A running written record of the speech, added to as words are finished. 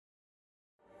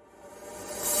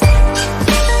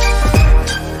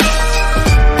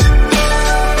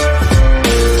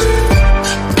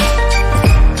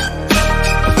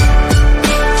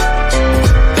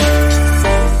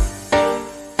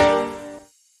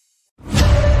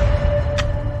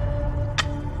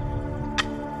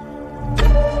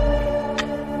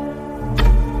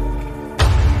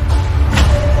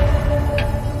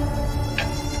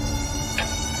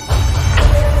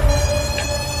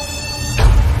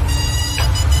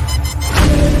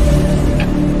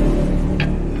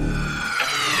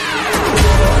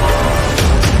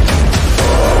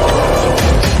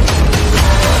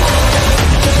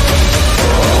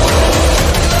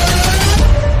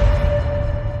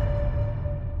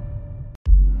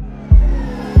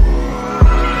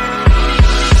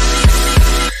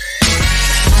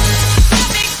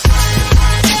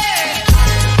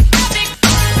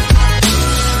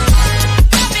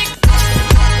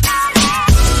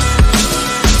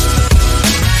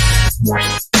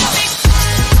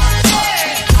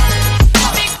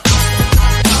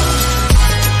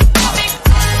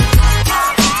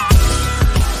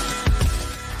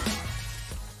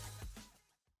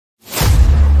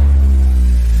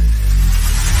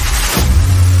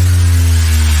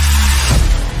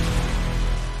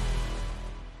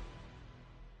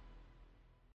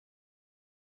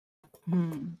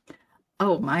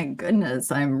my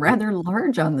goodness, I'm rather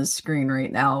large on the screen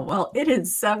right now. Well, it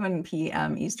is 7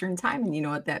 p.m. Eastern time, and you know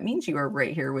what that means. You are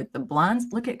right here with the blondes.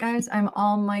 Look at guys, I'm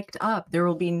all mic'd up. There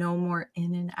will be no more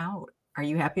in and out. Are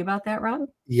you happy about that, Rob?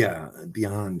 Yeah,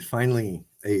 beyond. Finally,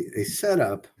 a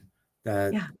setup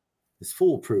that Yeah. is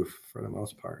foolproof for the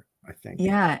most part, I think.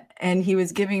 Yeah, and he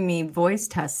was giving me voice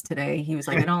tests today. He was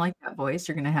like, I don't like that voice.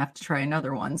 You're going to have to try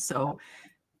another one. So,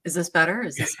 is this better?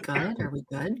 Is this good? Are we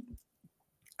good?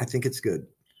 I think it's good.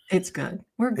 It's good.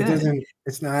 We're It good. doesn't.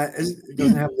 It's not. It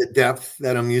doesn't have the depth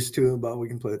that I'm used to, but we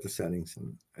can play with the settings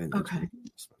and Okay. tweak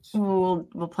adjustments.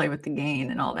 We'll play with the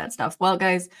gain and all that stuff. Well,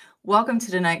 guys, welcome to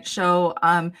tonight's show.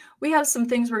 We have some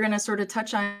things we're going to sort of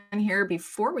touch on here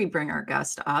before we bring our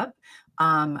guest up.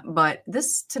 But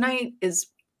this tonight is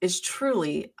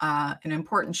truly an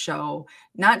important show,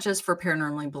 not just for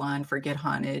Paranormally Blonde, for Get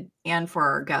Haunted, and for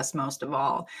our guest most of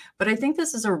all. But I think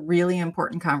this is a really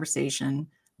important conversation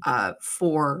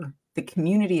for the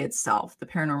community itself, the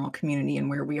paranormal community, and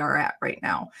where we are at right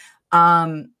now.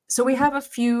 So we have a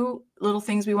few little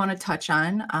things we want to touch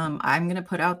on. I'm going to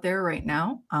put out there right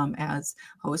now as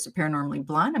host of Paranormally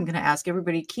Blonde. I'm going to ask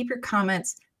everybody, keep your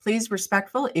comments, please,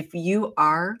 respectful. If you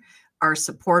are our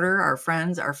supporter, our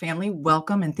friends, our family,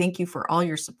 welcome. And thank you for all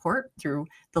your support through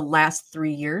the last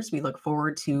 3 years. We look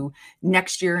forward to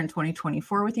next year in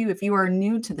 2024 with you. If you are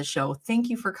new to the show, thank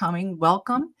you for coming.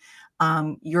 Welcome.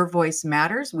 Your voice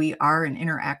matters. We are an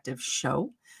interactive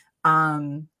show.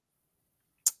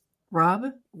 Rob,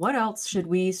 what else should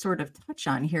we sort of touch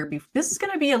on here? This is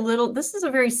going to be this is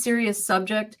a very serious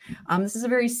subject. This is a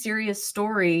very serious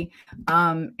story.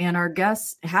 And our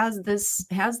guest has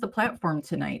the platform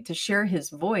tonight to share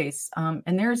his voice.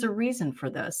 And there's a reason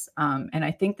for this. And I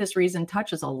think this reason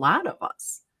touches a lot of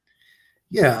us.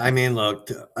 Yeah, I mean, look,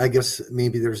 I guess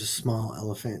maybe there's a small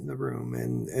elephant in the room,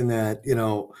 and that,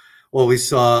 what we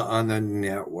saw on the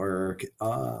network,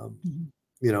 on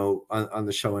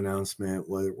the show announcement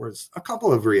was a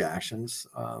couple of reactions,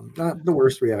 not the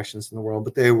worst reactions in the world,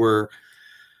 but they were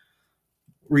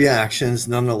reactions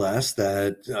nonetheless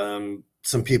that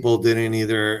some people didn't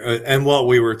either. And what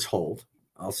we were told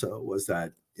also was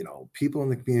that, people in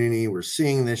the community were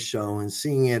seeing this show and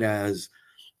seeing it as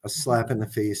a slap in the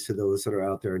face to those that are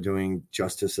out there doing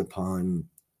justice upon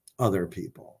other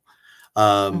people.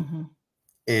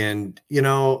 And,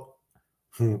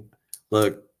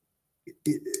 look,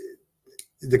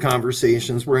 the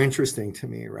conversations were interesting to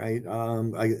me, right?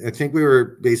 I think we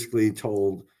were basically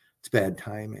told it's bad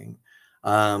timing.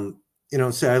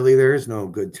 Sadly, there is no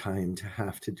good time to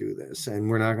have to do this. And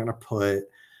we're not going to put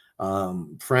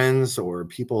friends or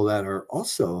people that are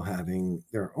also having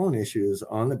their own issues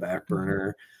on the back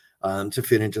burner to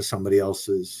fit into somebody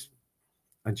else's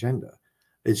agenda.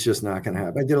 It's just not going to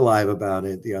happen. I did a live about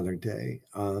it the other day.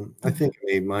 I think I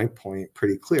made my point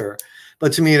pretty clear.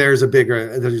 But to me, there's a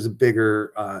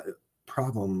bigger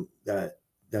problem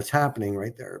that's happening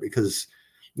right there, because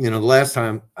the last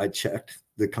time I checked,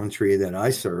 the country that I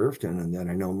served and that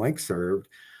I know Mike served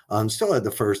still had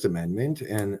the First Amendment,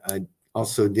 and I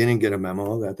also didn't get a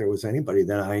memo that there was anybody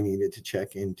that I needed to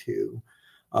check into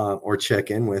or check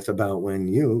in with about when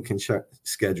you can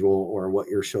schedule or what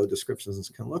your show descriptions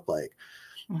can look like.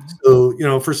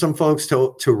 So, for some folks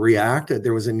to react, that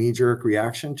there was a knee-jerk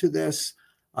reaction to this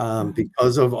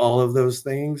because of all of those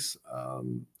things,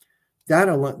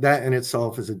 that in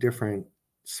itself is a different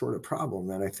sort of problem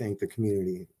that I think the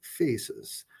community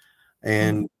faces.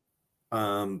 And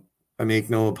I make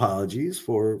no apologies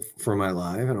for my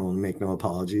live, and I'll make no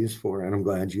apologies and I'm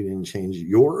glad you didn't change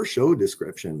your show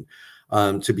description.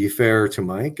 To be fair to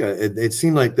Mike, it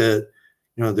seemed like the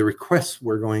requests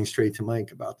were going straight to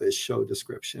Mike about this show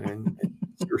description and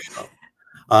your show.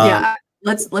 Yeah,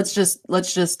 let's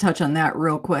just touch on that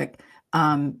real quick.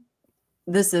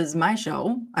 This is my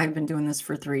show. I've been doing this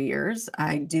for 3 years.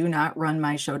 I do not run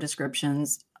my show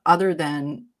descriptions other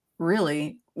than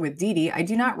really with Dee Dee. I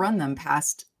do not run them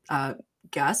past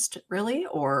guest really,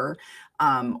 or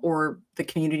the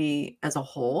community as a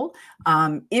whole.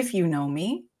 If you know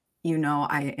me,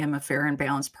 I am a fair and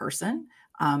balanced person.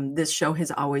 This show has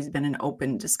always been an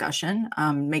open discussion.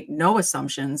 Make no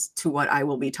assumptions to what I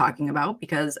will be talking about,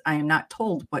 because I am not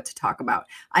told what to talk about.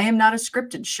 I am not a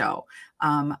scripted show.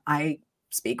 I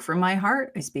speak from my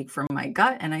heart, I speak from my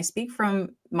gut, and I speak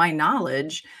from my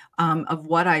knowledge of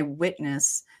what I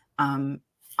witness on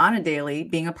a daily,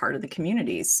 being a part of the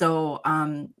community. So,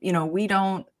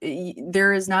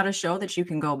 there is not a show that you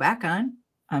can go back on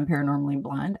Paranormally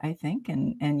Blonde, I think,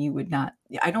 and you would not.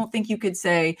 I don't think you could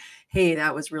say, "Hey,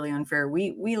 that was really unfair."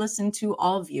 We listen to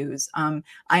all views. I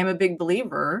am a big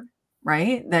believer,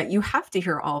 right, that you have to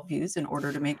hear all views in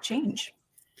order to make change.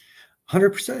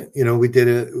 100%.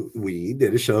 We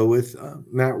did a show with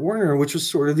Matt Warner, which was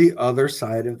sort of the other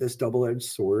side of this double-edged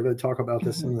sword. I talk about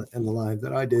this Mhm. in the live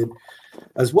that I did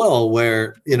as well,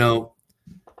 where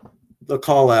the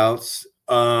call outs,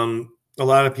 a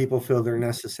lot of people feel they're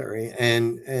necessary,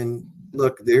 and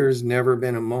look, there's never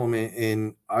been a moment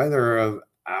in either of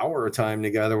our time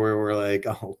together where we're like,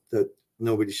 oh, that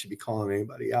nobody should be calling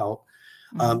anybody out.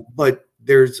 Mhm. But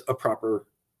there's a proper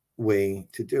way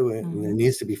to do it, and it Mhm.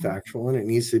 needs to be Mhm. factual, and it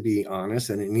needs to be honest,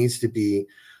 and it needs to be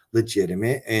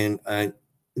legitimate. And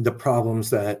the problems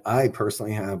that I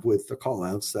personally have with the call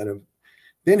outs that have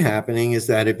been happening is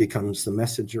that it becomes the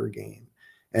messenger game,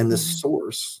 and the Mhm.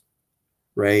 source,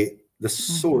 right? The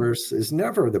Mhm. source is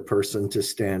never the person to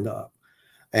stand up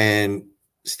and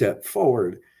step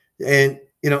forward. And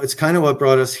it's kind of what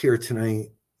brought us here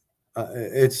tonight.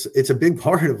 It's a big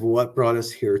part of what brought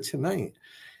us here tonight.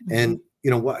 And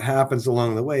Mhm. what happens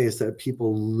along the way is that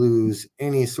people lose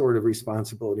any sort of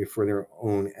responsibility for their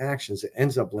own actions. It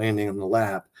ends up landing on the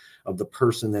lap of the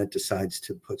person that decides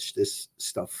to push this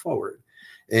stuff forward.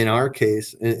 In our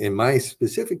case, in my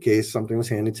specific case, something was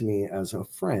handed to me as a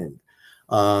friend.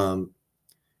 Um,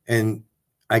 and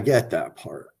I get that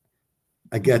part.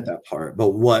 I get Mhm. that part.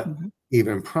 But what Mhm.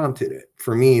 even prompted it?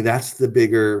 For me, that's the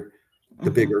bigger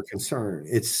Mhm. concern.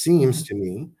 It seems Mhm. to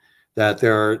me that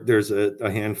there's a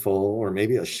handful or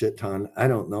maybe a shit ton, I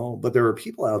don't know, but there are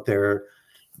people out there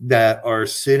that are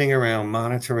sitting around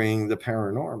monitoring the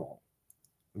paranormal,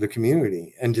 the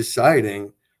community, and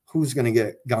deciding who's going to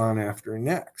get gone after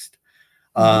next.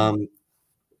 Mhm. Um,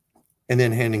 and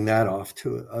then handing that off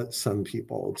to some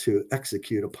people to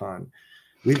execute upon.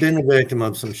 We've been a victim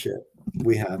of some shit.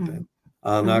 We have been. Mhm.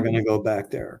 I'm not Mhm. going to go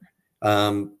back there.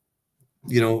 Um,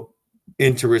 you know,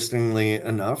 Interestingly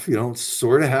enough,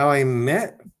 sort of how I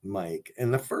met Mike in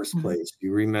the first Mhm. place.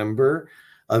 You remember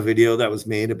a video that was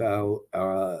made about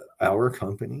our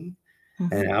company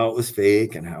and Mhm. how it was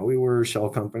fake and how we were a shell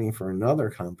company for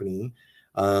another company.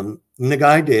 And the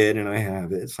guy did, and I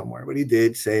have it somewhere, but he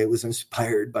did say it was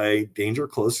inspired by Danger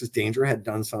Close, because Danger had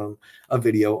done a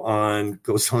video on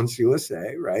Ghost Hunts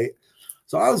USA, right?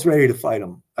 So I was ready to fight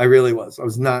him. I really was. I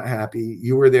was not happy.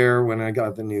 You were there when I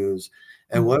got the news.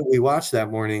 And Mhm. what we watched that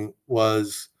morning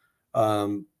was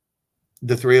um,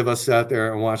 the three of us sat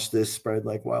there and watched this spread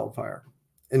like wildfire.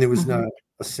 And there was not Mhm.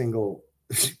 a single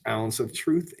ounce of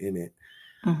truth in it.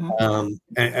 Mhm.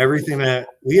 And everything that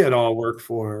we had all worked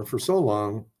for so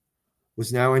long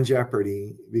was now in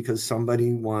jeopardy because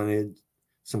somebody wanted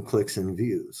some clicks and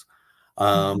views. Mhm.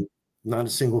 Um, Not a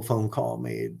single phone call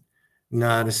made,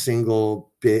 not a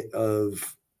single bit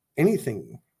of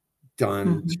anything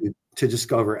done Mhm. to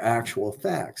discover actual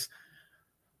facts.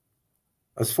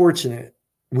 I was fortunate.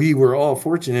 We were all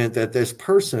fortunate that this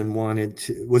person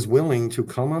was willing to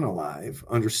come on alive,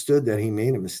 understood that he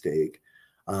made a mistake,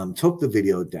 took the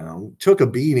video down, took a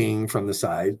beating Mhm. from the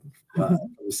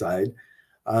side,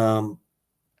 um,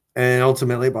 and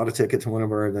ultimately bought a ticket to one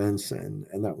of our events, and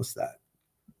that was that.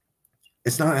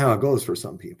 It's not how it goes for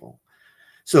some people.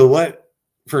 So what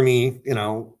for me,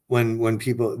 when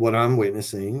people what I'm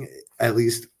witnessing, at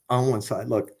least on one side,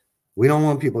 look, we don't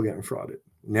want people getting frauded.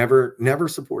 Never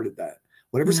supported that.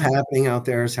 Whatever's No. happening out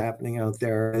there is happening out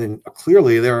there. And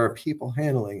clearly there are people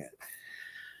handling it.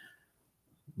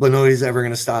 But nobody's ever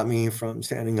going to stop me from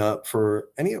standing up for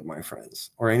any of my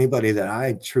friends or anybody that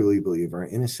I truly believe are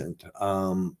innocent.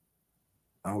 I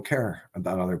don't care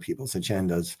about other people's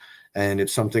agendas. And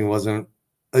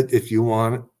if you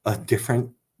want a different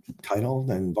title,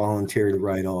 then volunteer to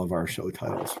write all of our show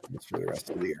titles for the rest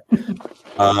of the year.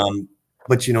 Um,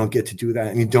 but you don't get to do that,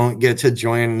 and you don't get to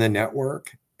join the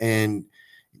network and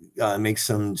make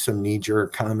some knee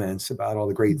jerk comments about all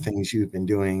the great Mhm. things you've been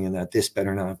doing, and that this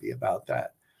better not be about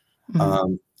that.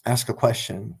 Mhm. Ask a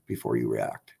question before you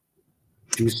react.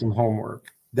 Do some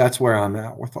homework. That's where I'm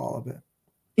at with all of it.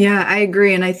 Yeah, I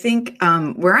agree. And I think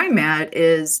where I'm at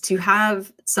is to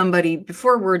have somebody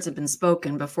before words have been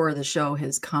spoken, before the show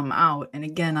has come out. And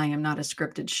again, I am not a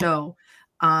scripted show.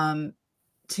 Um,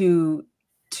 to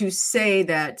say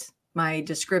that my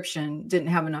description didn't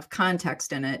have enough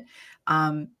context in it,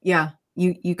 yeah,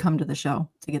 you come to the show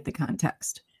to get the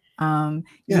context. Yeah,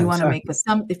 You want to make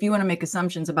exactly. if you want to make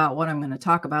assumptions about what I'm going to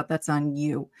talk about, that's on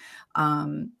you.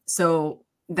 So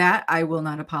that I will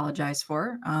not apologize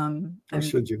for. Or I'm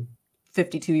should you?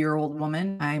 52-year-old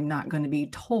woman. I'm not going to be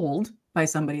told by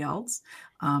somebody else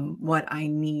what I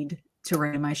need to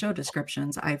write in my show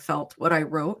descriptions. I felt what I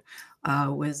wrote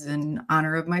was in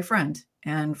honor of my friend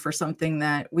and for something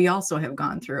that we also have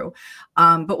gone through.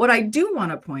 But what I do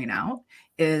want to point out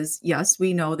is, yes,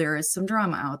 we know there is some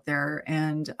drama out there,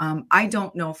 and I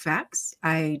don't know facts.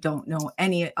 I don't know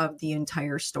any of the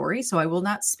entire story, so I will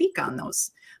not speak on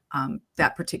those.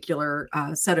 That particular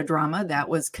set of drama that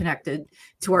was connected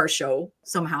to our show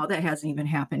somehow that hasn't even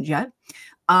happened yet.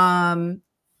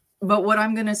 But what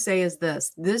I'm going to say is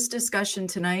this discussion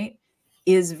tonight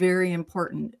is very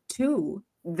important to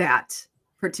that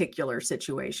particular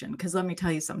situation. Because let me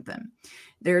tell you something.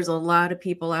 There's a lot of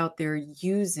people out there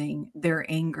using their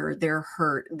anger, their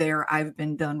hurt, their I've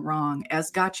been done wrong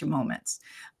as gotcha moments.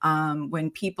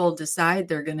 When people decide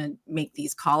they're going to make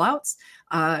these call outs,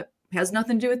 has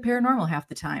nothing to do with paranormal half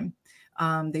the time.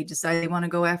 They decide they want to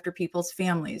go after people's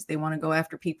families. They want to go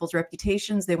after people's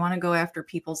reputations. They want to go after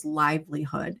people's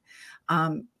livelihood.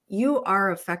 You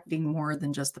are affecting more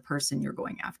than just the person you're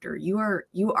going after. You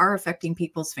are affecting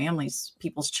people's families,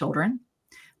 people's children,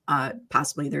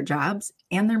 possibly their jobs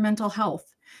and their mental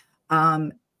health.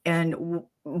 More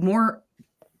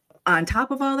on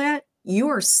top of all that, you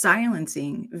are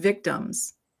silencing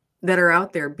victims that are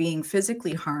out there being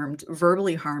physically harmed,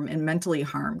 verbally harmed, and mentally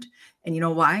harmed. And you know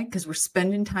why? Because we're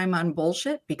spending time on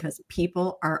bullshit because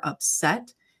people are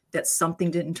upset that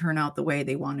something didn't turn out the way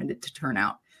they wanted it to turn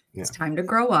out. Yeah. It's time to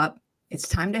grow up. It's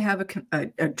time to have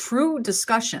a true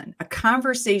discussion, a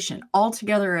conversation all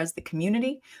together as the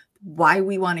community, why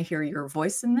we want to hear your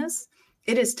voice in this.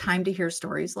 It is time to hear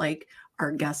stories like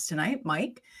our guest tonight,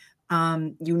 Mike.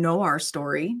 You know our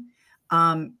story.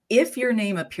 If your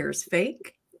name appears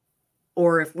fake,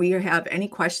 or if we have any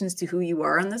questions to who you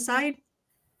are on the side,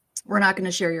 we're not going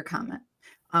to share your comment.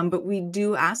 But we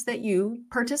do ask that you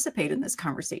participate in this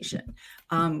conversation.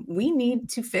 We need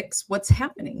to fix what's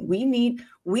happening.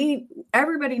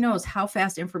 Everybody knows how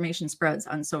fast information spreads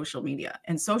on social media,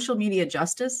 and social media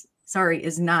justice,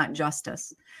 is not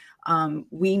justice.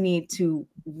 We need to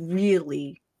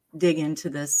really dig into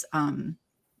this,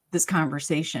 this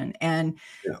conversation. And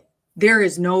there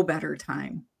is no better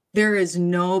time. There is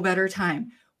no better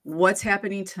time. What's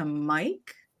happening to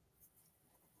Mike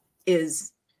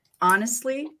is,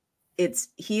 honestly,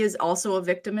 he is also a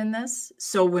victim in this.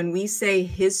 So when we say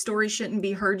his story shouldn't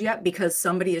be heard yet because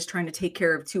somebody is trying to take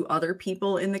care of two other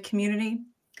people in the community,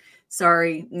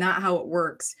 sorry, not how it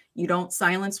works. You don't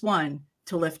silence one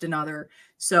to lift another.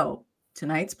 So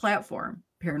tonight's platform,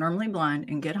 Paranormally Blonde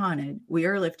and Get Haunted, we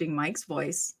are lifting Mike's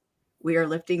voice. We are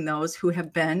lifting those who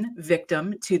have been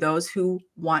victim to those who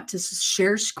want to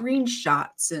share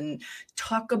screenshots and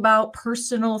talk about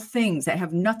personal things that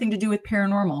have nothing to do with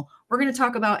paranormal. We're going to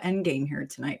talk about Endgame here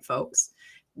tonight, folks.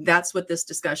 That's what this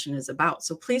discussion is about.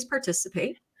 So please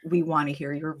participate. We want to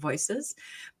hear your voices.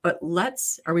 But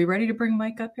are we ready to bring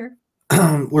Mike up here?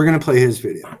 We're going to play his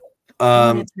video.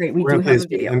 That's great. We do have a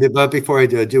video. But before I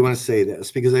do want to say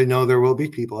this, because I know there will be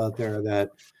people out there that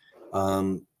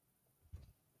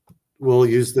we'll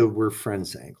use the we're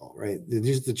friends angle, right? This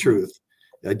is the truth.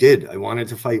 I wanted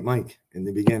to fight Mike in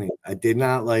the beginning. I did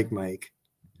not like Mike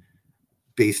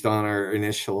based on our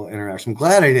initial interaction. I'm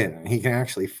glad I didn't. He can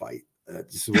actually fight.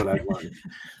 This is what I've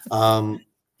learned.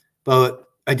 But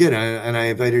I did. And I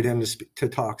invited him to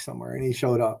talk somewhere, and he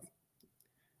showed up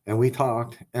and we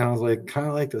talked, and I was like, kind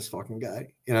of like this fucking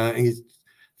guy, he's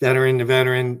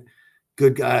veteran,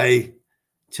 good guy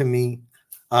to me.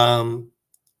 And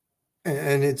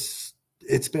it's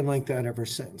been like that ever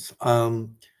since.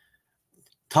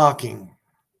 Talking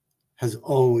has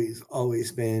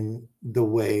always been the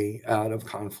way out of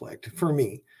conflict for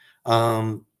me.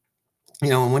 And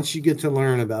once you get to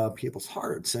learn about people's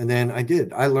hearts, and then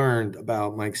I learned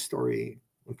about Mike's story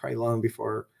probably long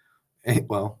before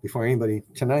anybody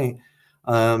tonight.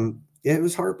 It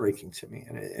was heartbreaking to me,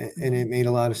 and it made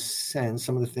a lot of sense.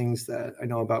 Some of the things that I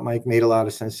know about Mike made a lot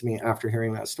of sense to me after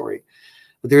hearing that story.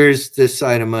 But there's this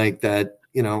side of Mike that,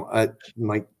 I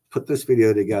might put this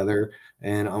video together,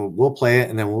 and we'll play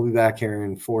it, and then we'll be back here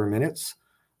in 4 minutes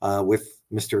with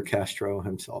Mr. Castro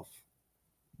himself.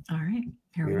 All right.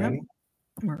 Here we go.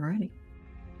 We're ready.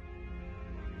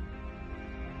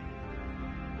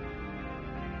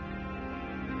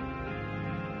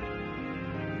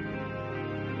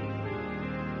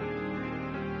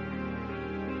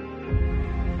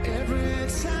 Every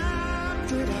time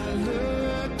that I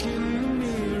look in the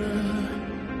mirror,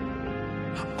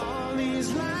 all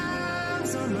these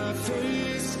lines on my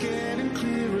face getting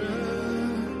clearer.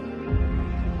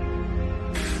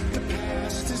 The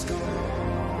past is gone.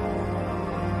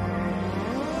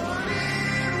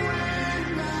 It went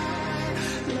by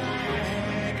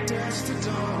like dust to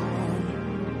dawn.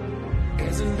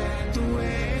 Isn't that the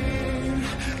way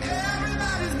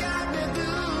everybody's got their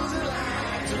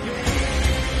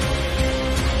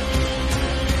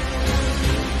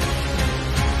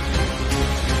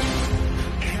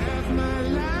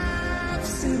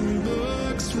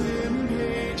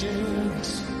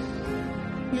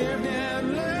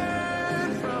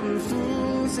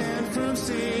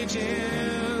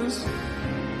changes.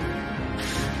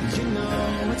 You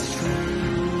know it's true.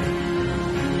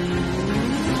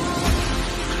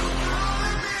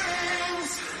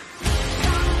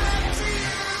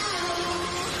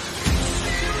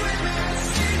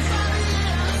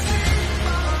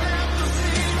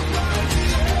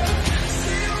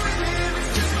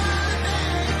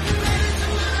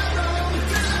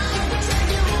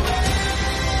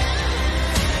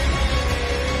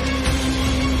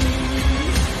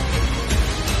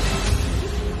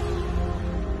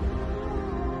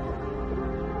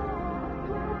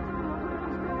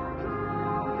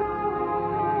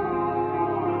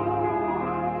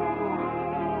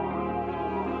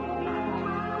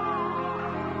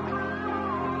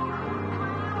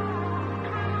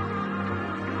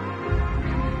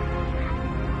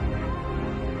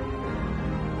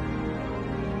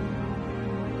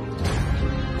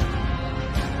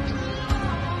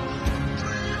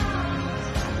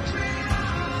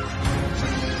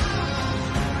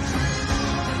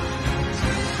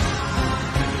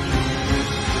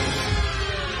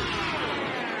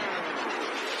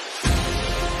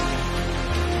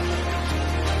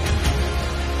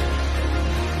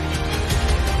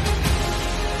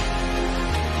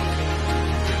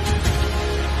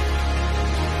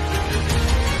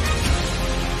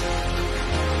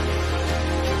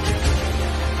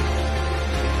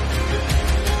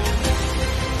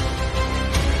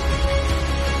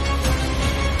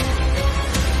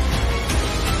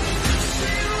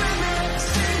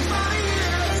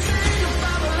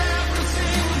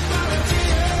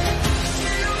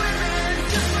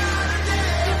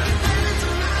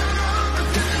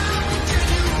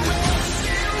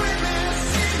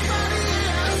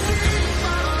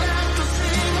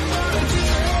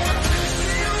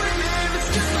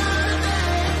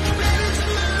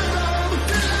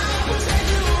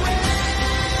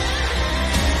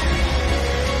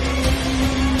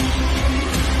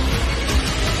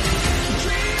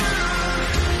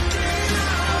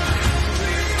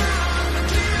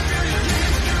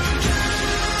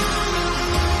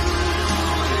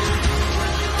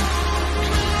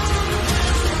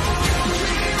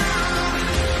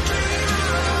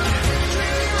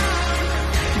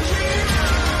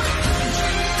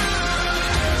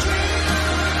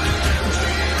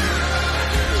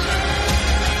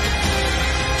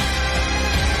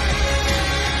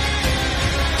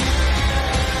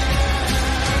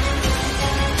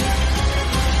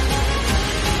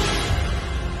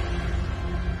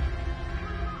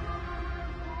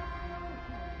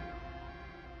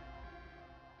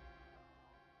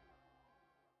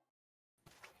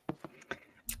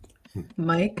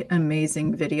 Mike,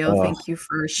 amazing video. Thank you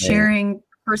for sharing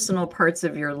personal parts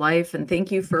of your life, and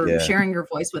thank you for sharing your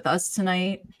voice with us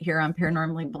tonight here on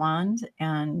Paranormally Blonde.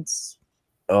 And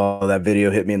that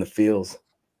video hit me in the feels.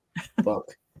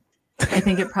 Fuck. I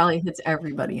think it probably hits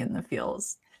everybody in the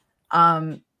feels.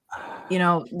 You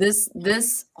know,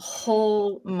 this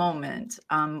whole moment,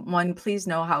 one, please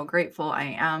know how grateful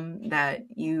I am that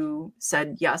you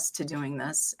said yes to doing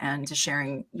this and to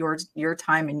sharing your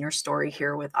time and your story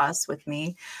here with us, with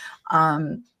me.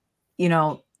 You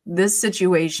know, this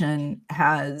situation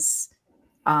has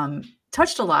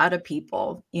touched a lot of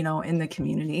people, you know, in the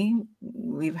community.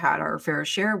 We've had our fair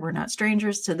share. We're not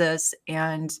strangers to this.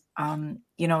 And,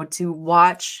 you know, to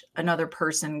watch another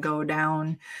person go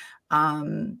down,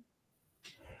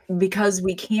 because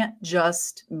we can't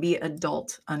just be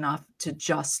adult enough to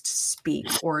just speak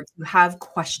or to have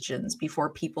questions before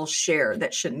people share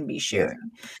that shouldn't be sharing.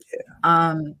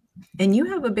 And you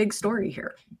have a big story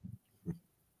here.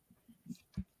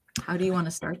 How do you want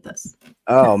to start this?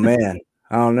 Oh man,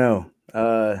 I don't know.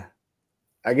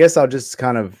 I guess I'll just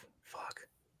kind of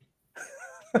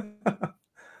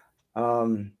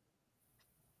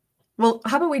Well,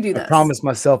 how about we do this? I promised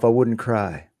myself I wouldn't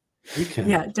cry. You can.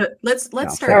 Yeah, let's I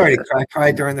start. already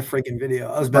cried during the freaking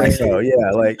video. I was back. So yeah,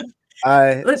 like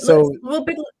let's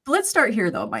start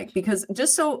here though, Mike, because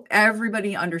just so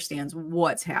everybody understands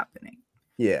what's happening.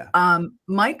 Yeah.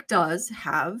 Mike does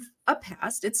have a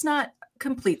past. It's not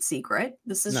complete secret.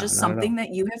 This is just something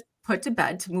that you have put to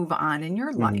bed to move on in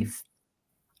your life.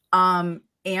 And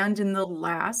in the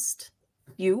last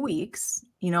few weeks,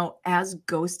 you know, as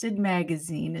Ghosted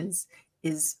Magazine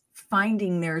is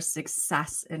finding their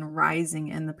success and rising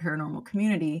in the paranormal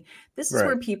community, this is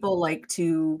where people like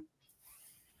to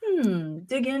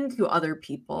dig into other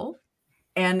people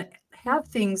and have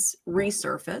things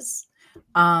resurface.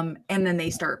 And then they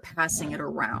start passing it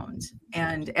around.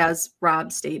 And as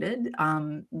Rob stated,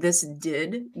 this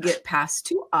did get passed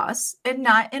to us, and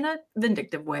not in a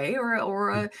vindictive way or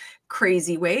a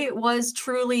crazy way. It was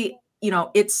truly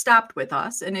it stopped with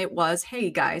us, and it was, hey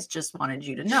guys, just wanted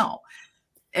you to know.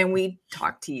 And we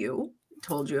talked to you,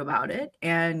 told you about it,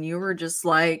 and you were just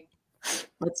like,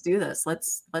 let's do this.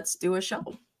 Let's do a show.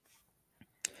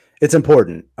 It's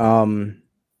important.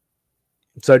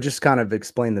 So I just kind of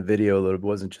explained the video a little. It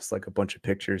wasn't just like a bunch of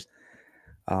pictures.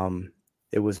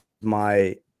 It was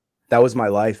that was my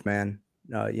life, man.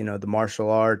 The martial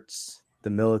arts, the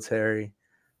military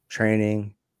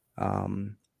training,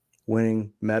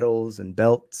 winning medals and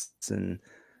belts, and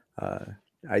I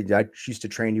used to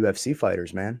train UFC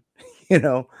fighters, man.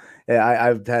 I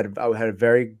had a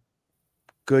very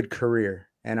good career,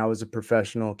 and I was a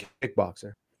professional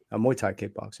kickboxer, a Muay Thai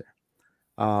kickboxer.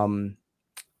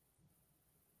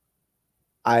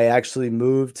 I actually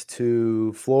moved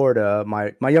to Florida.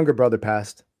 My younger brother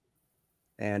passed,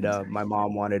 and my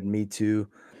mom wanted me to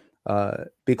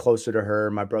be closer to her.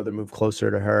 My brother moved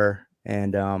closer to her,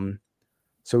 and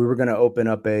so we were going to open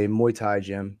up a Muay Thai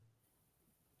gym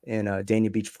in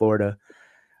Dania Beach, Florida.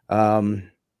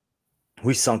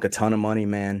 We sunk a ton of money,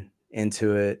 man,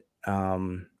 into it.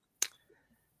 And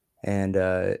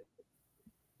the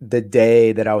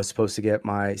day that I was supposed to get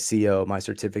my CO, my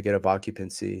certificate of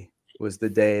occupancy, was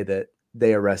the day that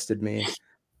they arrested me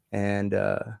and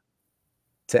to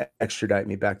extradite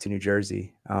me back to New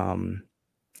Jersey. How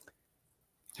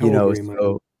old were you,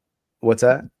 so what's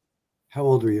that? How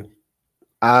old were you?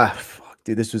 Fuck,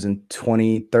 dude, this was in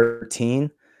 2013.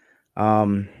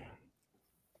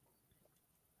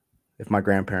 If my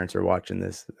grandparents are watching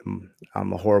this,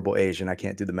 I'm a horrible Asian. I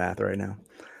can't do the math right now.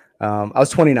 I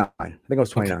was 29. I think I was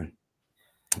 29.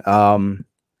 Okay.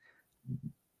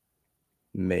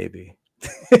 Maybe.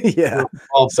 Yeah.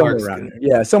 Somewhere around there.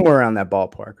 Yeah, somewhere around that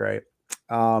ballpark, right?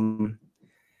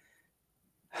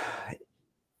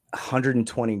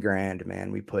 120 grand,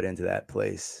 man, we put into that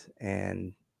place,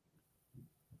 and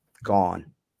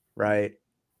gone, right?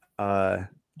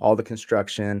 All the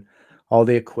construction, all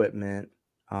the equipment.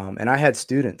 And I had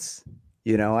students,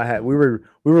 we were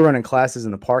running classes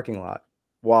in the parking lot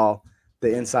while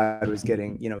the inside was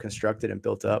getting, constructed and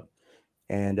built up.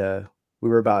 And we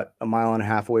were about 1.5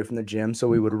 miles away from the gym. So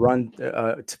we would run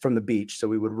from the beach. So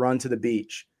we would run to the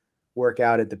beach, work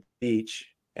out at the beach,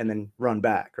 and then run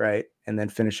back. Right. And then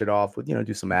finish it off with,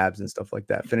 do some abs and stuff like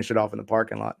that. Finish it off in the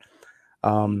parking lot.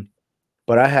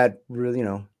 But I had really,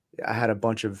 I had a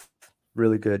bunch of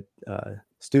really good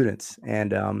students.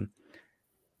 And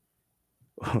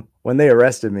when they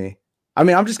arrested me, I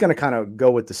mean, I'm just going to kind of go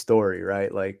with the story,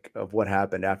 right? Like, of what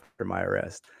happened after my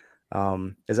arrest.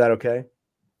 Is that okay?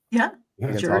 Yeah.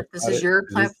 Sure. This is your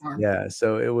platform. Yeah.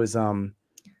 So it was, I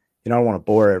don't want to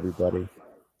bore everybody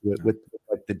with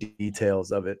like the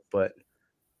details of it, but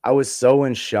I was so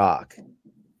in shock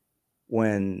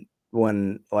when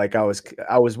like I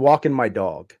was walking my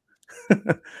dog.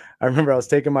 I remember I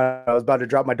was about to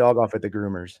drop my dog off at the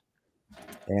groomers,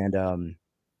 and I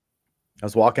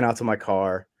was walking out to my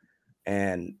car,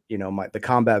 and the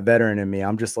combat veteran in me,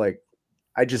 I'm just like,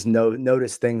 I just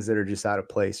notice things that are just out of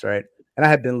place, right? And I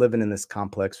had been living in this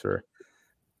complex for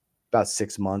about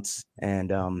 6 months,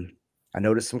 and I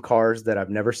noticed some cars that I've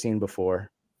never seen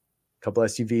before, a couple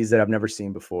SUVs that I've never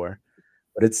seen before,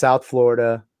 but it's South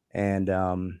Florida, and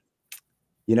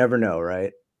you never know,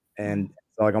 right? And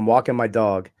so, like, I'm walking my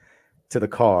dog to the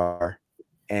car,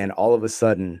 and all of a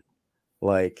sudden,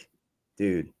 like,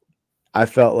 dude, I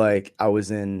felt like I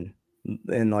was in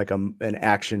like an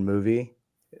action movie.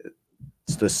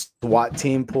 The SWAT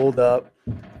team pulled up.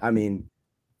 I mean,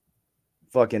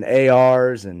 fucking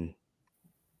ARs and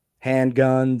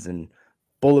handguns and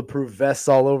bulletproof vests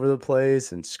all over the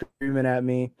place and screaming at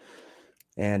me.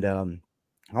 And I'm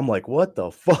like, what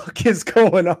the fuck is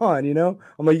going on?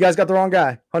 I'm like, you guys got the wrong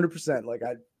guy, 100%. Like,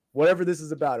 whatever this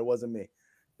is about, it wasn't me.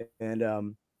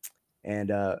 And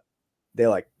they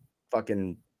like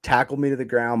fucking tackled me to the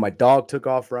ground. My dog took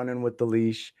off running with the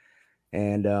leash,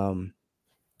 and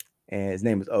his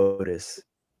name was Otis.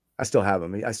 I still have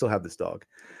him. I still have this dog.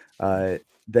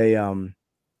 They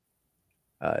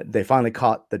finally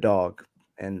caught the dog,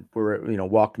 and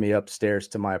walked me upstairs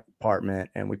to my apartment,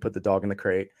 and we put the dog in the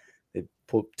crate. They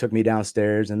took me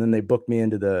downstairs, and then they booked me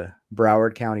into the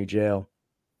Broward County Jail,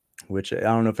 which I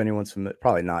don't know if anyone's familiar.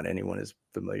 Probably not anyone is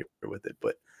familiar with it,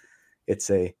 but it's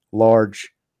a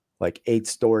large, like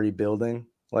 8-story building,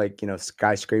 like,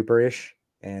 skyscraper-ish.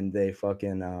 And they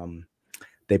fucking,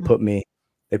 they put me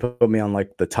on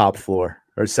like the top floor,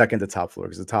 or second to top floor,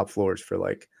 because the top floor is for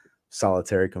like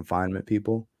solitary confinement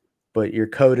people, but you're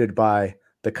coded by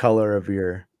the color of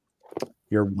your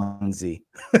onesie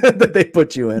that they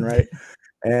put you in, right?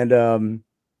 And I'm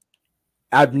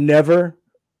a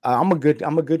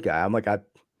good guy. I'm like,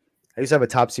 I used to have a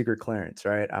top secret clearance,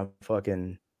 right? I've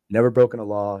fucking never broken a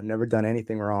law, never done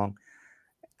anything wrong.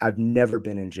 I've never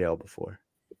been in jail before,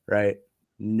 right?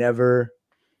 Never.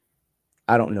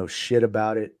 I don't know shit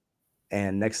about it.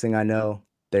 And next thing I know,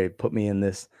 they put me in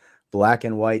this black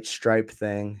and white stripe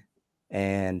thing,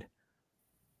 and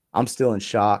I'm still in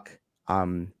shock.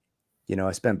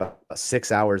 I spent about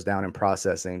 6 hours down in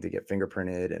processing to get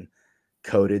fingerprinted and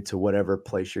coded to whatever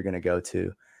place you're going to go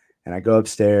to. And I go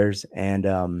upstairs,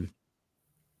 and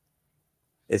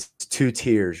it's 2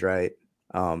 tiers, right?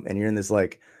 And you're in this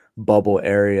like bubble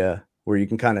area where you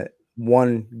can kind of,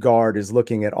 one guard is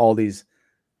looking at all these,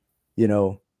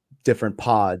 different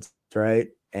pods, right?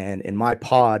 And in my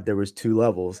pod, there was 2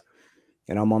 levels,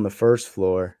 and I'm on the first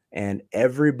floor, and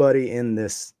everybody in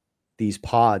these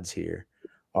pods here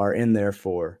are in there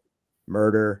for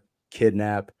murder,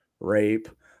 kidnap, rape.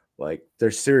 Like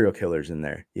there's serial killers in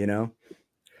there,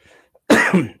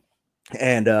 and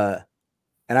I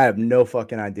have no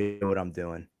fucking idea what I'm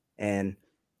doing. And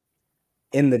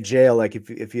in the jail, like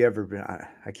if you ever been,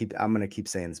 I'm gonna keep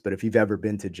saying this, but if you've ever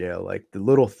been to jail, like the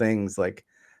little things like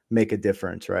make a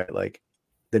difference, right? Like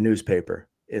the newspaper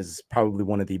is probably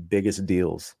one of the biggest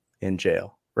deals in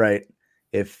jail, right?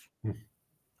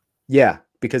 Yeah,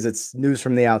 because it's news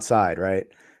from the outside, right?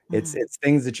 It's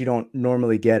things that you don't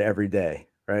normally get every day,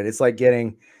 right? It's like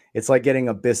getting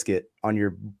a biscuit on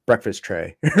your breakfast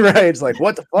tray, right? It's like,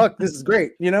 what the fuck? This is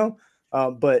great,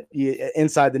 but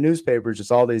inside the newspaper is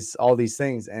just all these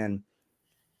things. And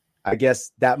I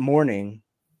guess that morning,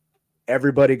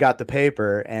 everybody got the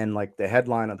paper, and like the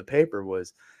headline of the paper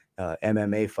was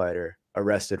MMA fighter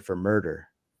arrested for murder.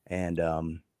 And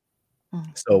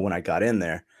so when I got in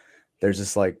there, there's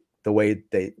just like the way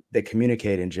they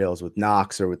communicate in jails with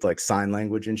knocks or with like sign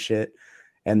language and shit.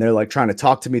 And they're like trying to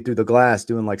talk to me through the glass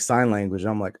doing like sign language.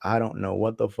 I'm like, I don't know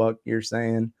what the fuck you're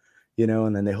saying,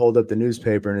 and then they hold up the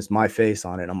newspaper and it's my face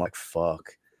on it. I'm like,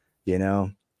 fuck,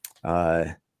 and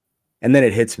then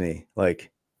it hits me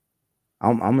like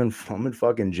I'm in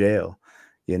fucking jail,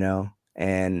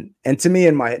 and to me,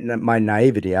 in my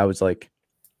naivety, I was like,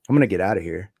 I'm going to get out of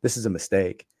here. This is a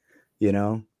mistake,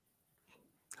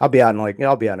 I'll be out in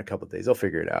a couple of days. I'll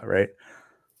figure it out. Right.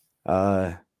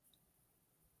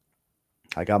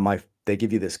 They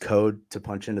give you this code to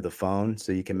punch into the phone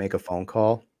so you can make a phone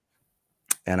call.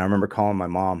 And I remember calling my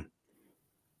mom,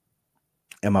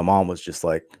 and my mom was just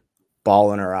like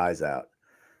bawling her eyes out.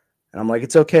 And I'm like,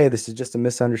 it's okay. This is just a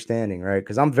misunderstanding. Right.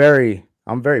 Cause I'm very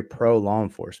pro law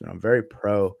enforcement. I'm very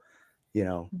pro,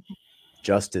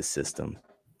 justice system.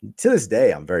 To this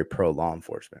day, I'm very pro law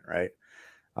enforcement. Right.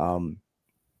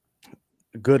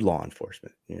 Good law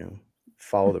enforcement,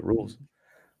 follow the rules.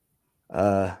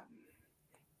 God,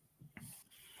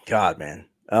 man.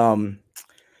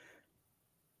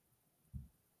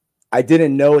 I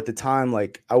didn't know at the time,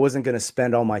 like I wasn't going to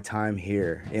spend all my time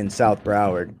here in South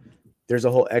Broward. There's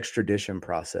a whole extradition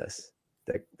process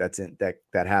that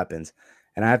happens.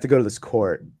 And I have to go to this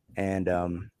court, and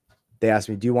they asked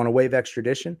me, do you want to waive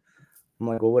extradition? I'm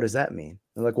like, well, what does that mean?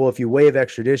 They're like, well, if you waive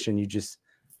extradition, you just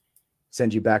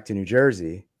send you back to New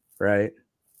Jersey, right?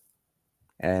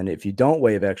 And if you don't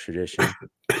waive extradition,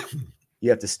 you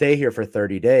have to stay here for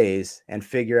 30 days and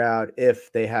figure out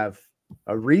if they have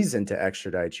a reason to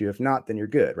extradite you. If not, then you're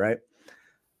good, right?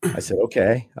 I said,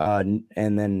 okay. And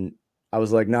then I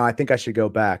was like, no, I think I should go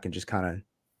back and just kind of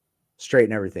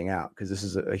straighten everything out, because this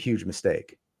is a huge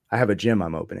mistake. I have a gym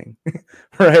I'm opening,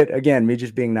 right? Again, me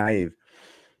just being naive.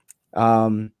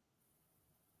 That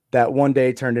one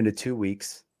day turned into 2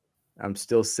 weeks. I'm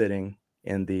still sitting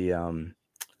in the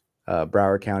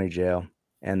Broward County Jail.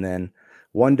 And then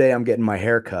one day I'm getting my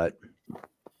hair cut,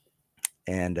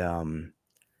 and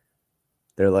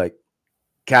they're like,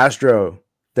 Castro,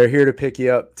 they're here to pick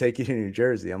you up, take you to New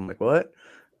Jersey. I'm like, what?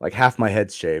 Like half my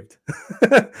head's shaved.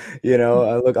 I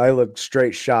look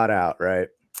straight shot out, right?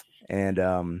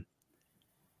 And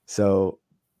so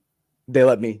they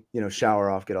let me, shower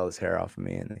off, get all this hair off of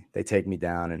me, and they take me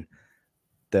down, and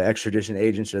the extradition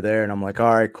agents are there, and I'm like,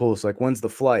 all right, cool. So like, when's the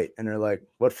flight? And they're like,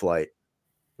 what flight?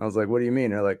 I was like, what do you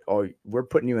mean? They're like, oh, we're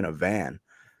putting you in a van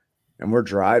and we're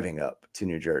driving up to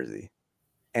New Jersey.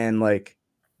 And like,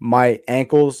 my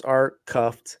ankles are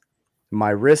cuffed. My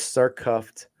wrists are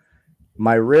cuffed.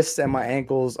 My wrists and my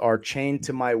ankles are chained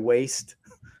to my waist,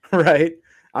 right?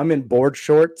 I'm in board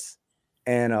shorts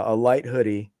and a light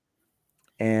hoodie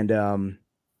and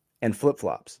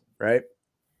flip-flops, right?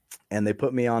 And they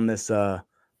put me on this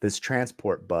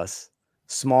transport bus,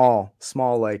 small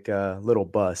like little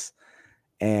bus.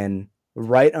 And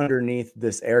right underneath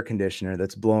this air conditioner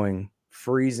that's blowing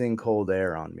freezing cold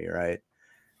air on me, right?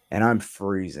 and I'm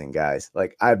freezing, guys.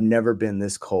 Like, I've never been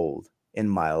this cold in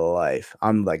my life.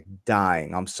 I'm like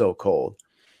dying. I'm so cold.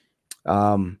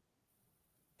 And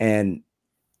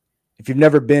if you've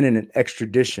never been in an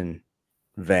extradition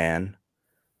van,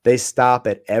 they stop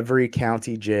at every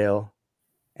county jail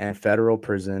and federal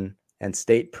prison and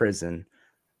state prison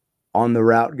on the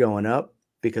route going up,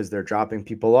 because they're dropping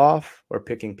people off or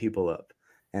picking people up.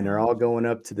 And they're all going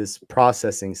up to this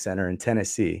processing center in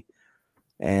Tennessee.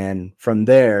 And from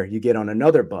there, you get on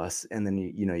another bus, and then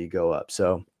you go up.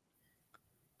 So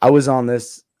I was on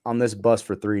this bus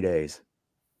for 3 days.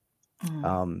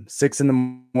 6 in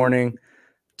the morning,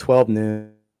 12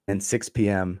 noon, and 6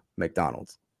 p.m.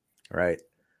 McDonald's. Right.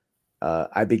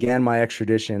 I began my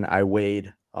extradition. I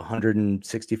weighed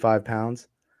 165 pounds.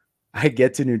 I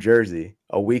get to New Jersey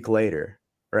a week later,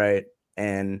 right?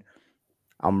 And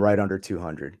I'm right under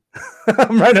 200.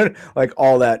 I'm right under, like,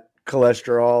 all that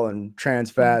cholesterol and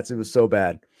trans fats. It was so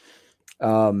bad.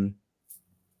 But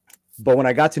when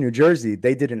I got to New Jersey,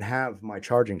 they didn't have my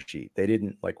charging sheet. They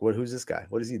didn't, like, who's this guy?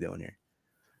 What is he doing here?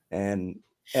 And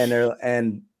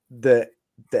the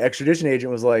extradition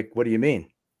agent was like, "What do you mean?"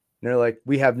 And they're like,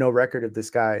 "We have no record of this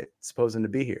guy supposing to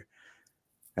be here."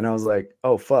 And I was like,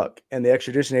 "Oh, fuck." And the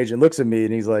extradition agent looks at me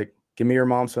and he's like, "Give me your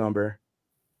mom's number.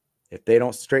 If they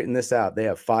don't straighten this out, they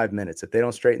have 5 minutes. If they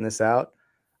don't straighten this out,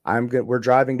 we're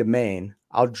driving to Maine.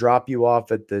 I'll drop you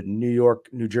off at the New York,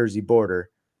 New Jersey border,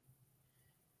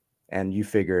 and you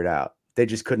figure it out." They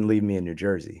just couldn't leave me in New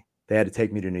Jersey. They had to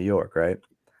take me to New York, right?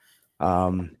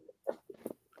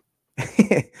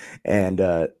 And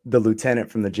the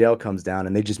lieutenant from the jail comes down,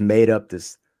 and they just made up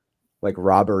this, like,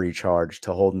 robbery charge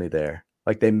to hold me there.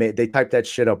 Like, they typed that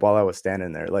shit up while I was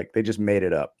standing there. Like, they just made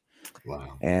it up.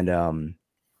 Wow. And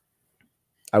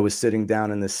I was sitting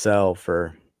down in this cell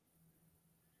for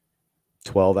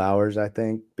 12 hours, I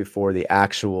think, before the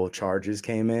actual charges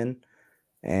came in.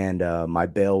 And my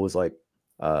bail was like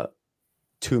 $2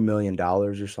 million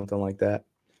or something like that,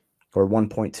 or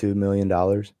 $1.2 million.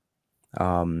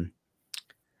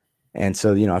 And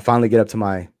so, I finally get up to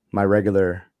my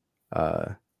regular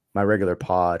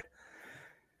pod.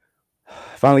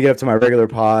 Finally get up to my regular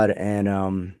pod,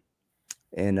 and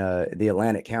in the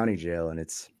Atlantic County Jail, and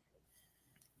it's,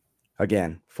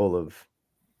 again, full of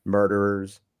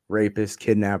murderers, rapists,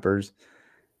 kidnappers.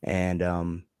 And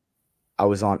I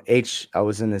was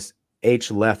in this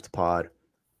H left pod,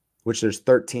 which there's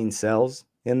 13 cells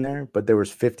in there, but there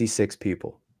was 56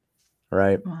 people,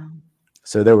 right? Wow.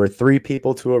 So there were 3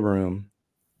 people to a room,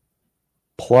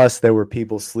 plus there were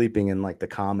people sleeping in, like, the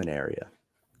common area.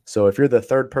 So if you're the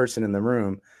third person in the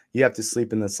room, you have to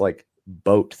sleep in this, like,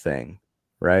 boat thing,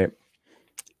 right?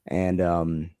 And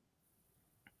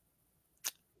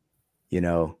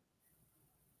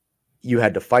you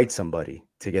had to fight somebody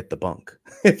to get the bunk.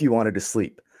 If you wanted to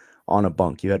sleep on a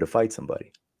bunk, you had to fight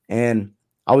somebody. And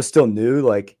I was still new,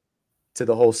 like, to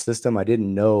the whole system. I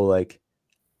didn't know, like,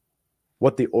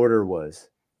 what the order was,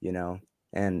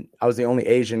 and I was the only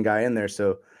Asian guy in there.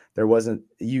 So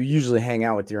you usually hang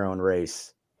out with your own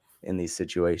race in these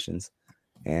situations.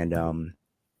 And,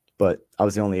 but I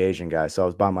was the only Asian guy, so I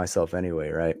was by myself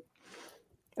anyway. Right.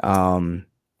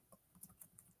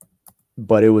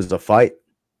 But it was a fight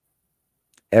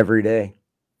every day.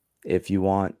 If you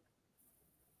want,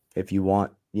 to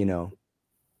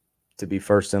be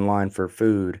first in line for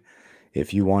food,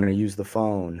 if you want to use the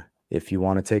phone, if you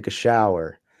want to take a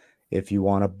shower, if you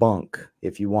want a bunk,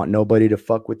 if you want nobody to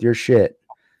fuck with your shit,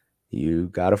 you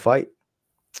got to fight.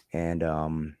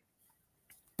 And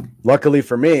luckily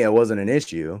for me, it wasn't an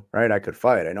issue, right? I could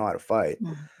fight. I know how to fight.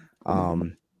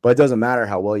 But it doesn't matter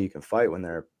how well you can fight when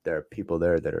there are people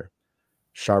there that are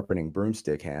sharpening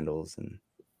broomstick handles and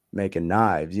making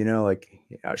knives, like,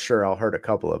 sure, I'll hurt a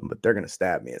couple of them, but they're going to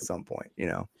stab me at some point,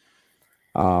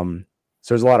 So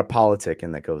there's a lot of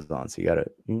politicking that goes on. So you got to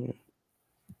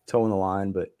toe in the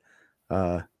line, but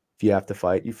if you have to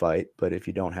fight, you fight. But if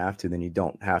you don't have to, then you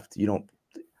don't have to.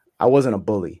 I wasn't a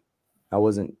bully. I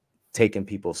wasn't taking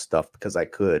people's stuff because I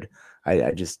could.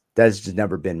 That's just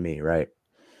never been me, right?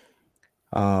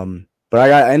 But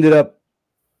I ended up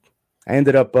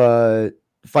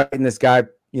fighting this guy,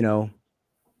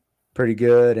 pretty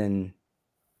good, and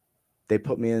they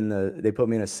put me in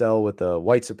a cell with a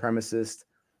white supremacist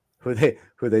who they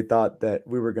thought that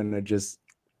we were gonna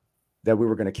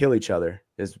kill each other.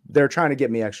 They're trying to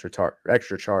get me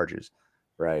extra charges,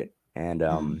 right? And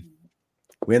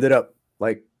we ended up,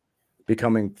 like,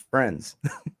 becoming friends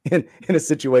in a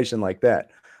situation like that,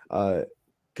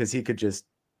 because he could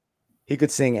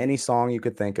sing any song you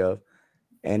could think of,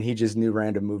 and he just knew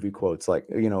random movie quotes, like,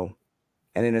 and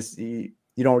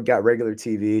you don't got regular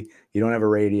TV, you don't have a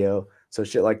radio, So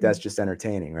shit like that's just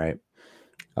entertaining, right?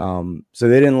 So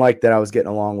they didn't like that I was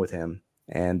getting along with him,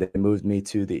 and they moved me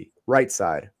to the right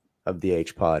side of the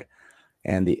H pod.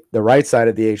 And the right side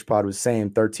of the H pod was same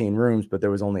 13 rooms, but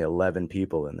there was only 11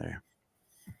 people in there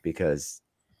because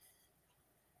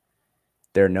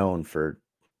they're known for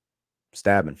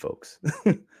stabbing folks.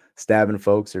 Stabbing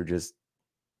folks or just,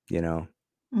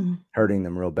 hurting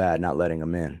them real bad, not letting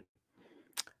them in.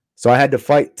 So I had to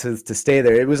fight to stay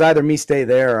there. It was either me stay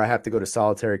there or I have to go to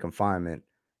solitary confinement.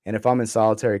 And if I'm in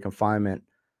solitary confinement,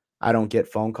 I don't get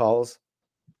phone calls,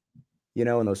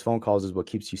 and those phone calls is what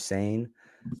keeps you sane.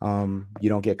 You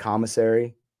don't get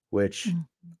commissary, which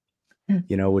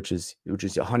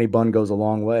is a honey bun goes a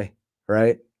long way,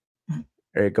 right?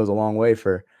 It goes a long way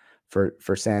for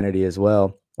sanity as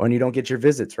well. And you don't get your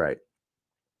visits right,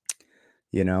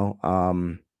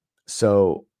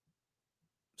 so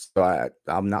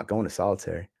I'm not going to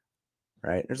solitary,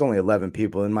 right? There's only 11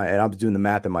 people in my head. I was doing the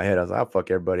math in my head. I was like, I'll fuck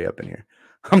everybody up in here.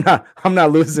 I'm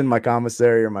not losing my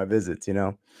commissary or my visits,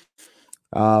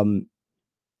 I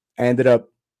ended up,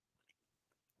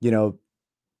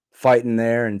 fighting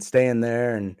there and staying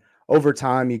there. And over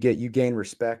time you gain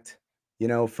respect,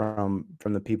 from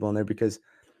the people in there, because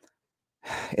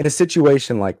in a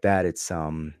situation like that, it's,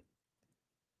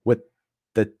 with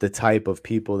the type of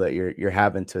people that you're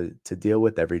having to deal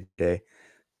with every day,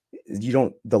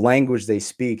 the language they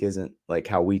speak isn't like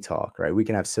how we talk, right? We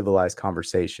can have civilized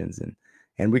conversations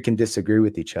and we can disagree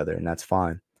with each other, and that's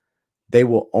fine. They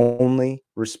will only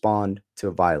respond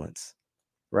to violence,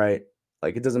 right?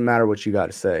 Like, it doesn't matter what you got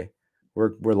to say.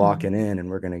 We're locking in and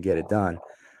we're going to get it done.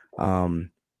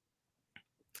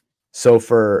 So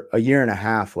for a year and a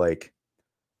half, like,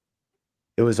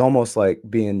 it was almost like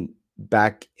being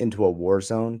back into a war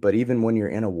zone. But even when you're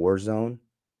in a war zone,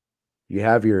 you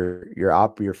have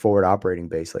your forward operating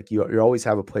base. Like, you always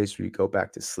have a place where you go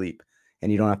back to sleep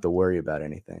and you don't have to worry about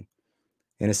anything.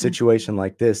 In a situation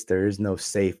like this, there is no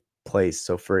safe place.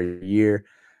 So for a year,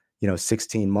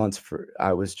 16 months,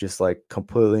 I was just like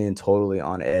completely and totally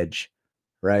on edge,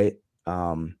 right?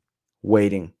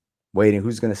 Waiting,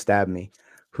 who's going to stab me?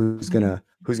 Who's going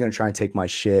to try and take my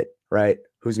shit, right?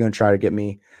 Who's going to try to get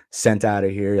me sent out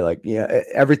of here? Like,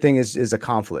 everything is a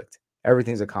conflict.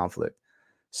 Everything's a conflict.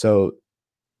 So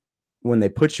when they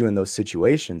put you in those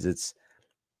situations,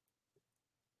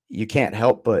 you can't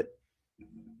help but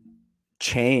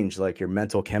change. Like, your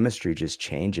mental chemistry just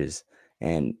changes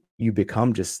and you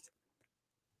become just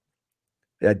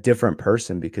a different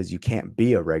person because you can't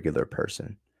be a regular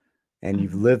person, and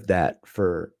you've lived that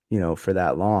for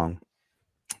that long.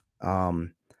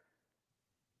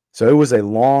 So it was a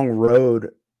long road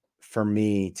for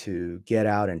me to get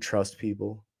out and trust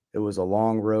people. It was a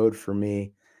long road for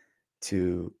me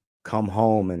to come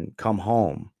home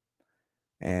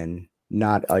and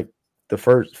not, like,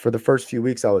 for the first few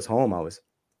weeks I was home, I was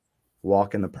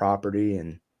walking the property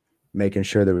and making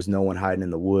sure there was no one hiding in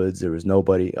the woods. There was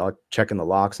nobody, checking the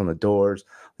locks on the doors,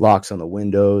 locks on the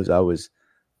windows. I was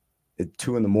at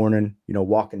 2 a.m,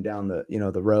 walking down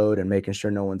the road and making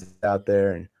sure no one's out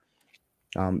there. And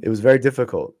it was very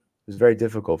difficult. It was very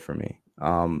difficult for me.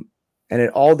 And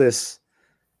all of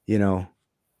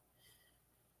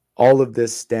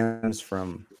this stems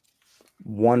from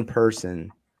one person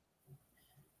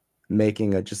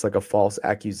making just like a false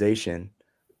accusation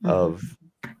of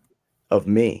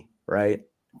me, right?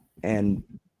 And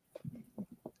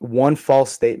one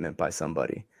false statement by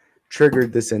somebody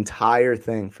triggered this entire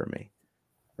thing for me,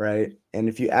 right? And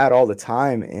if you add all the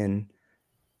time in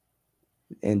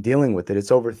dealing with it,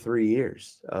 it's over 3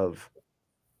 years of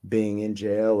being in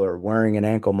jail or wearing an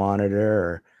ankle monitor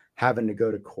or having to go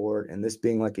to court, and this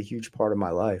being like a huge part of my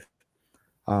life.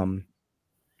 And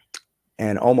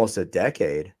almost a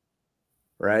decade,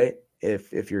 right?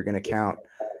 If you're going to count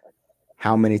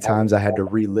how many times I had to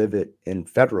relive it in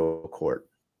federal court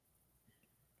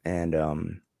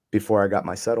and before I got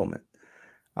my settlement.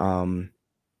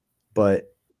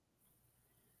 But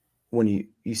when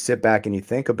you sit back and you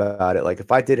think about it, like,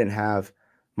 if I didn't have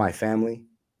my family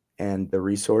and the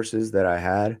resources that I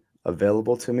had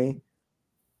available to me,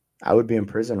 I would be in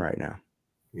prison right now.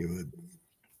 You would.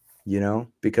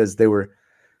 Because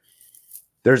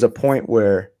there's a point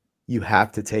where you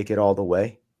have to take it all the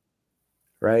way,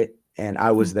 right? And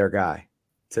I was their guy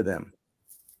to them.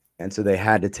 And so they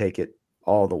had to take it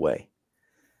all the way.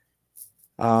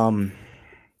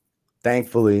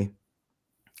 Thankfully,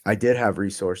 I did have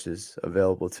resources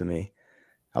available to me.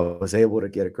 I was able to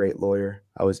get a great lawyer.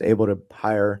 I was able to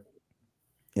hire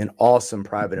an awesome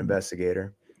private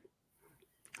investigator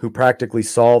who practically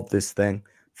solved this thing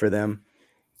for them.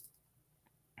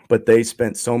 But they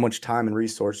spent so much time and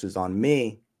resources on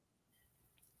me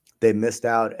they missed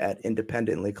out at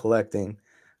independently collecting,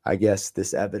 I guess,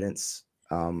 this evidence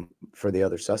for the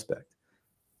other suspect,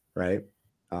 right?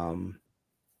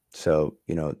 So,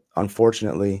 you know,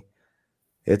 unfortunately,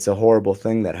 it's a horrible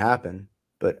thing that happened,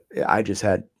 but I just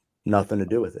had nothing to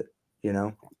do with it, you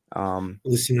know?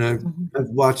 Listen, Mhm. I've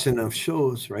watched enough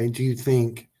shows, right? Do you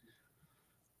think,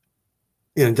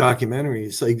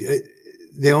 documentaries, like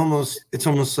it's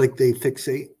almost like they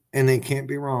fixate and they can't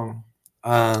be wrong.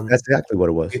 That's exactly what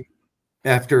it was.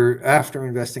 After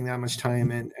investing that much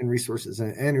time and resources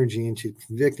and energy into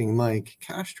convicting Mike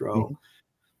Castro, Mhm.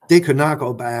 they could not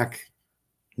go back.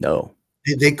 No.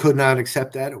 They could not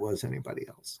accept that it was anybody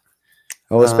else.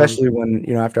 Well, especially when,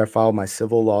 you know, after I filed my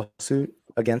civil lawsuit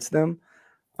against them,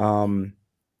 um,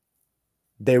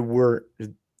 they would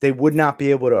not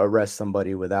be able to arrest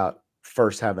somebody without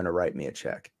first having to write me a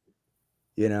check,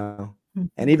 you know?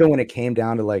 And Mhm. even when it came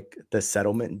down to like the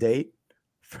settlement date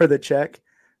for the check,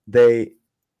 they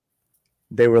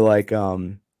were like,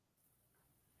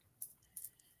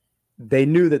 they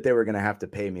knew that they were going to have to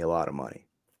pay me a lot of money.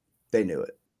 They knew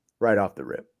it right off the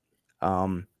rip.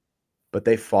 But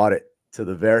they fought it to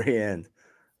the very end.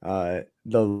 The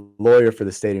lawyer for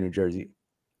the state of New Jersey,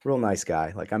 real nice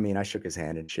guy. Like, I mean, I shook his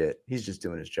hand and shit. He's just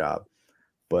doing his job,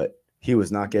 but he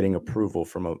was not getting approval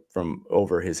from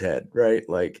over his head, right?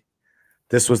 Like,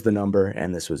 this was the number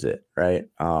and this was it, right?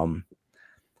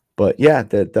 But yeah,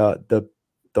 the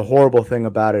horrible thing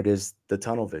about it is the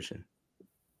tunnel vision.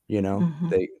 You know, Mhm.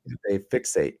 they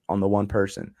fixate on the one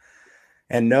person.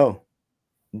 And no,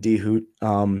 D Hoot,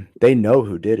 they know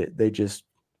who did it.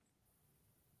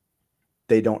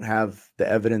 They don't have the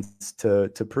evidence to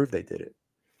prove they did it,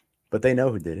 but they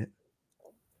know who did it.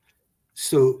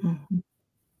 So,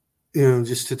 Mhm.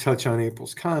 just to touch on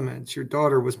April's comments, your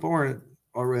daughter was born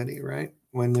already, right?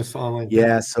 When this all went Yeah.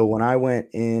 down. So when I went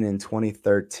in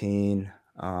 2013,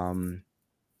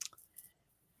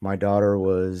 my daughter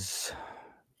was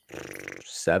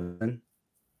 7,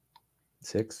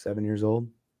 6, 7 years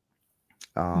old.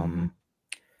 Mhm.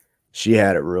 She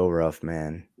had it real rough,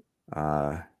 man.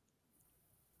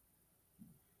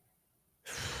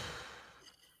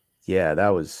 Yeah, that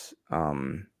was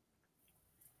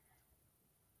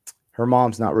her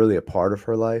mom's not really a part of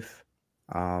her life.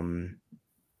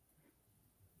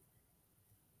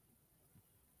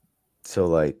 So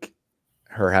like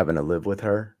her having to live with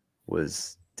her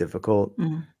was difficult.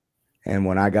 Mhm. And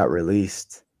when I got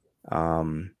released,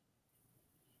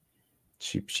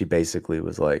 she basically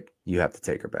was like, you have to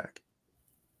take her back.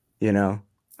 You know?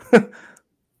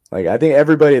 Like I think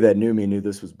everybody that knew me knew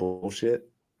this was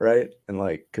bullshit, right? And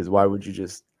like, because why would you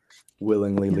just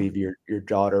willingly Yeah. leave your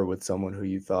daughter with someone who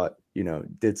you thought, you know,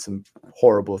 did some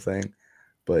horrible thing?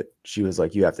 But she was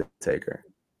like, you have to take her.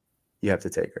 You have to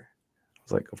take her. I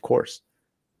was like, of course,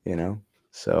 you know?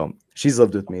 So she's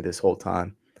lived with me this whole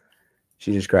time.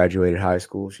 She just graduated high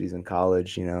school. She's in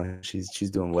college, you know, she's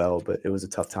doing well, but it was a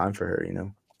tough time for her, you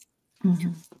know?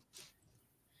 Mhm.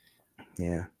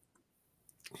 Yeah.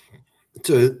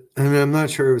 So, and I'm not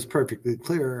sure it was perfectly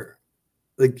clear.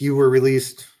 Like you were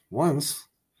released once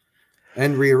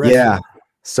and rearrested. Yeah.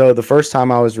 So the first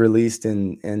time I was released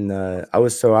I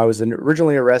was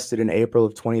originally arrested in April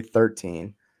of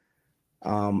 2013.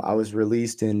 I was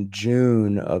released in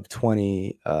June of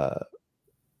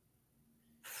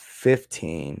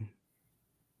 2015.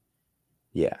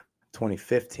 Yeah,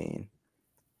 2015.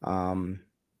 Or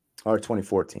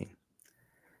 2014.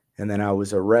 And then I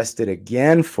was arrested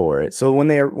again for it. So when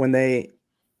they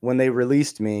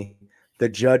released me, the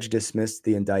judge dismissed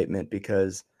the indictment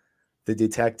because the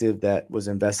detective that was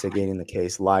investigating the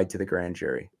case lied to the grand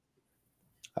jury.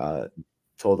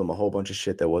 Told them a whole bunch of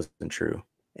shit that wasn't true.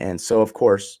 And so, of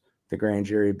course, the grand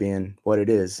jury, being what it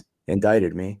is,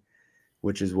 indicted me,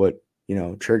 which is what, you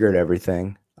know, triggered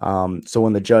everything. So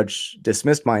when the judge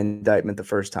dismissed my indictment the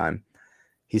first time,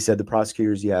 he said the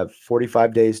prosecutors, you have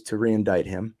 45 days to re-indict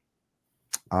him.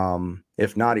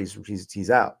 If not, he's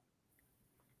out.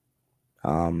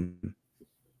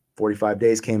 45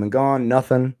 days came and gone,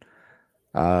 nothing.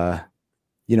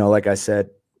 You know, like I said,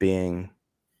 being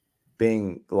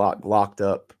locked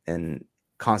up and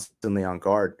constantly on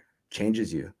guard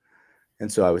changes you.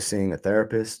 And so I was seeing a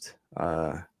therapist,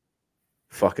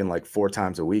 fucking like 4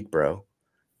 times a week, bro.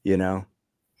 You know,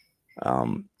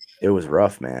 it was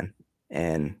rough, man.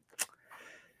 And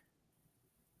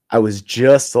I was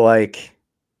just like,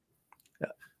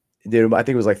 dude, I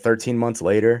think it was like 13 months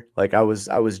later. Like I was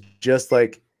just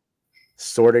like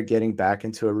sort of getting back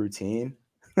into a routine.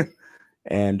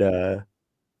 And I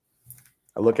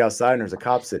look outside and there's a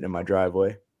cop sitting in my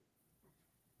driveway.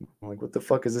 I'm like, what the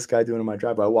fuck is this guy doing in my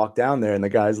driveway? I walk down there and the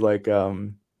guy's like,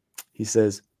 he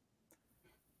says,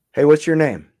 hey, what's your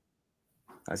name?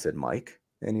 I said, Mike.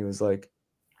 And he was like,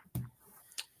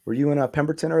 were you in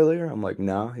Pemberton earlier? I'm like,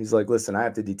 no. He's like, listen, I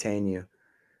have to detain you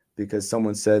because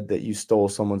someone said that you stole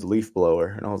someone's leaf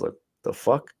blower. And I was like, the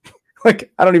fuck?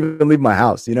 Like, I don't even leave my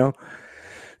house, you know?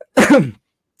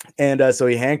 And so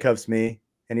he handcuffs me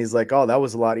and he's like, oh, that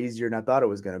was a lot easier than I thought it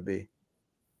was going to be.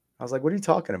 I was like, what are you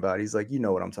talking about? He's like, you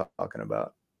know what I'm talking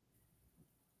about.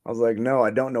 I was like, no,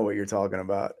 I don't know what you're talking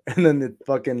about. And then the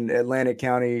fucking Atlantic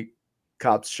County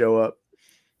cops show up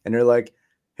and they're like,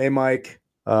 hey, Mike,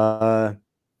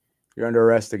 you're under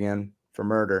arrest again for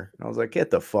murder. And I was like,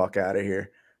 get the fuck out of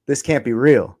here. This can't be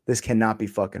real. This cannot be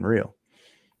fucking real.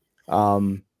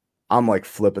 I'm like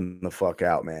flipping the fuck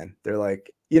out, man. They're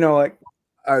like, you know, like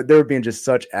they were being just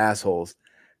such assholes.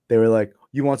 They were like,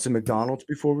 you want some McDonald's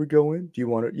before we go in? Do you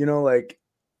want to, you know, like,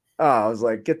 oh, I was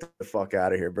like, get the fuck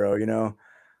out of here, bro, you know?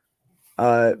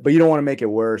 But you don't want to make it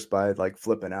worse by like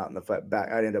flipping out in the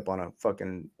back. I'd end up on a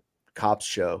fucking cops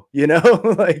show, you know,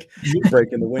 like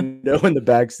breaking the window in the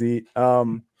back seat.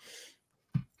 So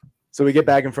we get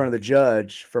back in front of the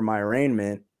judge for my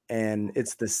arraignment, and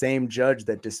it's the same judge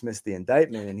that dismissed the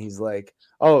indictment. And he's like,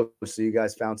 oh, so you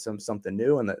guys found something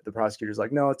new? And the prosecutor's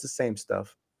like, no, it's the same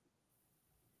stuff.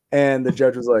 And the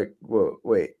judge was like, whoa,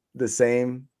 wait, the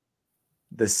same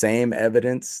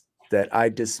evidence that I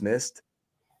dismissed,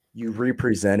 you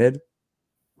represented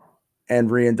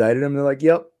and re-indicted him? They're like,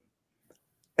 yep.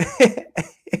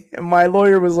 And my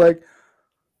lawyer was like,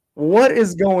 what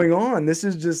is going on? This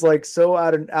is just like so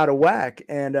out of whack.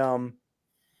 And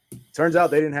turns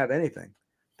out they didn't have anything.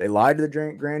 They lied to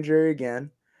the grand jury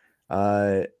again.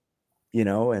 You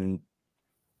know, and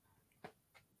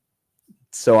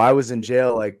so I was in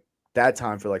jail like that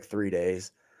time for like 3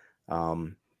 days.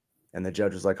 And the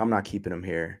judge was like, I'm not keeping him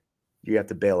here. You have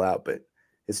to bail out, but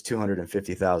it's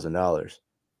 $250,000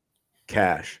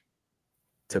 cash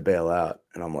to bail out.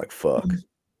 And I'm like, fuck,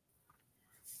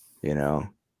 you know,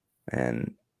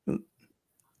 and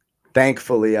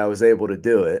thankfully I was able to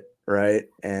do it. Right.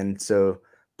 And so,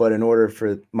 but in order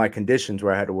for my conditions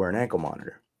where I had to wear an ankle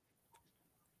monitor,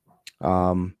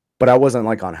 but I wasn't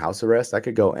like on house arrest. I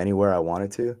could go anywhere I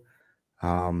wanted to.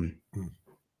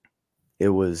 It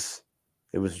was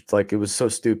like, it was so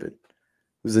stupid.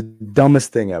 It was the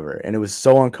dumbest thing ever. And it was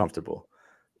so uncomfortable.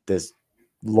 This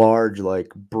large,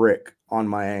 like brick on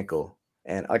my ankle.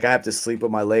 And like, I have to sleep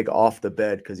with my leg off the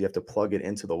bed because you have to plug it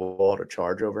into the wall to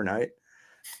charge overnight.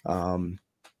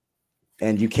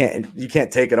 And you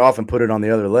can't take it off and put it on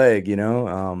the other leg, you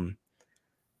know?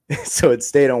 So it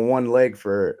stayed on one leg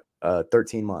for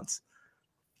 13 months.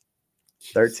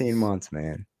 13 months,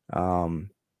 man.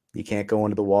 You can't go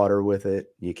into the water with it.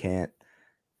 You can't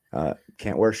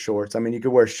wear shorts. I mean, you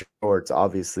could wear shorts,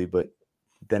 obviously, but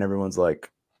then everyone's like,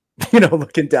 you know,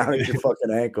 looking down at your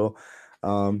fucking ankle.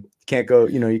 Can't go,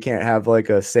 you know, you can't have like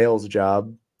a sales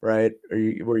job, right?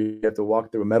 Where you have to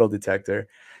walk through a metal detector,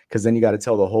 because then you got to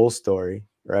tell the whole story,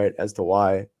 right, as to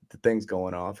why the thing's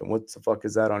going off and what the fuck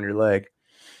is that on your leg.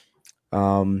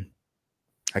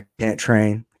 I can't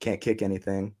train, can't kick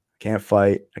anything, can't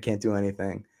fight, I can't do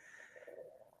anything,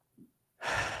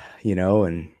 you know.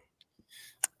 And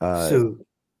so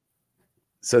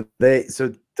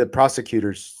the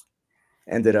prosecutors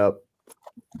ended up,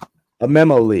 a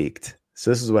memo leaked. So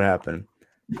this is what happened.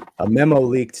 A memo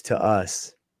leaked to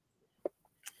us.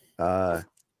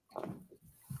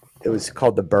 It was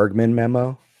called the Bergman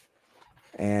memo.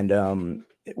 And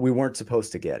we weren't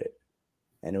supposed to get it.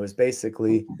 And it was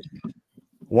basically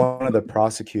one of the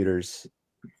prosecutors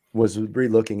was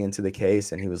re-looking into the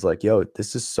case, and he was like, yo,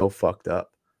 this is so fucked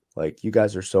up. Like, you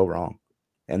guys are so wrong.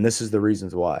 And this is the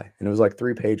reasons why. And it was like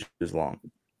 3 pages long,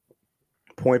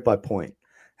 point by point,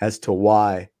 as to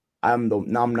why I'm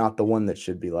not the one that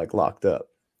should be like locked up.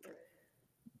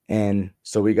 And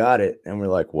so we got it, and we're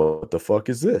like, what the fuck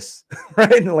is this?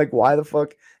 Right? And like, why the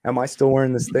fuck am I still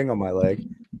wearing this thing on my leg?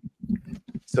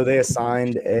 So they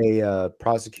assigned a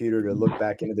prosecutor to look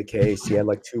back into the case. He had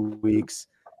like 2 weeks.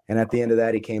 And at the end of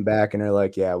that, he came back and they're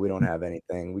like, yeah, we don't have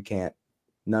anything. We can't,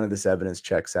 none of this evidence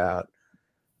checks out.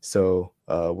 So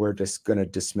we're just going to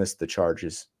dismiss the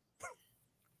charges,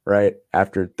 right?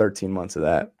 After 13 months of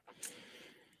that.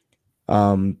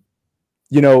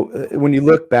 You know, when you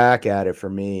look back at it, for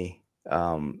me,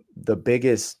 the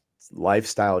biggest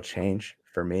lifestyle change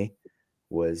for me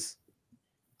was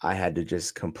I had to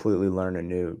just completely learn a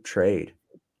new trade,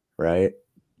 right?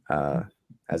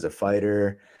 As a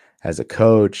fighter, as a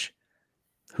coach,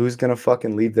 who's going to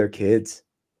fucking leave their kids,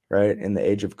 right? In the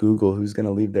age of Google, who's going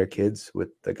to leave their kids with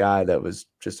the guy that was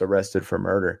just arrested for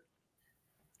murder?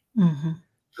 Mm-hmm.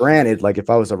 Granted, like if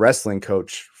I was a wrestling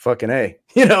coach, fucking A,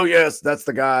 you know, yes, that's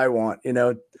the guy I want, you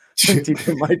know,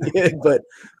 teaching my kid,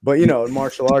 but you know,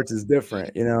 martial arts is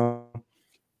different, you know.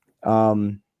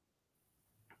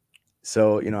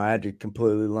 So, you know, I had to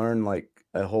completely learn like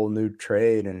a whole new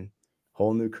trade and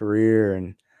whole new career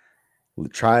and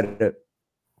try to,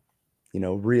 you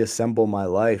know, reassemble my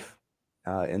life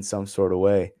in some sort of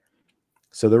way.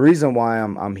 So the reason why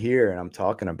I'm here and I'm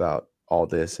talking about all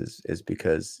this is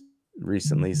because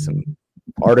recently some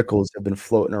articles have been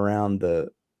floating around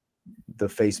the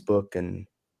Facebook and,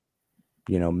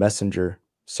 you know, Messenger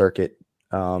circuit,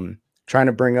 trying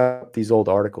to bring up these old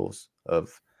articles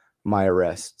of my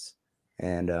arrests.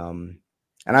 And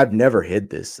I've never hid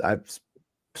this. I've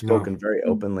No. spoken very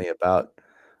openly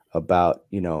about,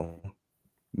 you know,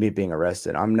 me being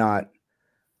arrested.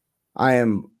 I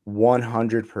am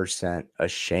 100%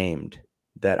 ashamed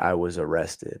that I was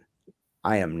arrested.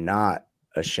 I am not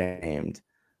ashamed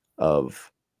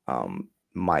of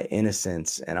my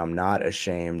innocence, and I'm not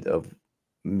ashamed of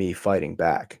me fighting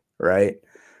back, right?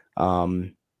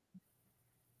 Um,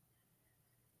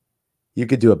 you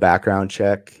could do a background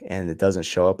check and it doesn't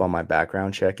show up on my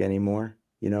background check anymore,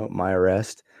 you know, my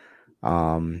arrest.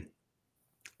 Um,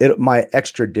 my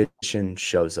extradition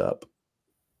shows up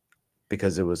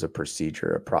because it was a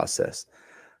procedure, a process,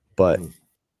 but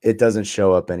it doesn't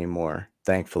show up anymore,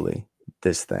 thankfully,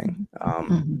 this thing.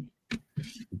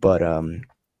 But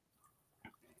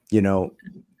you know,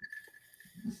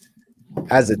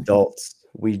 as adults,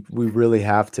 we really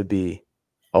have to be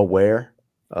aware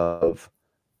of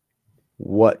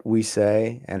what we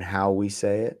say and how we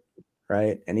say it,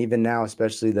 right? And even now,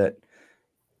 especially that,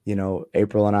 you know,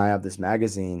 April and I have this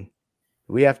magazine,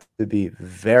 we have to be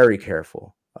very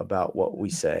careful about what we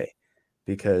say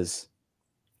because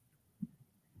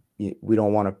we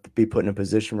don't want to be put in a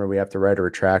position where we have to write a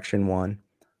retraction one,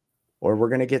 or we're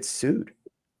going to get sued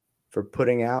for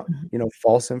putting out, you know,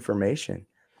 false information.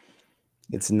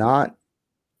 It's not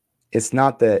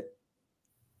that,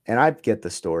 and I get the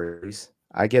stories.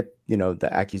 I get, you know,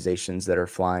 the accusations that are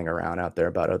flying around out there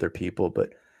about other people,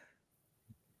 but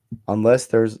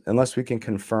unless we can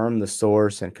confirm the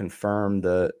source and confirm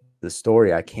the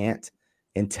story, I can't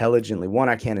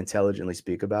intelligently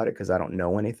speak about it because I don't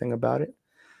know anything about it.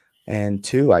 And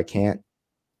two, I can't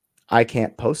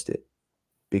post it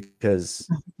because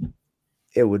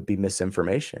it would be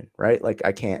misinformation, right? Like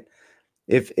I can't,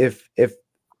 if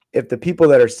the people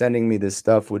that are sending me this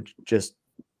stuff would just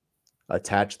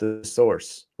attach the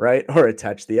source, right? Or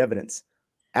attach the evidence.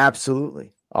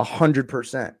 Absolutely.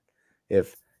 100%.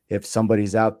 If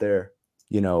somebody's out there,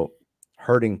 you know,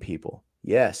 hurting people,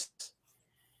 yes.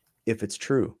 If it's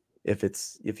true,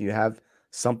 if you have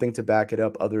something to back it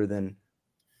up other than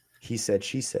he said,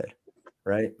 she said,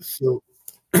 right? So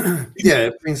yeah,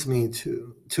 it brings me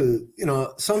to you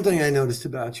know, something I noticed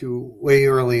about you way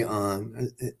early on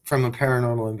from a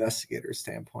paranormal investigator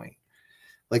standpoint.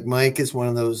 Like Mike is one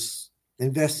of those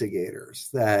investigators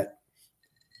that,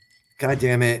 God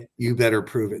damn it, you better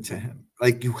prove it to him.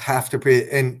 Like you have to prove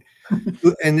it.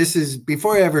 And this is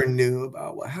before I ever knew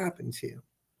about what happened to you.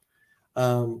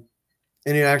 And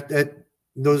that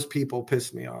those people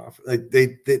piss me off. Like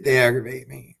they aggravate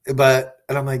me.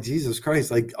 And I'm like, Jesus Christ,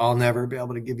 like I'll never be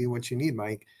able to give you what you need,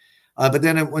 Mike. But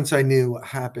then once I knew what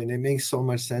happened, it makes so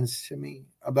much sense to me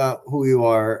about who you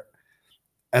are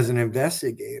as an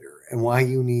investigator and why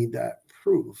you need that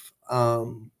proof.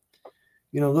 You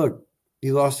know, look,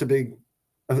 you lost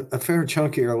a fair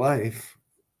chunk of your life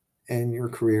and your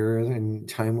career and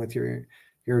time with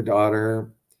your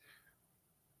daughter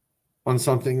on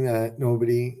something that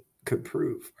nobody could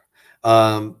prove.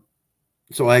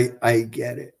 So I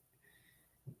get it.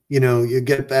 You know, you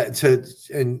get back to,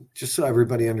 and just so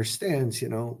everybody understands, you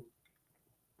know,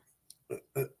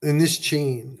 in this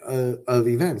chain of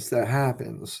events that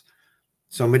happens,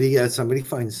 somebody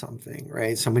finds something,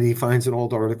 right? Somebody finds an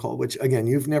old article, which again,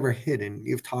 you've never hidden.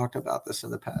 You've talked about this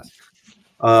in the past.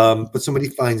 But somebody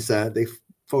finds that, they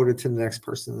forward it to the next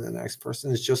person, and the next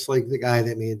person. It's just like the guy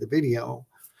that made the video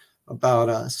about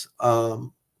us.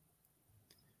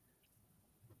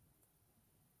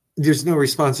 There's no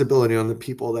responsibility on the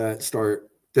people that start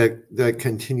that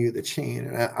continue the chain,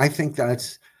 and I think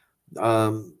that's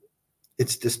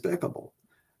it's despicable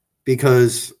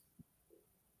because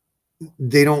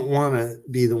they don't want to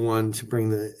be the one to bring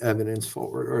the evidence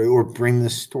forward or bring the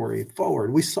story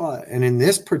forward. We saw it, and in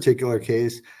this particular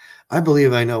case, I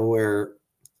believe I know where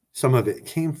some of it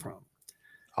came from.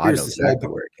 I know exactly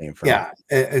where it came from. Yeah,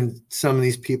 and some of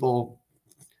these people,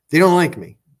 they don't like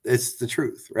me. It's the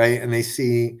truth, right? And they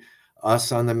see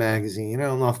us on the magazine. I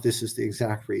don't know if this is the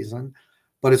exact reason,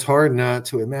 but it's hard not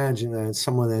to imagine that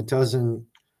someone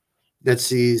that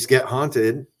sees Get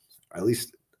Haunted, or at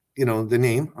least the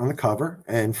name on the cover,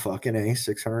 and fucking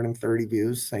 630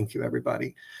 views. Thank you,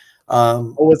 everybody. I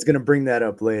was gonna bring that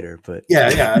up later, but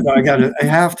yeah, no, I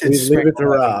have to leave it to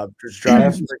Rob. Just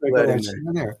drop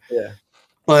in there. Yeah.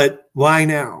 But why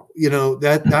now?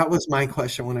 That was my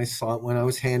question when I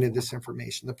was handed this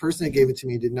information. The person that gave it to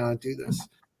me did not do this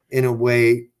in a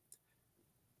way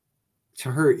to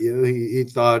hurt you.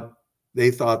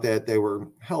 They thought that they were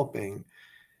helping.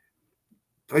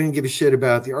 I didn't give a shit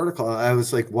about the article. I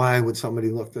was like, why would somebody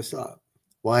look this up?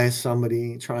 Why is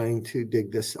somebody trying to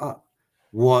dig this up?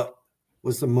 What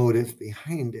was the motive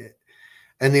behind it?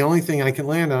 And the only thing I can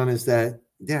land on is that,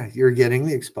 yeah, you're getting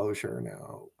the exposure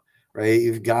now, right?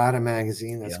 You've got a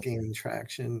magazine that's gaining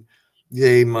traction.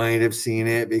 They might have seen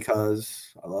it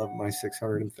because I love my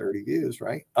 630 views,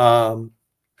 right? And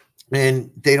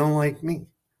they don't like me.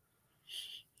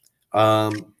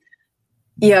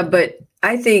 Yeah, but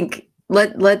I think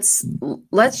let's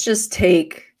just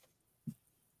take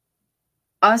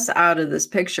us out of this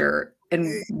picture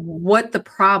and what the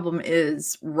problem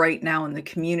is right now in the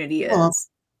community is. Well,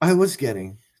 I was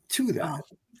getting to that.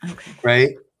 Oh, okay. Right.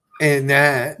 And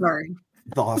that, sorry,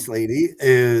 boss lady,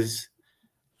 it's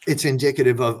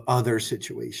indicative of other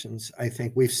situations. I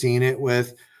think we've seen it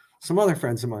with some other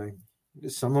friends of mine,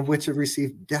 some of which have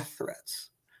received death threats.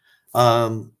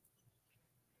 I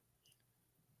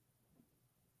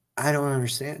don't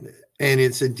understand it. And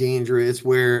it's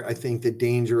where I think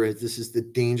this is the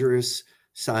dangerous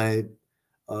side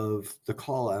of the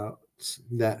call outs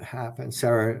that happen.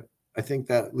 Sarah, I think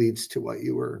that leads to what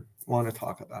you want to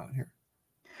talk about here.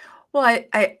 Well,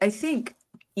 I think,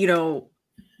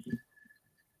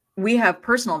 we have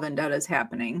personal vendettas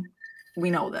happening. We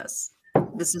know this.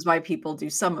 This is why people do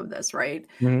some of this, right?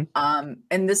 Mm-hmm.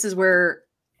 And this is where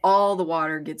all the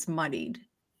water gets muddied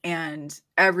and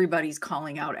everybody's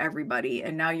calling out everybody.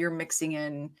 And now you're mixing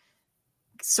in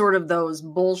sort of those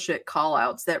bullshit call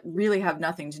outs that really have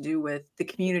nothing to do with the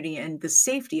community and the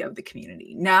safety of the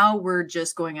community. Now we're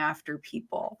just going after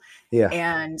people. Yeah.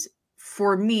 And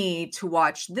for me to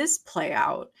watch this play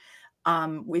out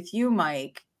with you,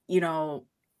 Mike,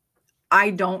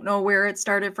 I don't know where it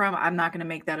started from. I'm not going to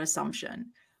make that assumption.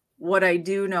 What I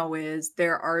do know is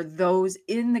there are those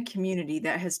in the community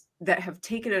that have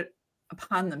taken it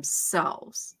upon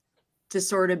themselves to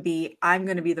sort of be, I'm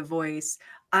going to be the voice.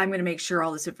 I'm going to make sure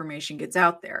all this information gets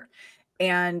out there.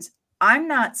 And I'm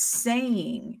not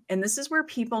saying, and this is where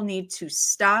people need to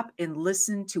stop and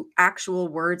listen to actual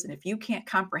words. And if you can't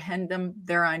comprehend them,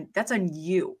 that's on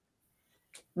you.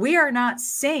 We are not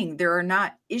saying there are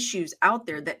not issues out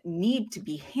there that need to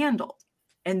be handled.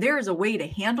 And there is a way to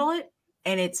handle it.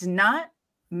 And it's not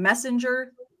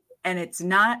Messenger and it's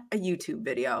not a YouTube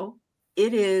video.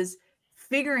 It is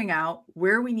figuring out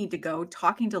where we need to go,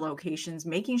 talking to locations,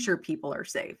 making sure people are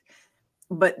safe.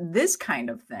 But this kind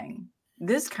of thing,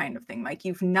 Mike,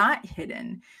 you've not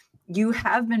hidden. You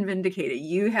have been vindicated.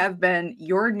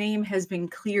 Your name has been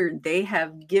cleared. They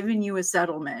have given you a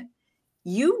settlement.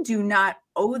 You do not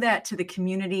owe that to the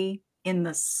community in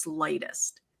the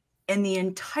slightest. And the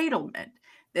entitlement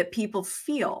that people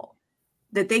feel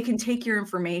that they can take your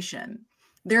information.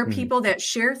 There are people that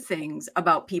share things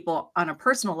about people on a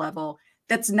personal level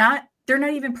they're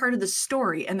not even part of the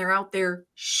story, and they're out there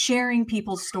sharing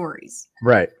people's stories.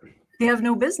 Right. They have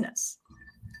no business.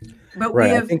 But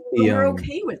right. we're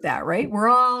okay with that, right? We're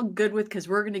all good with, because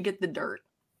we're going to get the dirt.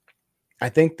 I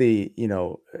think the,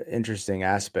 interesting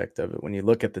aspect of it, when you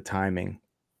look at the timing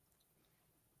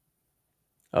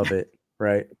of it,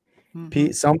 right?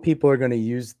 Mm-hmm. Some people are going to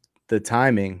use the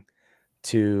timing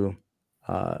to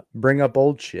bring up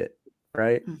old shit,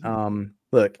 right? Mm-hmm.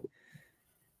 Look,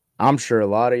 I'm sure a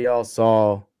lot of y'all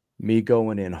saw me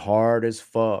going in hard as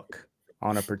fuck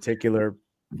on a particular,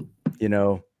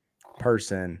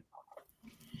 person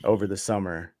over the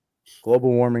summer. Global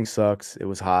warming sucks. It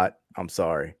was hot. I'm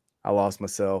sorry. I lost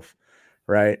myself,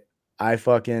 right? I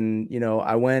fucking,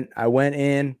 I went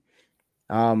in.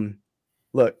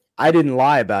 Look, I didn't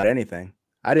lie about anything.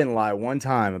 I didn't lie one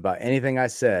time about anything I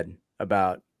said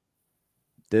about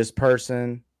this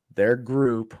person, their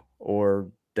group, or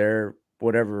their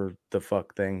whatever the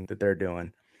fuck thing that they're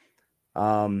doing.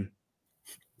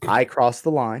 I crossed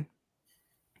the line.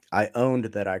 I owned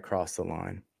that I crossed the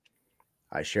line.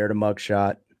 I shared a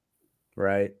mugshot,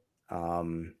 right?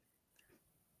 Can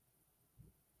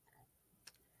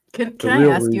I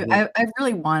ask you? I've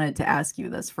really wanted to ask you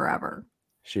this forever.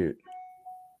 Shoot.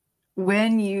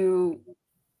 When you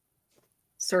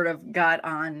sort of got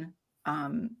on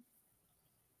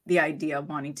the idea of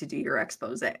wanting to do your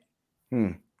expose,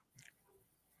 in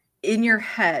your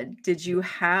head, did you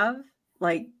have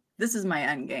like this is my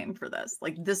end game for this.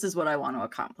 Like, this is what I want to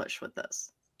accomplish with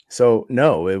this. So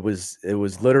no, it was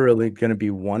literally going to be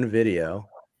one video,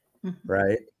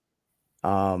 right?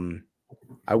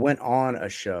 I went on a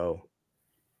show.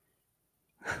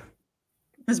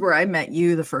 This is where I met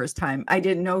you the first time. I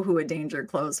didn't know who A Danger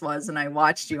Close was, and I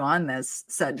watched you on this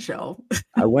said show.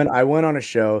 I went on a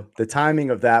show. The timing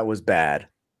of that was bad.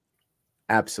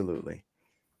 Absolutely.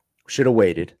 Should have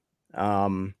waited.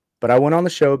 But I went on the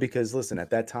show because, listen,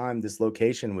 at that time, this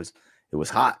location was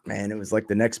hot, man. It was like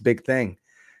the next big thing,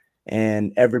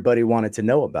 and everybody wanted to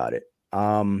know about it.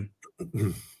 And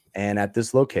at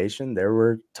this location, there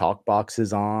were talk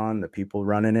boxes on. The people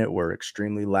running it were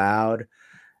extremely loud,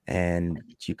 and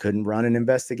you couldn't run an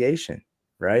investigation,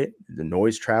 right? The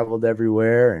noise traveled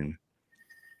everywhere. And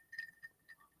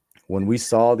when we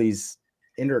saw these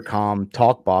intercom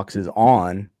talk boxes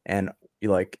on and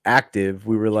like active,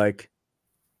 we were like,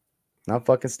 not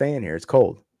fucking staying here. It's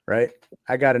cold, right?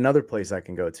 I got another place I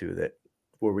can go to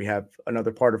where we have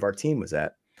another part of our team was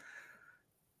at.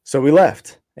 So we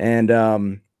left.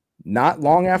 And not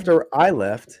long after I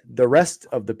left, the rest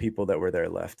of the people that were there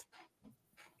left.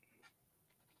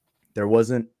 There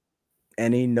wasn't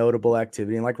any notable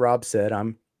activity. And like Rob said,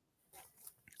 I'm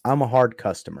a hard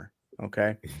customer.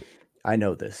 Okay. I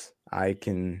know this. I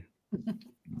can,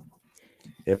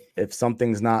 if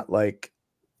something's not like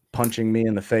punching me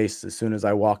in the face as soon as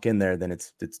I walk in there, then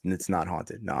it's not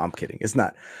haunted. No, I'm kidding. It's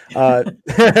not. I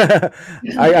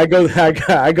go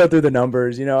through the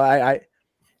numbers,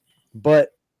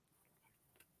 but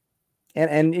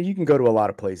and you can go to a lot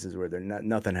of places where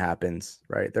nothing happens,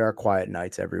 right? There are quiet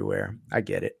nights everywhere. I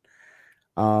get it.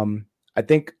 I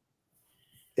think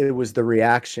it was the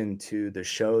reaction to the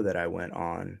show that I went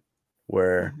on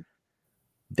where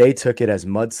they took it as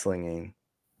mudslinging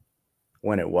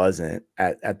when it wasn't.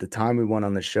 At the time we went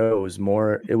on the show,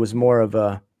 it was more of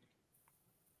a,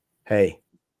 hey,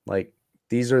 like,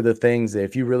 these are the things that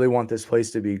if you really want this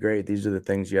place to be great, these are the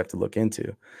things you have to look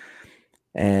into.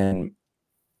 And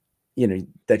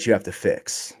that you have to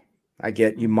fix. I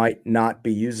get you might not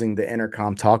be using the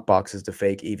intercom talk boxes to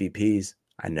fake EVPs.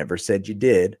 I never said you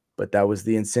did, but that was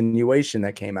the insinuation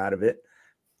that came out of it.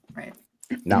 Right.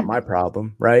 Not my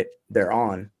problem, right? They're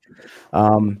on.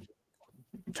 Turn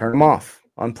them off,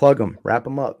 unplug them, wrap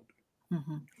them up.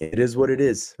 It is what it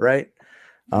is, right?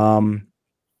 There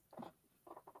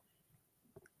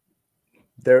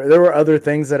were other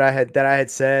things that I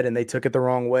had said, and they took it the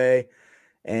wrong way.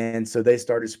 And so they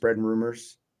started spreading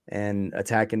rumors and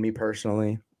attacking me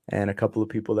personally and a couple of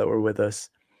people that were with us.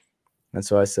 And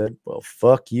so I said, well,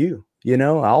 fuck you.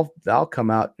 I'll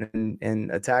come out and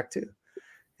attack too.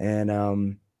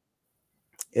 And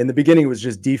in the beginning, it was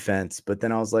just defense. But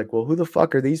then I was like, well, who the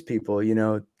fuck are these people,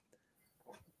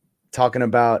 talking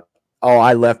about, oh,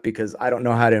 I left because I don't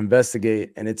know how to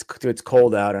investigate and it's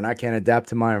cold out and I can't adapt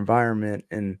to my environment.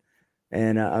 And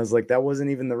I was like, that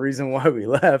wasn't even the reason why we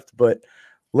left. But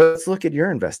let's look at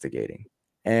your investigating.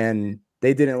 And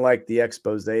they didn't like the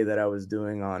expose that I was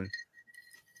doing on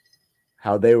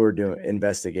how they were doing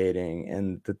investigating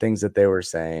and the things that they were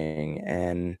saying.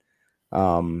 And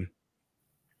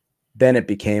then it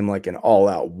became like an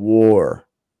all-out war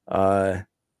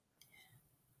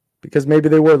because maybe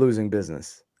they were losing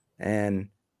business. And,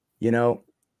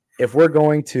 if we're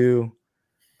going to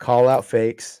call out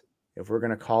fakes, if we're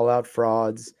going to call out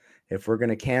frauds, if we're going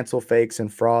to cancel fakes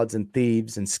and frauds and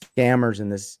thieves and scammers in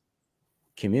this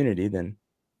community, then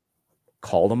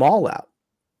call them all out.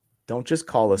 Don't just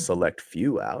call a select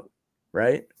few out,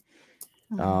 right?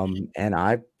 And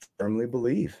I firmly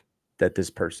believe that this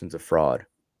person's a fraud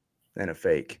and a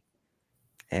fake.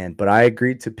 But I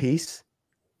agreed to peace,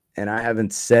 and I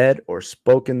haven't said or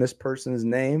spoken this person's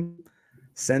name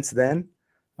since then.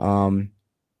 But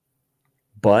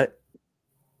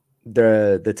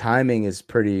the timing is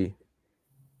pretty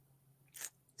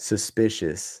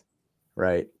suspicious,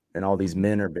 right? And all these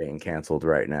men are being canceled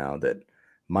right now that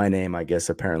my name, I guess,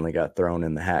 apparently got thrown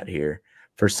in the hat here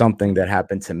for something that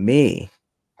happened to me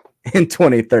in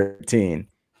 2013,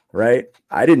 right?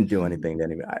 I didn't do anything to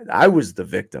anybody. I was the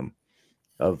victim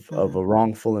of a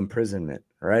wrongful imprisonment,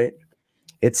 right?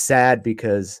 It's sad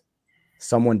because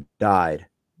someone died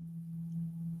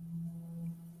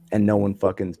and no one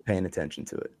fucking paying attention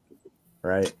to it,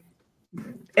 right?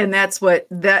 And that's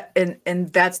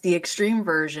and that's the extreme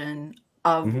version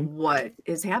of what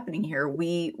is happening here.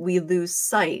 We lose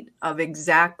sight of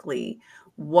exactly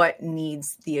what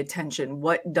needs the attention,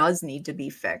 what does need to be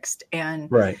fixed.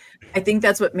 And right. I think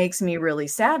that's what makes me really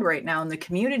sad right now in the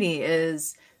community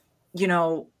is,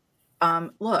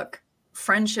 look,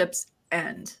 friendships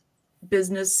end,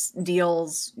 business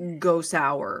deals go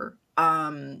sour,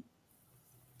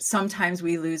 sometimes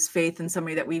we lose faith in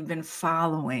somebody that we've been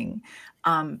following.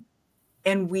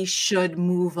 And we should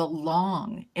move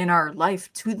along in our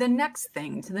life to the next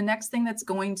thing that's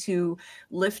going to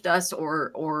lift us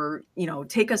or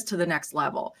take us to the next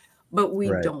level. But we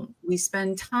Right. don't. We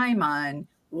spend time on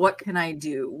what can I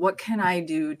do? What can I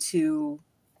do to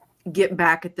get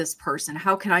back at this person?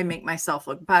 How can I make myself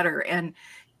look better? And,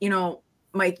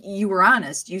 Mike, you were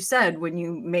honest. You said when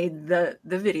you made the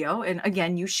video, and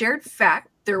again, you shared fact,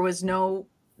 there was no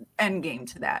end game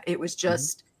to that. It was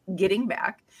just getting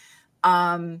back.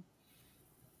 And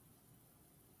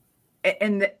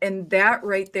that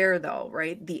right there, though,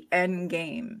 right? The end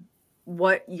game,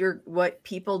 what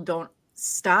people don't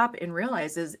stop and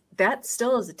realize is that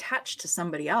still is attached to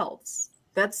somebody else.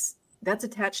 That's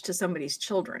attached to somebody's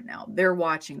children. Now they're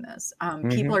watching this.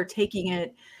 People are taking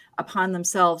it upon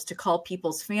themselves to call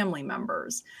people's family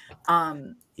members.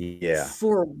 Yeah.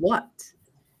 For what?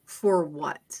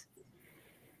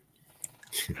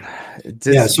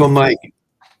 Yeah. So Mike,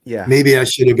 yeah, maybe I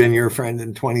should have been your friend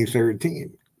in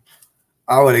 2013.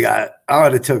 I would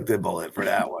have took the bullet for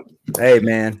that one. Hey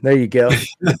man, there you go.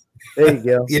 There you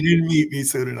go. You didn't meet me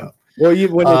soon enough. Well,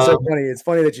 it's so funny. It's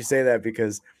funny that you say that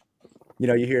because,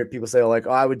 you hear people say like,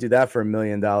 "Oh, I would do that for $1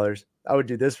 million. I would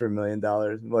do this for $1 million."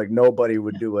 Like nobody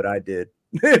would do what I did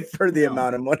for the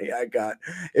amount of money I got.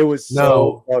 It was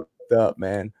so fucked up,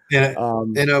 man.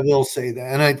 And I will say that,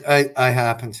 and I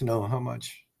happen to know how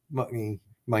much money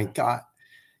Mike got.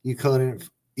 You couldn't,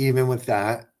 even with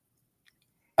that.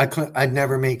 I'd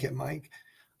never make it, Mike.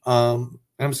 I'm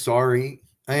sorry.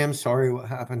 I am sorry what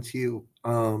happened to you.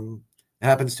 It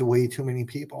happens to way too many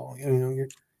people. You're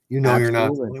not the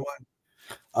only one.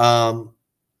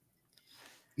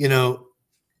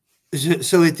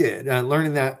 So it did.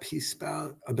 Learning that piece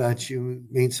about you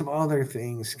made some other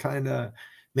things kind of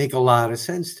make a lot of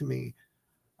sense to me.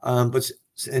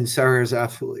 And Sarah is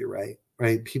absolutely right.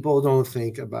 Right? People don't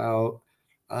think about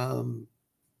the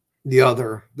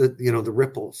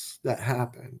ripples that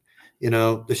happen.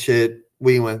 The shit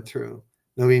we went through.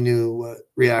 Nobody knew what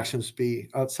reactions would be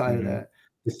outside of that.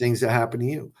 The things that happen to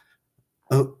you.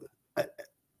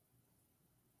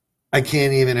 I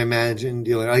can't even imagine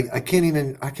dealing. I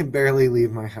can barely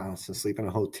leave my house and sleep in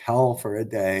a hotel for a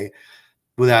day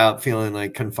without feeling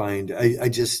like confined. I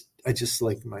just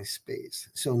like my space.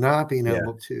 So not being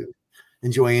able to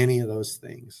enjoy any of those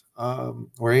things,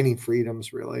 or any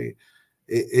freedoms really,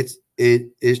 it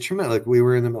is tremendous. Like we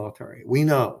were in the military. We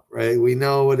know, right? We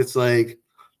know what it's like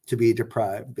to be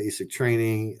deprived, basic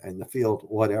training in the field,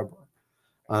 whatever.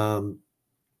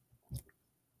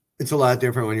 It's a lot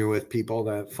different when you're with people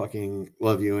that fucking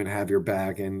love you and have your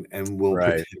back and will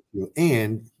protect you,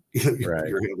 and you're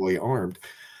heavily armed.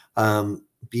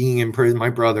 Being in prison, my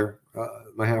brother,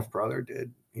 my half brother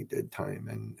he did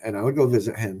time, and I would go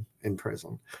visit him in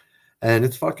prison, and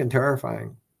it's fucking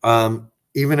terrifying.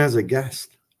 Even as a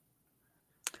guest,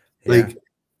 like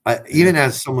even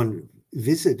as someone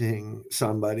visiting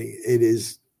somebody,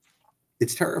 it's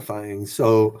terrifying.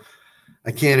 So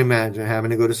I can't imagine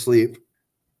having to go to sleep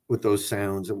with those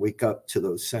sounds and wake up to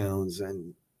those sounds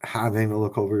and having to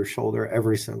look over your shoulder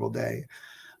every single day,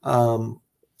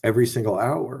 every single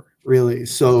hour, really.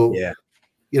 So,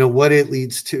 what it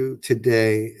leads to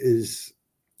today is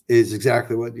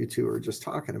exactly what you two are just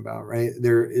talking about, right?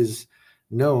 There is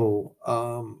no,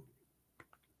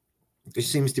 there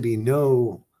seems to be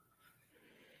no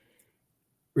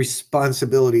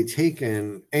responsibility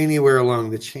taken anywhere along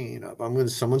the chain of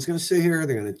someone's going to sit here,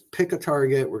 they're going to pick a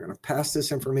target, we're going to pass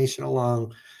this information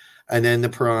along, and then the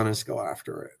piranhas go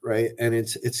after it, right? And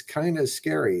it's kind of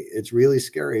scary. It's really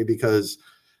scary because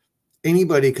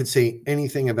anybody could say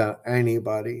anything about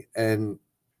anybody, and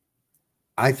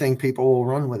I think people will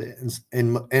run with it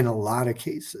in a lot of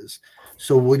cases.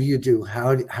 So what do you do?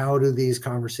 How do these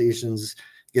conversations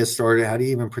get started? How do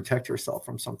you even protect yourself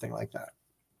from something like that?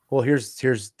 Well, here's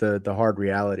the hard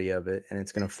reality of it, and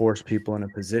it's going to force people in a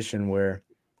position where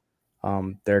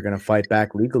they're going to fight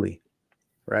back legally,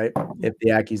 right? If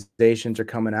the accusations are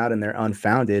coming out and they're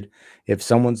unfounded, if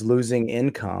someone's losing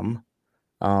income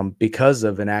because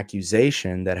of an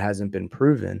accusation that hasn't been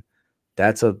proven,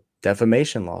 that's a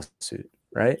defamation lawsuit,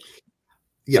 right?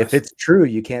 Yes. If it's true,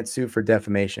 you can't sue for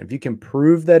defamation. If you can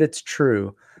prove that it's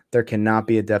true, there cannot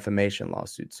be a defamation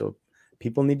lawsuit. So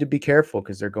people need to be careful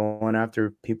because they're going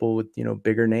after people with,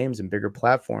 bigger names and bigger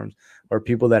platforms, or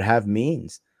people that have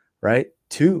means, right,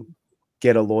 to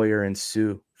get a lawyer and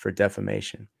sue for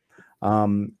defamation.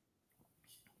 Unfortunately,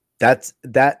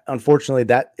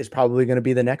 that is probably going to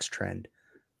be the next trend,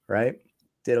 right?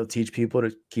 It'll teach people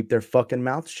to keep their fucking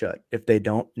mouths shut if they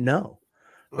don't know,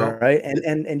 Well, right?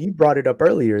 And you brought it up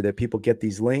earlier that people get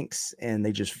these links and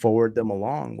they just forward them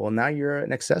along. Well, now you're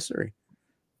an accessory.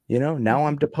 Now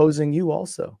I'm deposing you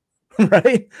also,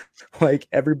 right? Like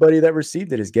everybody that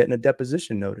received it is getting a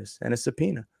deposition notice and a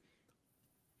subpoena.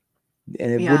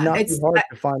 And it would Yeah, not be hard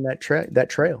to find that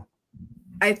trail.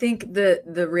 I think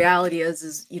the reality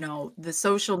is the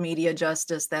social media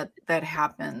justice that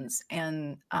happens,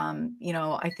 and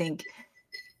I think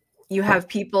you have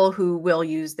people who will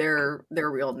use their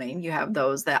real name. You have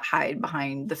those that hide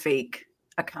behind the fake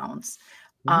accounts.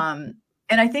 Mhm.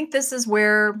 And I think this is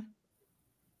where,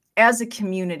 as a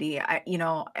community,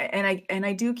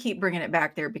 I do keep bringing it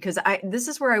back there because this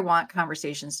is where I want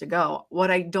conversations to go. What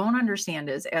I don't understand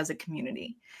is, as a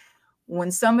community, when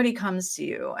somebody comes to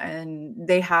you and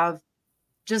they have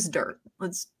just dirt,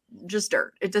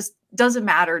 it just doesn't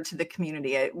matter to the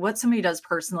community. What somebody does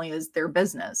personally is their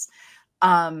business.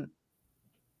 Why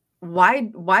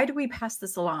do we pass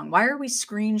this along? Why are we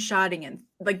screenshotting? And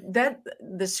like that,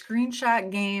 the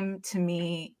screenshot game to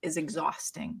me is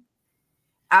exhausting.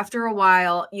 After a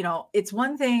while, it's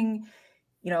one thing,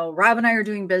 Rob and I are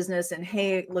doing business and,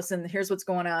 hey, listen, here's what's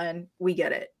going on. We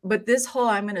get it. But this whole,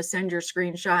 I'm going to send your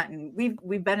screenshot, and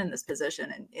we've been in this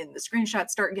position, and the screenshots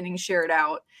start getting shared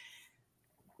out.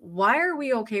 Why are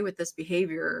we okay with this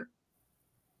behavior?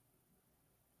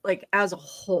 Like, as a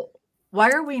whole, why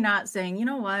are we not saying, you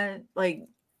know what, like,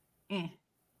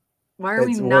 why are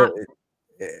we not?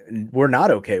 We're not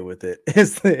okay with it.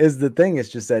 Is the thing. It's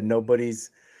just that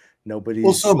nobody's some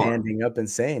are. standing up and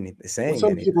saying Some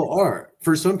anything. people are.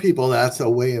 For some people, that's a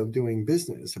way of doing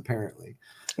business, apparently.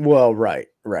 Well, right.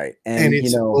 And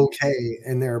it's okay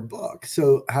in their book.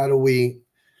 So how do we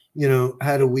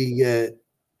get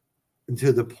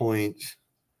to the point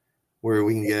where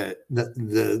we can get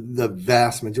the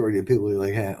vast majority of people who are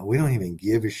like, hey, we don't even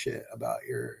give a shit about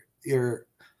your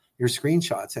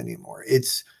screenshots anymore.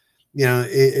 It's,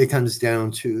 it comes down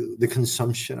to the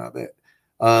consumption of it.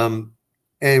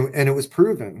 And it was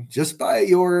proven just by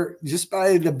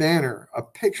the banner, a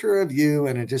picture of you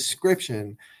and a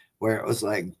description where it was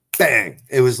like, bang,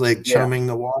 it was like chumming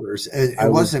the waters.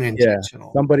 It wasn't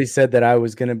intentional. Somebody said that I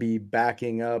was going to be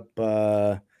backing up,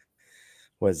 yes.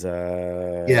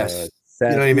 You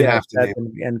don't even have to Seth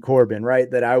and Corbin, right?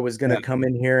 That I was going to come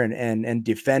in here and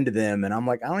defend them. And I'm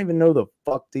like, I don't even know the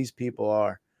fuck these people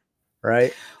are.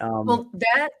 Right. Well,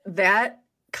 that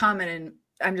comment, and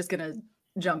I'm just going to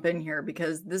jump in here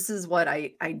because this is what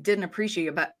I didn't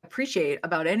appreciate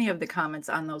about any of the comments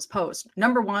on those posts.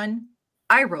 Number one,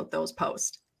 I wrote those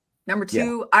posts. Number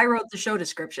two, I wrote the show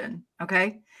description.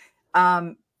 Okay.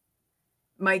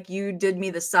 Mike, you did me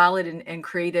the solid and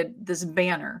created this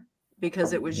banner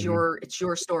because it was it's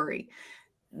your story.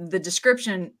 The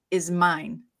description is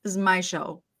mine. This is my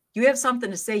show. You have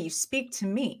something to say. You speak to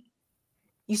me.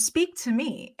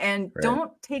 And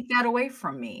don't take that away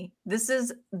from me. This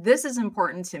is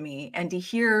important to me, and to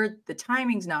hear the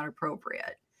timing's not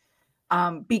appropriate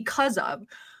because of,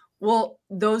 well,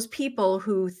 those people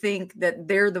who think that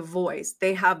they're the voice,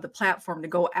 they have the platform to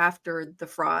go after the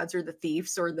frauds or the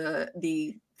thieves or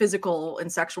the physical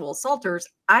and sexual assaulters.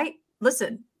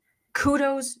 Listen,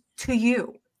 kudos to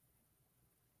you,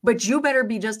 but you better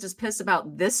be just as pissed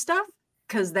about this stuff,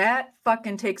 because that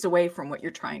fucking takes away from what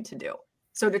you're trying to do.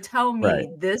 So to tell me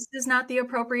this is not the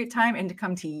appropriate time, and to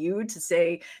come to you to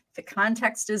say the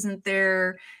context isn't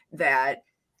there, that,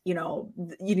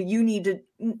 you need to,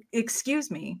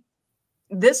 excuse me,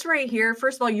 this right here,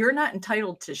 first of all, you're not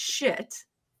entitled to shit.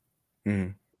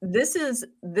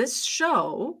 This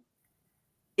show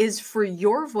is for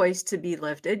your voice to be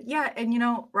lifted. Yeah. And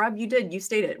Rob, you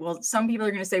stated, well, some people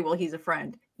are going to say, well, he's a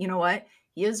friend. You know what?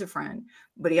 He is a friend,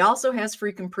 but he also has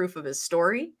freaking proof of his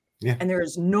story. Yeah. And there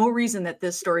is no reason that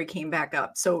this story came back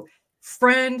up. So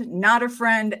friend, not a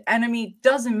friend, enemy,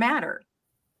 doesn't matter.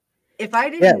 If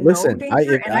I didn't know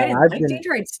Danger and I didn't like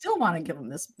Danger, I'd still want to give him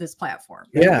this platform.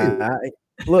 Yeah.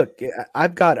 Look,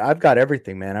 I've got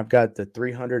everything, man. I've got the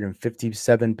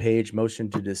 357-page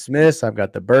motion to dismiss. I've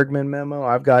got the Bergman memo.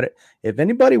 I've got it. If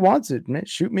anybody wants it, man,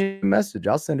 shoot me a message.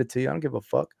 I'll send it to you. I don't give a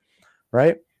fuck.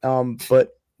 Right. But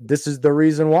this is the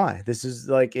reason why. This is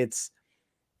like,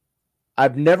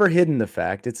 I've never hidden the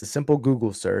fact. It's a simple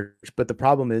Google search, but the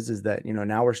problem is that,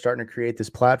 now we're starting to create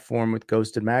this platform with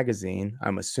Ghosted Magazine,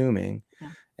 I'm assuming. Yeah.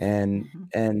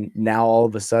 And now all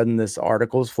of a sudden this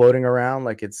article is floating around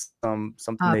like it's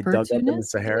something they dug up in the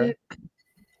Sahara.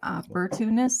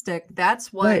 Opportunistic.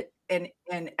 That's what, right.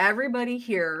 And everybody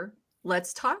here,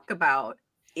 let's talk about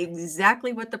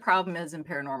exactly what the problem is in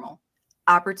paranormal.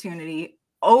 Opportunity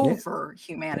over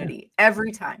humanity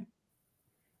every time.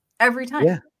 Every time.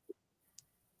 Yeah.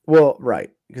 Well,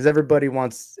 right. because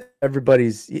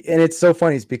everybody's, and it's so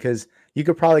funny, is because you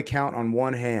could probably count on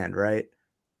one hand, right?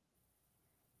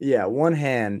 Yeah, one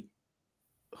hand,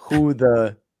 who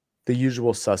the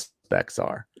usual suspects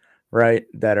are, right?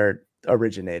 That are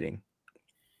originating.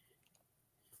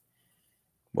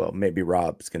 Well, maybe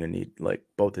Rob's gonna need like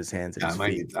both his hands and Yeah,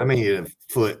 his feet. I may need a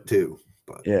foot too,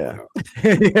 but Yeah.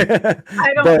 whatever.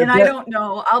 I don't, I don't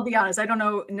know. I'll be honest. I don't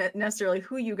know necessarily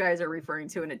who you guys are referring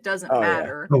to, and it doesn't Oh, yeah.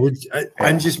 matter. Oh,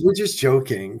 we're just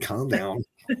joking. Calm down.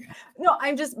 No,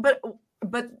 I'm just, but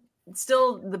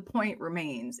still, the point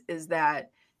remains is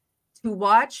that to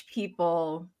watch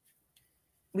people,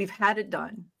 we've had it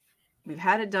done. We've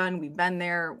had it done. We've been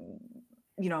there,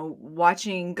 you know,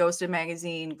 watching Ghosted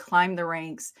Magazine climb the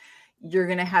ranks. You're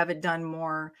going to have it done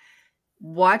more.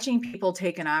 Watching people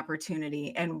take an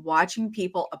opportunity and watching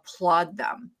people applaud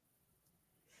them.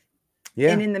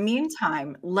 Yeah. And in the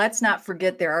meantime, let's not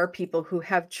forget there are people who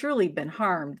have truly been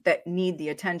harmed that need the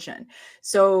attention.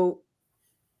 So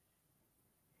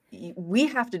we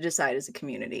have to decide as a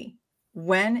community,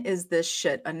 when is this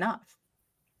shit enough?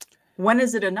 When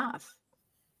is it enough?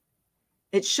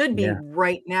 It should be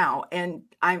right now. And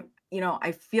I'm, you know,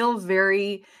 I feel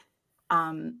very,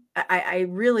 I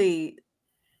really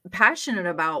passionate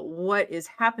about what is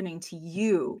happening to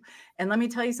you. And let me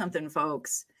tell you something,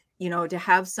 folks, you know, to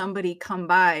have somebody come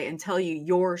by and tell you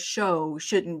your show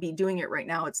shouldn't be doing it right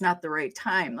now, it's not the right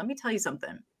time. Let me tell you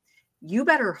something. You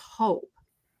better hope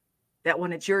that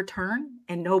when it's your turn,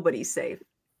 and nobody's safe,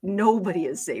 nobody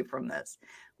is safe from this.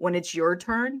 When it's your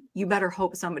turn, you better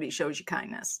hope somebody shows you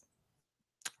kindness.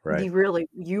 Right.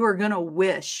 You are going to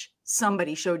wish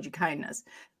somebody showed you kindness,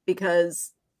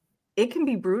 because it can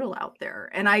be brutal out there.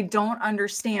 And I don't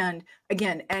understand,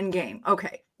 again, end game.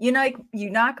 Okay. You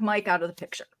knock Mike out of the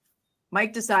picture.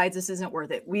 Mike decides this isn't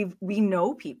worth it. We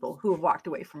know people who have walked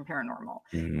away from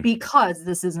paranormal because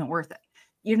this isn't worth it.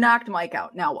 You knocked Mike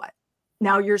out. Now what?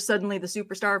 Now you're suddenly the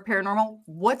superstar of paranormal.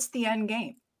 What's the end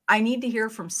game? I need to hear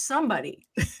from somebody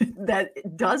that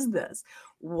does this.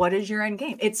 What is your end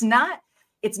game? It's not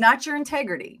your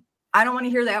integrity. I don't want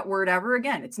to hear that word ever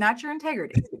again. It's not your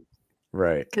integrity.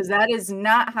 Right. Because that is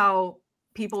not how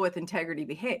people with integrity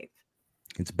behave.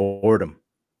 It's boredom.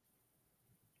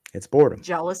 It's boredom.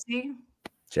 Jealousy.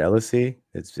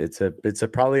 It's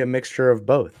probably a mixture of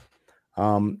both.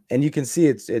 And you can see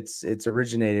it's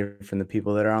originated from the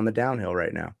people that are on the downhill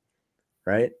right now.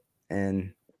 Right.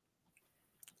 And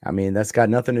I mean, that's got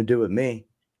nothing to do with me,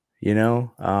 you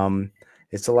know.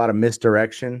 It's a lot of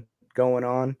misdirection going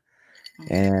on.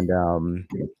 And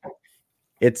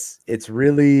it's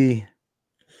really,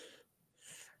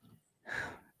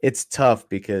 it's tough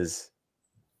because,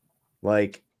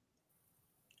 like,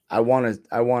 I want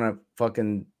to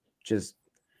fucking just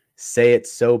say it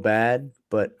so bad,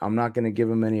 but I'm not going to give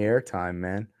him any airtime,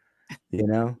 man. You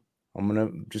know,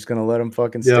 I'm just going to let him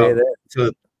fucking stay there.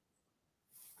 So,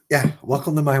 yeah,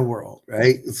 welcome to my world,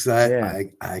 right? It's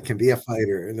that I can be a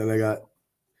fighter, and then I got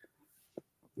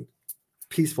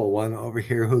peaceful one over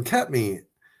here who kept me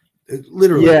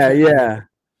literally. Yeah.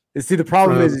 You see, the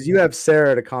problem is you have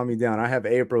Sarah to calm you down. I have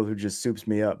April who just soups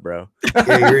me up, bro.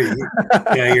 You're in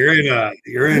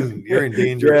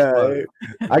danger.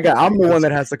 Yeah, I'm the one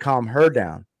that has to calm her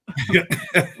down.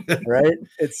 Right?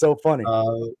 It's so funny.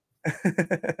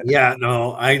 Yeah,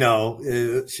 no, I know.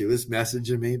 She was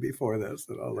messaging me before this,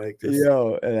 and I'll like this.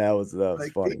 Yo, and that was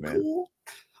like, funny, man. Cool.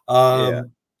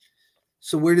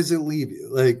 So where does it leave you?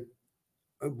 Like,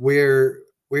 where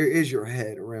is your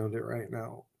head around it right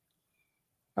now?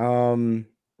 You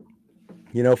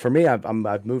know, for me,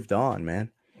 I've moved on,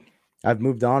 man. I've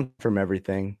moved on from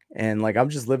everything, and like I'm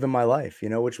just living my life, you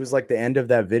know, which was like the end of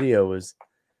that video was,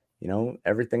 you know,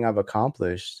 everything I've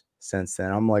accomplished since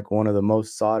then. I'm like one of the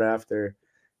most sought after,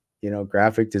 you know,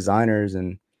 graphic designers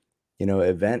and, you know,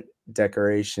 event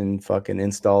decoration fucking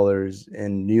installers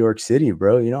in New York City,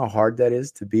 bro. You know how hard that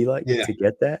is to be like to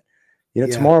get that. You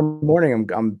know, tomorrow morning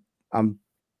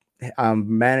I'm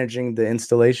managing the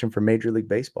installation for Major League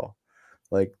Baseball,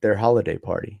 like their holiday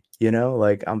party. You know,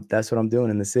 like that's what I'm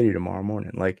doing in the city tomorrow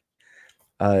morning. Like,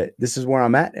 this is where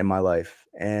I'm at in my life,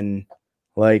 and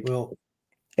like,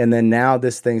 and then now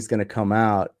this thing's gonna come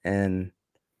out, and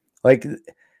like,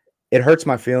 it hurts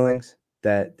my feelings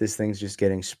that this thing's just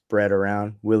getting spread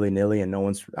around willy-nilly, and no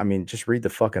one's. I mean, just read the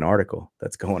fucking article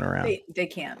that's going around. They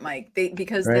can't, Mike.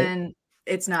 Because then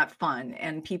it's not fun,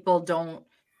 and people don't.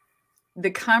 The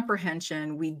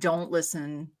comprehension. We don't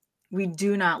listen. We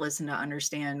do not listen to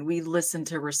understand. We listen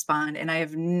to respond. And I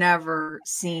have never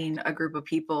seen a group of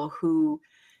people who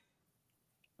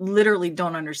literally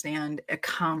don't understand a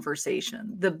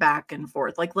conversation, the back and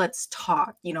forth. Like, let's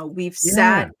talk. You know, we've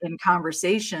sat in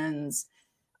conversations,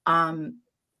 and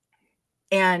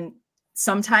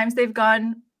sometimes they've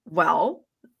gone well.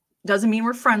 Doesn't mean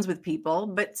we're friends with people,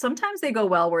 but sometimes they go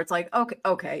well where it's like,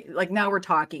 okay, like now we're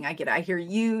talking. I get it. I hear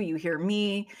you, you hear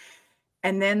me.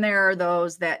 And then there are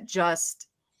those that just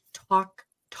talk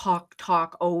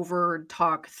over,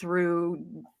 talk through.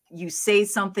 You say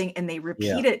something and they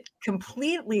repeat it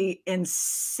completely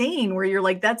insane, where you're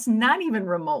like, that's not even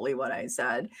remotely what I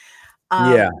said.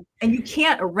 And you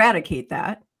can't eradicate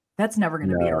that. That's never going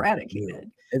to be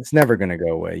eradicated. It's never going to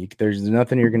go away. There's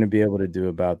nothing you're going to be able to do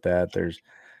about that. There's,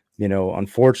 you know,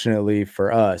 unfortunately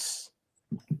for us,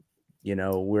 you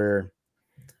know, we're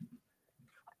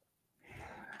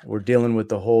dealing with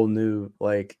the whole new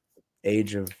like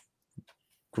age of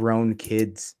grown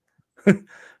kids,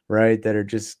 right? That are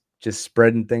just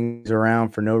spreading things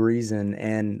around for no reason.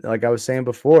 And like I was saying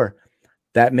before,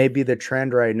 that may be the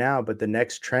trend right now, but the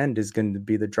next trend is going to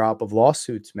be the drop of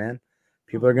lawsuits, man.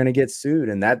 People are going to get sued,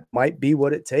 and that might be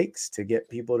what it takes to get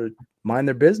people to mind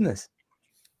their business.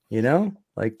 You know,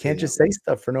 like can't just say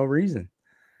stuff for no reason.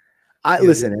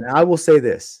 Listen, and I will say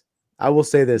this,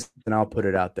 and I'll put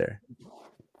it out there.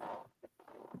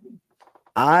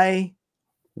 I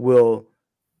will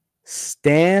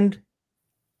stand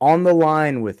on the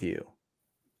line with you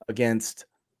against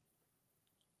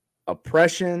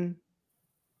oppression,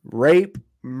 rape,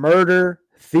 murder,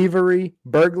 thievery,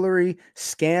 burglary,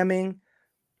 scamming,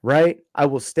 right? I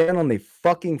will stand on the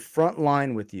fucking front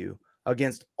line with you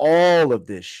against all of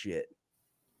this shit.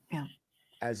 Yeah.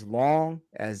 As long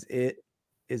as it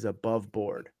is above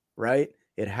board, right?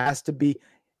 It has to be,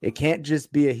 it can't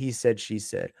just be a he said, she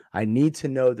said. I need to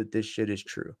know that this shit is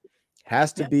true. It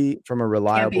has to be from a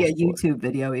reliable Can't be a source. YouTube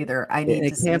video either. I need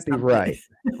to see can't be something.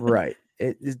 right.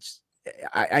 It's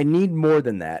I need more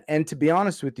than that. And to be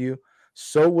honest with you,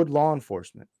 so would law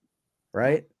enforcement,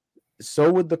 right?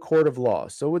 So would the court of law.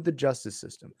 So would the justice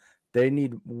system. They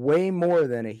need way more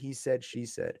than a he said, she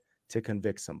said to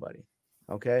convict somebody.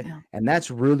 Okay. Yeah. And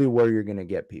that's really where you're going to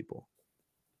get people.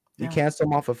 You cancel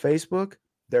them off of Facebook,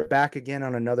 they're back again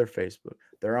on another Facebook.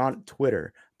 They're on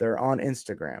Twitter. They're on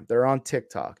Instagram. They're on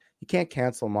TikTok. You can't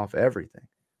cancel them off everything,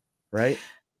 right?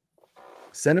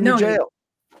 Send them to jail.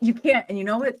 You can't. And you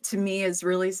know what to me is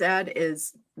really sad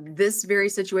is this very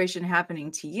situation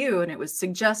happening to you. And it was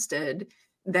suggested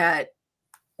that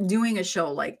doing a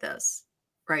show like this,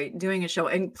 right? Doing a show.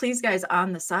 And please, guys,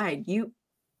 on the side, you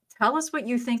tell us what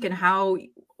you think and how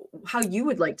you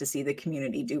would like to see the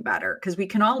community do better, because we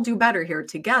can all do better here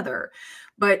together.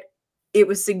 But it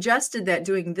was suggested that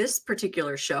doing this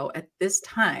particular show at this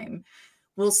time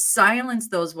will silence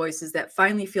those voices that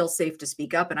finally feel safe to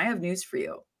speak up. And I have news for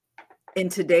you. In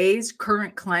today's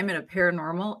current climate of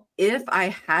paranormal, if I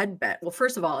had bet, well,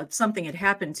 first of all, if something had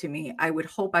happened to me, I would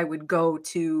hope I would go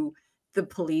to the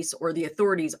police or the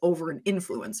authorities over an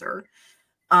influencer.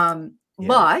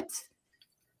 But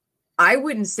I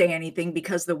wouldn't say anything,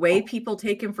 because the way people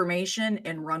take information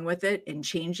and run with it and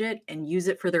change it and use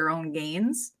it for their own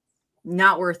gains,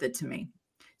 not worth it to me.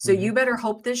 So you better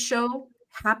hope this show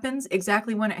happens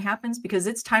exactly when it happens, because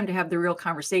it's time to have the real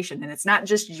conversation. And it's not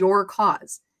just your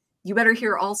cause. You better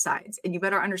hear all sides, and you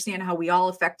better understand how we all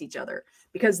affect each other,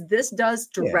 because this does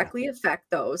directly affect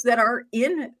those that are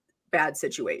in bad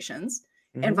situations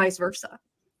and vice versa.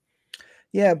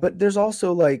 Yeah, but there's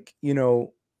also like, you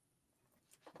know,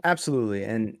 absolutely.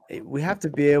 And we have to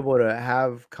be able to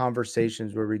have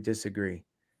conversations where we disagree.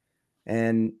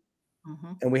 And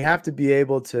we have to be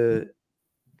able to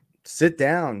sit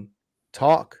down,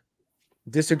 talk,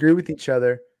 disagree with each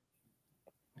other,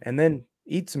 and then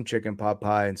eat some chicken pot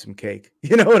pie and some cake.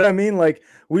 You know what I mean? Like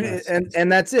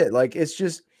and that's it. Like, it's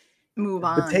just move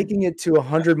on. But taking it to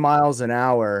 100 miles an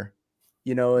hour,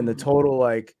 you know, in the total,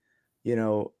 like, you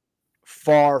know,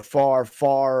 far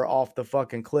off the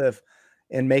fucking cliff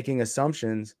and making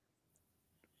assumptions.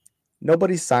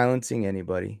 Nobody's silencing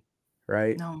anybody,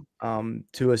 right? No.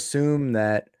 To assume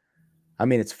that, I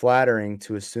mean, it's flattering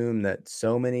to assume that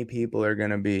so many people are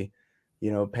going to be,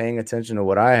 you know, paying attention to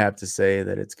what I have to say,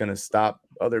 that it's going to stop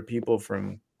other people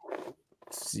from,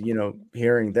 you know,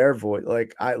 hearing their voice.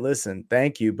 Like, listen,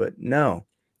 thank you, but no,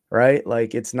 right?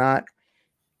 Like, it's not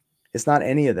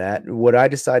any of that. What I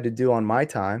decide to do on my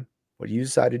time, what you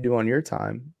decide to do on your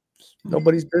time,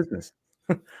 nobody's business,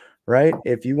 right?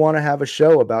 If you want to have a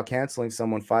show about canceling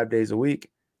someone 5 days a week,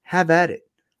 have at it.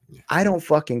 I don't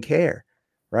fucking care,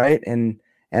 right? And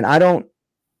I don't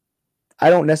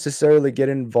necessarily get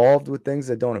involved with things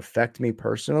that don't affect me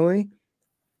personally,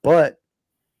 but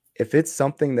if it's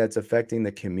something that's affecting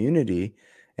the community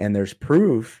and there's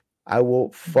proof, I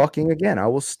will I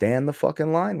will stand the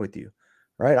fucking line with you,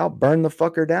 right? I'll burn the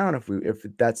fucker down if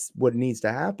that's what needs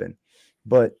to happen.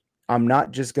 But I'm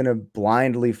not just gonna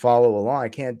blindly follow along. I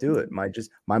can't do it. My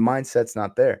mindset's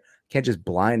not there. I can't just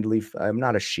blindly. I'm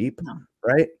not a sheep, No,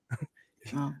 right?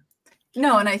 no.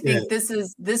 No, and I Yeah. think this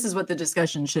is what the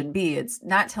discussion should be. It's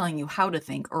not telling you how to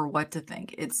think or what to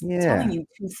think. It's telling Yeah. you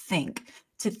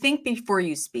to think before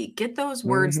you speak. Get those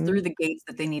words Mhm. through the gates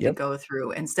that they need to Yep. go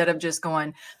through instead of just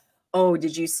going, "Oh,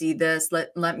 did you see this?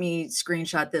 Let me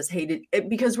screenshot this." Hey,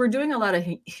 because we're doing a lot of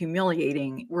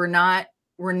humiliating. We're not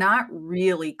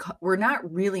really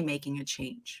making a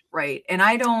change, right? And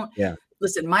I don't Yeah.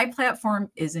 listen, my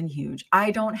platform isn't huge. I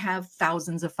don't have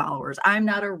thousands of followers. I'm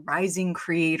not a rising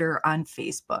creator on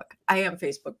Facebook. I am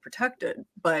Facebook protected,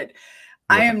 but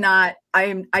Yeah.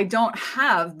 I don't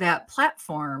have that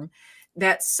platform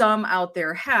that some out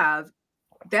there have.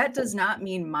 That does not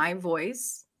mean my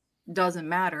voice doesn't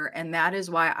matter, and that is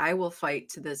why I will fight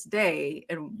to this day,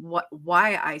 and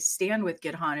why I stand with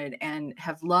Get Haunted and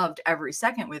have loved every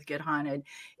second with Get Haunted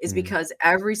is Mhm. because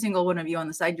every single one of you on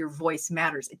the side, your voice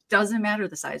matters. It doesn't matter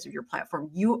the size of your platform.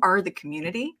 You are the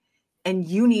community and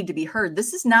you need to be heard.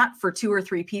 This is not for 2 or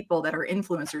 3 people that are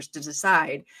influencers to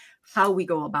decide how we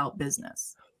go about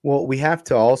business. Well, we have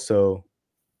to also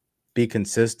be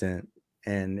consistent,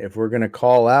 and if we're gonna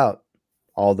call out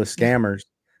all the scammers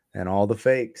and all the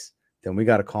fakes, then we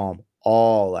got to call them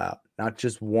all out, not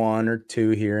just one or two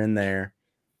here and there.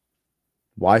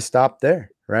 Why stop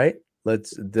there, right?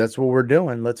 That's what we're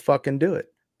doing. Let's fucking do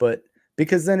it. But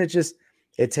because then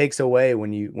it takes away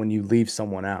when you leave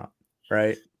someone out,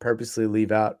 right? Purposely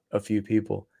leave out a few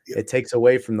people. Yeah. It takes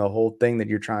away from the whole thing that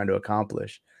you're trying to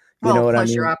accomplish. You know Well, what I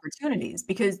plus your mean? opportunities,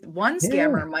 because one Yeah.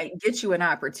 scammer might get you an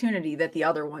opportunity that the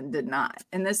other one did not.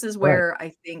 And this is Right. where I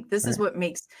think this is Right. what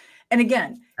makes, and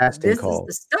again, Casting this is calls.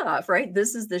 the stuff, right?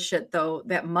 This is the shit though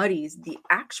that muddies the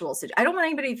actual situation. I don't want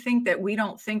anybody to think that we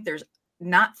don't think there's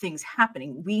not things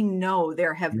happening. We know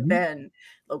there have Mhm. been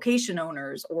location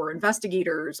owners or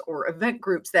investigators or event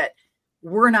groups that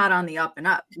were not on the up and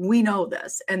up. We know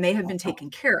this, and they have been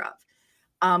taken care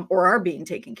of, or are being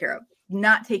taken care of,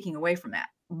 not taking away from that.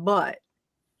 But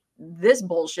this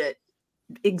bullshit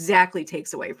exactly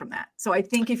takes away from that. So I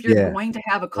think if you're Yeah. going to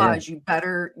have a Yeah. cause, you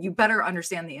better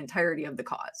understand the entirety of the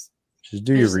cause. Just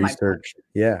do It's your just my point. research.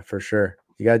 Yeah, for sure.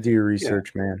 You got to do your Yeah.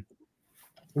 research, man.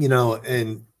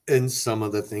 And some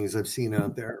of the things I've seen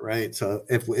out there, right? So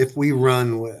if we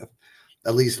run with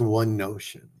at least one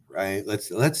notion, right?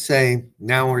 Let's say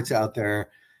now it's out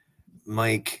there,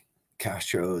 Mike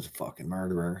Castro is a fucking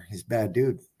murderer. He's a bad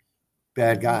dude,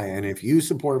 bad guy. And if you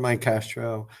support Mike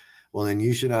Castro, well, then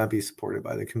you should not be supported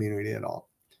by the community at all.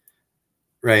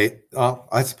 Right? Oh,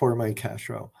 I support Mike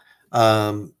Castro.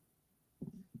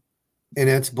 And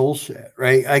it's bullshit,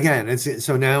 right? Again, it's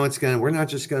so now it's gonna we're not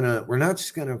just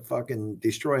gonna fucking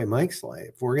destroy Mike's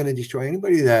life. We're gonna destroy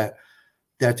anybody that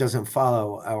doesn't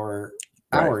follow our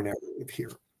Right. narrative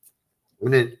here.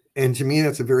 And to me,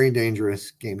 that's a very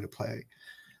dangerous game to play.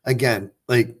 Again,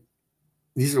 like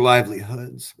these are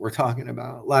livelihoods. We're talking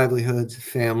about livelihoods,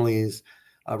 families,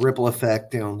 ripple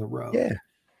effect down the road. Yeah.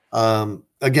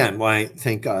 Again, why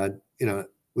thank God,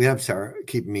 we have Sarah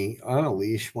keep me on a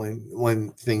leash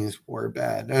when things were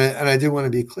bad, and I do want to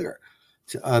be clear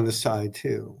on the side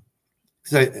too,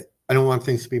 because I don't want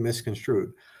things to be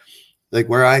misconstrued. Like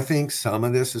where I think some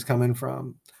of this is coming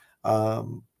from,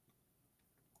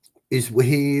 is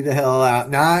way the hell out,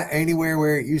 not anywhere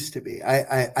where it used to be.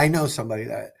 I know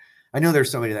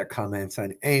there's somebody that comments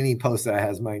on any post that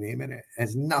has my name in it. It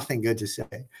has nothing good to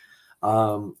say.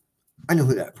 I know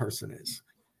who that person is.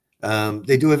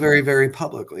 They do it very, very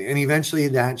publicly. And eventually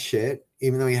that shit,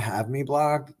 even though you have me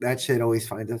blocked, that shit always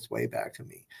finds its way back to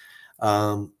me.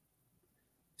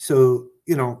 So,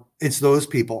 it's those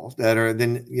people that are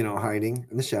then, hiding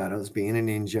in the shadows, being a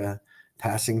ninja,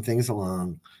 passing things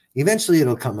along. Eventually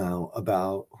it'll come out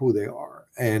about who they are.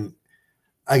 And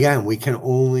again, we can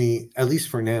only, at least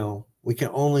for now, we can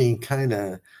only kind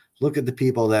of look at the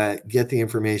people that get the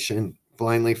information,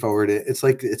 blindly forward it. It's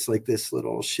like this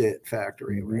little shit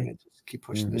factory. We're gonna just keep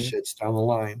pushing the shits down the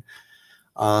line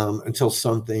until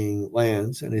something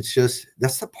lands. And it's just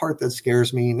that's the part that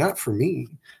scares me, not for me,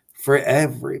 for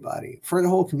everybody, for the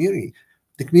whole community.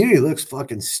 The community looks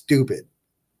fucking stupid.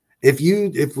 If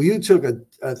you took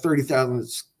a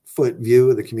 30,000 foot view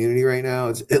of the community right now,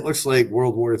 it looks like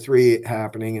World War III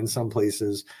happening in some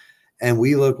places, and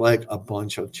we look like a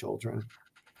bunch of children.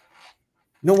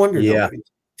 No wonder nobody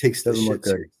takes this shit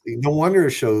seriously. No wonder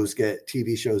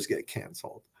TV shows get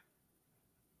canceled.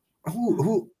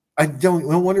 No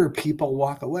wonder people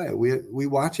walk away. We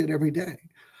watch it every day.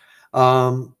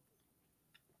 Um,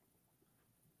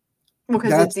 Well,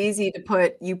 because that's it's easy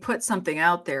to put something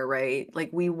out there, right? Like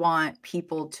we want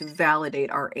people to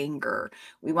validate our anger.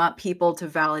 We want people to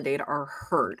validate our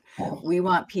hurt. We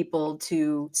want people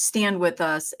to stand with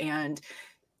us and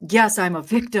yes, I'm a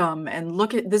victim and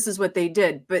look at this is what they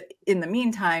did. But in the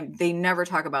meantime, they never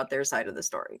talk about their side of the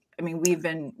story. I mean,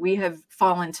 we have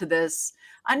fallen to this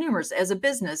on numerous as a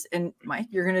business. And Mike,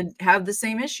 you're going to have the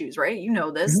same issues, right? You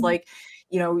know this, like,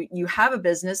 you have a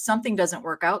business, something doesn't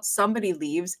work out, somebody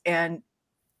leaves, and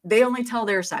they only tell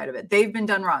their side of it. They've been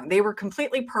done wrong. They were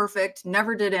completely perfect,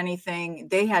 never did anything.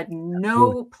 They had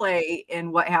no play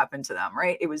in what happened to them,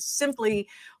 right? It was simply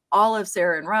all of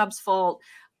Sarah and Rob's fault.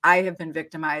 I have been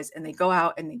victimized, and they go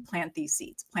out and they plant these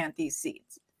seeds.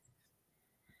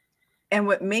 And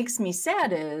what makes me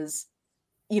sad is,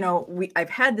 I've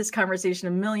had this conversation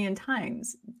a million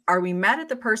times. Are we mad at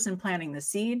the person planting the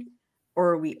seed,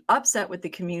 or are we upset with the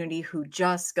community who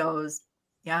just goes,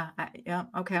 yeah,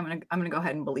 okay, I'm gonna go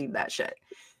ahead and believe that shit.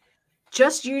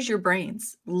 Just use your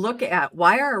brains. Look at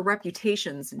why are our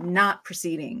reputations not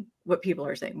preceding what people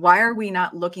are saying? Why are we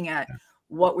not looking at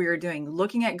what we are doing,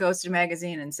 looking at Ghosted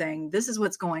Magazine and saying, this is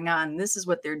what's going on, this is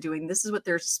what they're doing, this is what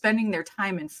they're spending their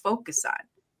time and focus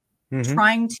on,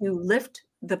 trying to lift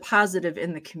the positive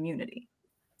in the community.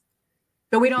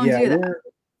 But we don't do that.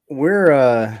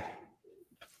 We're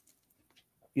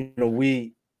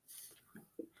we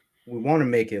want to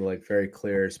make it like very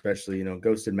clear, especially,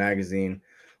 Ghosted Magazine,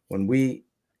 when we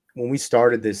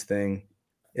started this thing,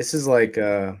 this is like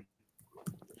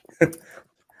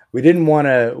we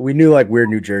knew like Weird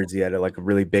New Jersey had like a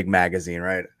really big magazine,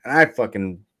 right? And I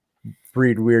fucking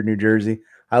read Weird New Jersey.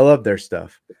 I love their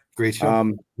stuff. great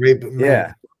show. Great,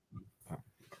 yeah.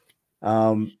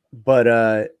 But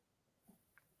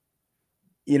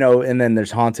and then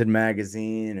there's Haunted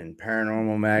Magazine and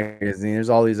Paranormal Magazine. There's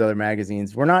all these other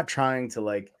magazines. We're not trying to,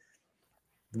 like,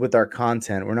 with our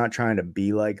content, we're not trying to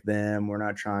be like them. We're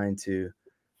not trying to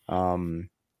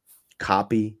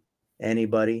copy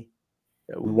anybody.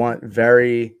 We want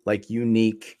very, like,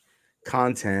 unique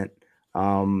content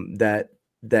that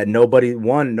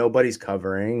nobody's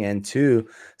covering, and two,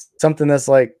 something that's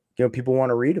like, people want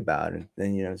to read about, and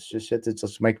it's just shit that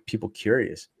just make people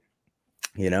curious.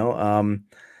 I'm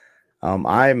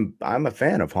a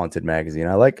fan of Haunted Magazine.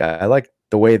 I like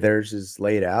the way theirs is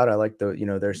laid out. I like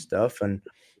their stuff, and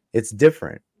it's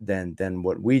different than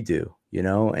what we do,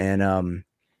 and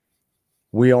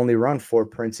we only run 4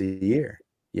 prints a year.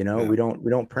 We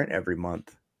don't print every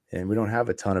month, and we don't have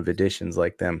a ton of editions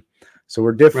like them. So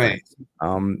we're different.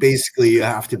 Right. Basically, you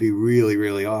have to be really,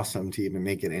 really awesome to even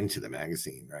make it into the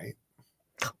magazine, right?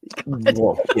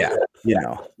 Well, yeah,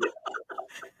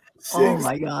 Oh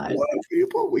my God!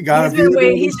 People, we gotta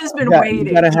He's just been waiting.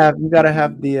 You gotta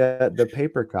have the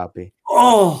paper copy.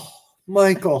 Oh,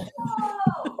 Michael,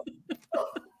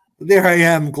 there I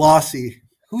am, glossy.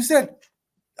 Who's that?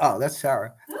 Oh, that's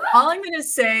Sarah. All I'm gonna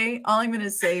say,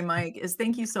 Mike, is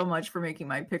thank you so much for making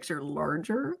my picture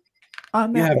larger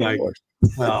on that. Yeah, Mike.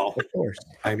 Well, of course.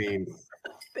 I mean,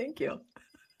 thank you.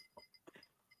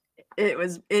 And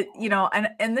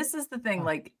this is the thing,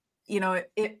 like,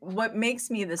 what makes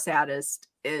me the saddest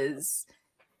is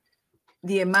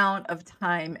the amount of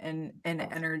time and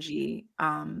energy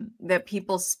that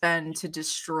people spend to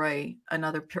destroy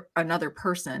another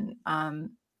person.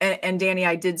 And Danny,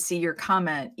 I did see your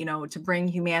comment, to bring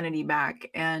humanity back.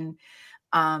 And,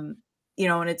 and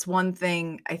it's one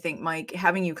thing, I think, Mike,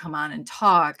 having you come on and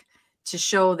talk to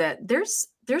show that there's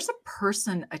a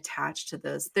person attached to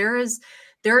this. There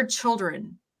are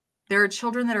children. There are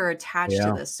children that are attached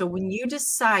to this. So when you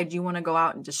decide you want to go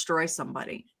out and destroy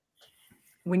somebody,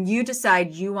 when you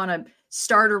decide you want to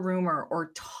start a rumor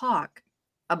or talk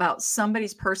about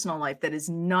somebody's personal life that is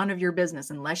none of your business,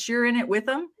 unless you're in it with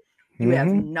them, you have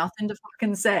nothing to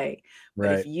fucking say.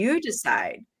 But if you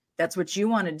decide that's what you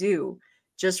want to do,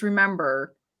 just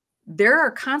remember there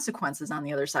are consequences on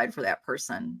the other side for that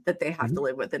person that they have to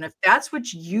live with. And if that's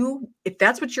what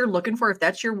you're looking for, if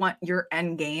that's your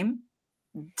end game,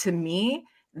 to me,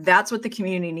 that's what the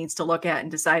community needs to look at and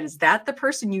decide, is that the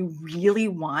person you really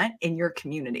want in your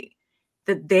community?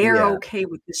 That they're okay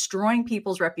with destroying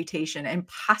people's reputation and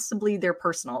possibly their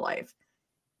personal life.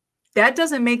 That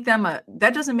doesn't make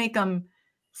them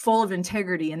full of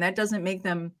integrity, and that doesn't make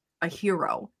them a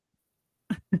hero.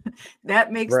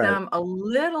 That makes them a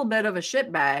little bit of a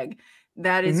shitbag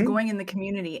that is going in the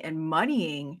community and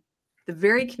muddying the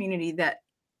very community that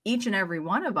each and every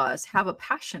one of us have a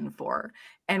passion for,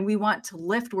 and we want to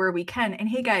lift where we can. And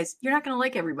hey guys, you're not going to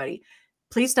like everybody.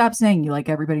 Please stop saying you like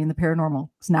everybody in the paranormal.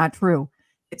 It's not true.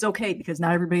 It's okay, because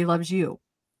not everybody loves you.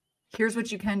 Here's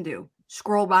what you can do.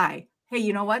 Scroll by. Hey,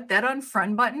 you know what? That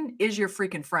unfriend button is your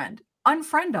freaking friend.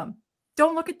 Unfriend them.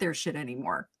 Don't look at their shit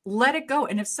anymore. Let it go.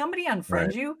 And if somebody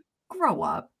unfriends you, grow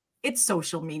up. It's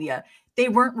social media. They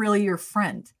weren't really your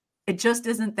friend. It just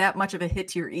isn't that much of a hit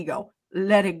to your ego.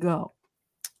 Let it go.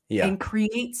 Yeah. And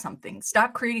create something.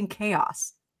 Stop creating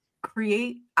chaos.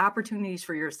 Create opportunities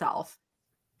for yourself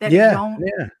that don't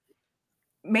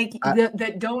make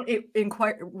that don't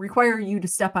require you to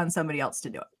step on somebody else to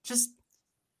do it. Just,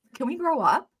 can we grow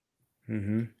up?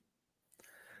 Mm-hmm.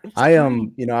 It's I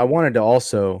time. I wanted to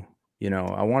also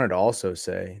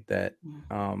say that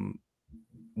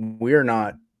we're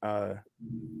not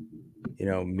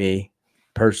me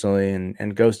personally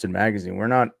and Ghosted Magazine, we're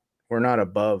not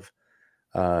above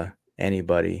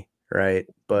anybody, right?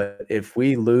 But if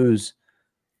we lose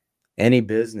any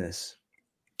business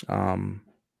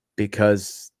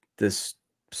because this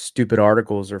stupid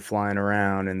articles are flying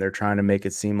around and they're trying to make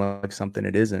it seem like something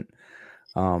it isn't,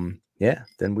 then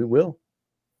we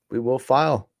will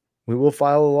file a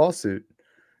lawsuit,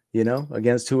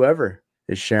 against whoever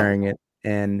is sharing it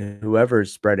and whoever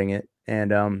is spreading it.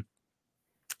 And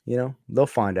they'll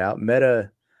find out.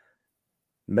 Meta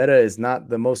is not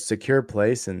the most secure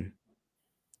place, and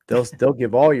they'll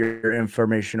give all your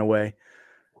information away.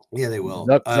 Yeah, they will.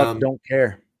 Zuck don't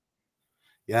care.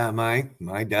 Yeah,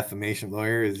 my defamation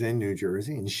lawyer is in New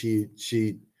Jersey, and she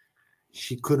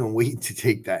couldn't wait to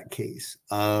take that case.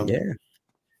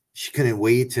 She couldn't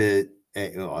wait to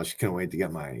she couldn't wait to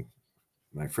get my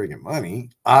friggin' money,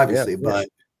 obviously, but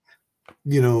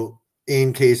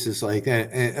in cases like that,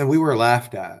 and we were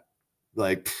laughed at,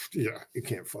 like, yeah, you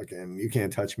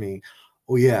can't touch me.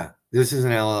 Oh yeah, this is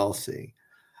an LLC.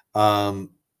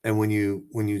 And when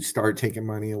you start taking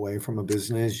money away from a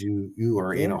business, you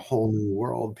are in a whole new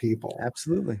world, people.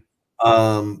 Absolutely.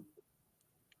 Okay,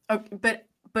 but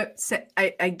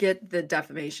I get the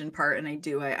defamation part, and I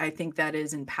think that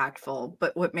is impactful.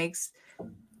 But what makes,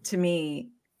 to me,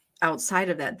 outside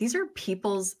of that, these are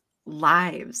people's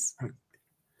lives.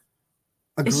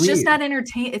 Agreed. It's just not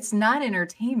it's not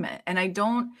entertainment, and I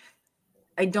don't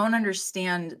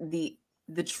understand the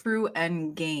true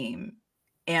end game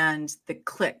and the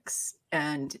clicks.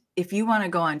 And if you want to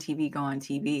go on TV, go on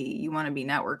TV. You want to be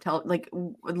network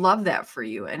would love that for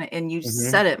you. And you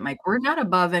said it, Mike. We're not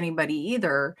above anybody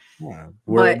either. Yeah.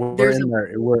 We're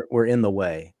We're in the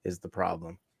way is the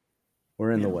problem.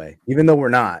 We're in the way, even though we're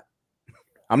not.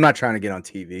 I'm not trying to get on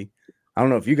TV. I don't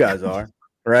know if you guys are,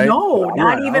 right? No,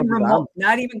 not even remote,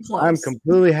 not even close. I'm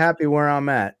completely happy where I'm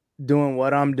at, doing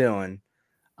what I'm doing.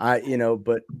 But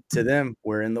to them,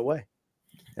 we're in the way.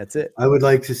 That's it. I would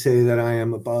like to say that I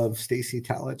am above Stacy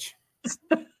Talich.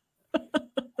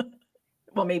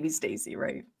 Well, maybe Stacy,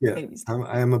 right? Yeah, maybe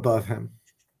I am above him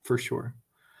for sure.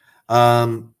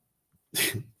 And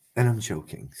I'm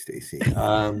joking, Stacy.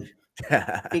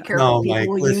 Be careful. People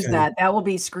will use that. That will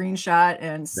be screenshot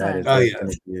and sent. That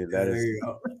is there you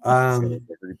go.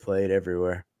 Replayed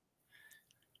everywhere.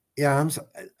 Yeah,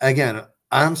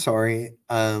 I'm sorry.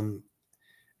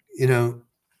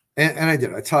 And I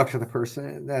did. I talked to the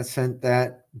person that sent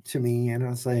that to me, and I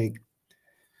was like,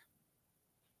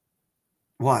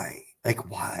 why? Like,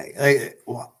 why?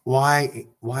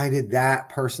 Why did that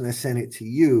person that sent it to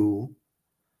you?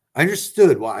 I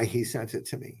understood why he sent it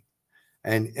to me,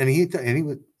 and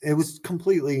it was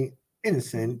completely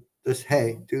innocent. Just,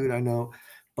 hey, dude, I know,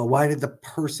 but why did the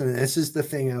person? This is the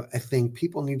thing I think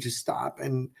people need to stop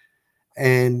and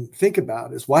think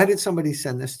about is, why did somebody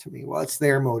send this to me? What's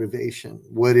their motivation?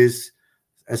 What is,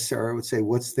 as Sarah would say,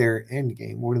 what's their end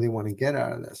game? What do they want to get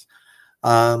out of this?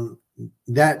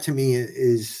 That to me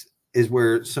is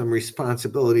where some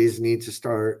responsibilities need to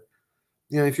start.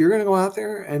 If you're going to go out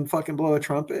there and fucking blow a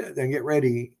trumpet, then get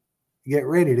ready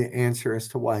to answer as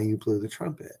to why you blew the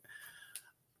trumpet.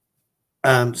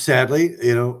 Sadly,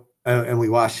 and we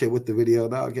watched it with the video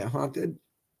about Get Haunted.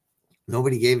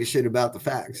 Nobody gave a shit about the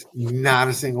facts. Not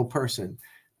a single person.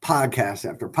 Podcast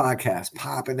after podcast,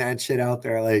 popping that shit out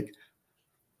there. Like,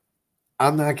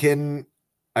 I'm not kidding.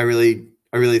 I really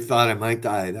thought I might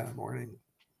die that morning.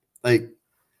 Like,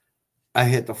 I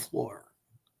hit the floor.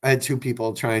 I had two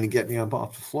people trying to get me up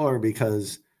off the floor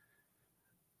because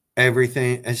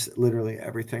literally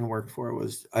everything I worked for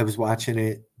I was watching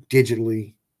it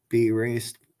digitally be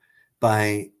erased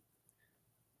by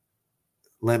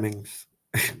lemmings.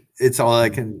 It's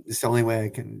the only way I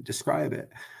can describe it.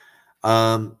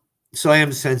 So I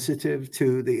am sensitive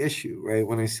to the issue, right?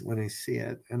 When I see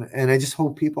it, and I just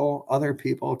hope other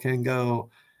people can go,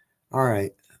 all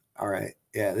right.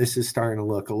 Yeah, this is starting to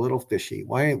look a little fishy.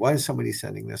 Why is somebody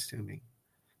sending this to me?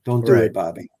 Don't do it,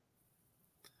 Bobby.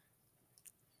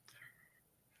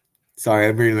 Sorry,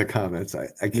 I'm reading the comments. I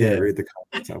can't Yeah. read the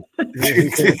comments.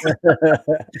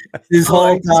 This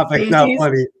whole topic's not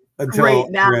funny until Right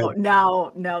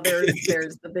now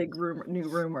there's the big new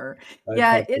rumor.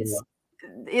 Yeah,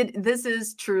 this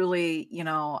is truly,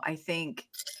 I think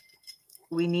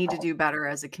we need to do better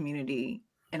as a community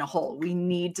in a whole. We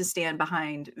need to stand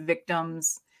behind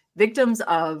victims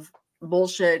of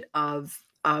bullshit, of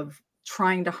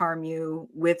trying to harm you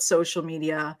with social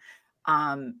media.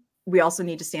 We also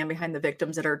need to stand behind the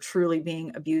victims that are truly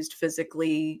being abused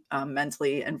physically,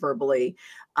 mentally, and verbally.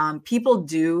 People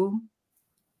do,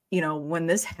 when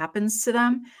this happens to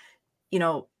them,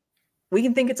 we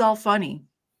can think it's all funny.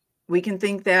 We can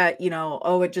think that,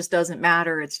 oh, it just doesn't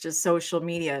matter. It's just social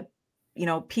media.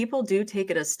 People do take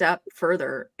it a step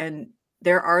further, and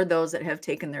there are those that have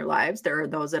taken their lives. There are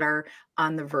those that are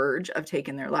on the verge of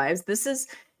taking their lives.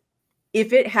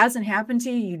 If it hasn't happened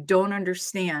to you, you don't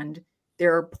understand.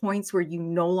 There are points where you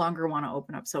no longer want to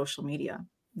open up social media.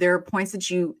 There are points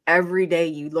that every day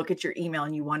you look at your email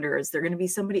and you wonder, is there going to be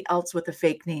somebody else with a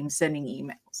fake name sending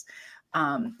emails?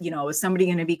 Is somebody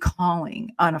going to be calling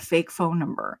on a fake phone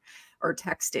number or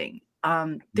texting?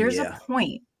 There's a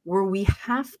point where we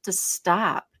have to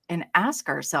stop and ask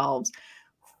ourselves,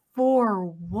 for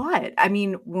what? I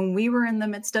mean, when we were in the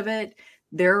midst of it,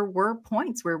 there were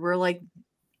points where we're like,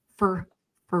 for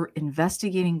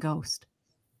investigating ghosts,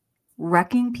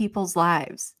 wrecking people's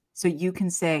lives so you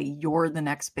can say you're the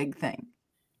next big thing.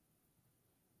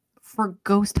 For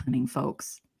ghost hunting,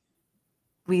 folks,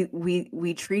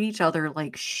 we treat each other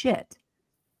like shit.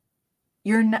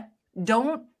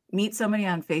 Don't meet somebody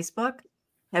on Facebook,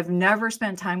 have never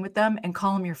spent time with them, and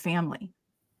call them your family.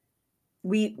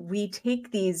 We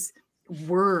take these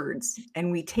words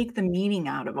and we take the meaning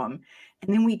out of them,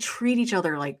 and then we treat each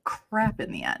other like crap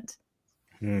in the end.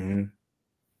 Mm-hmm.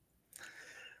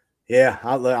 Yeah,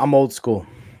 I'm old school.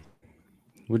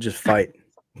 We'll just fight.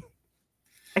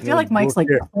 I feel like Mike's like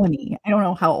 20. I don't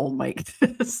know how old Mike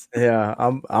is. Yeah,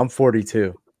 I'm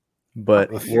 42, but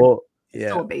still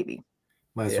a baby.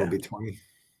 Might as well be 20.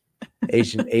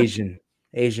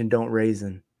 Asian don't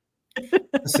raisin.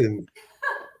 Listen.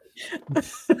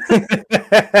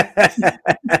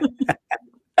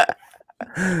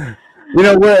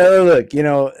 Look,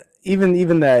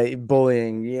 even that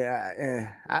bullying,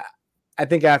 I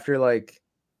think after like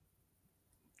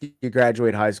you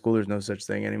graduate high school, there's no such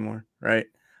thing anymore, right?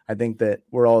 I think that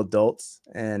we're all adults,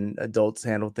 and adults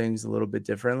handle things a little bit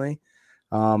differently.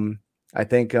 I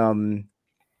think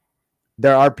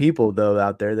there are people though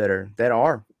out there that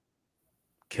are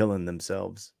killing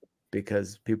themselves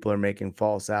because people are making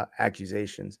false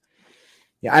accusations.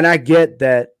 Yeah, and I get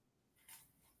that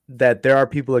there are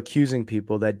people accusing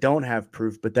people that don't have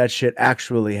proof, but that shit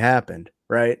actually happened,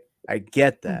 right? I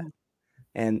get that. Mm-hmm.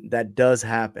 And that does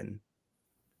happen.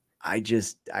 I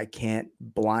can't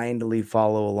blindly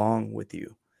follow along with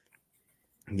you,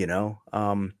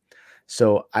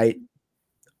 so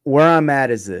where I'm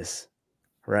at is this,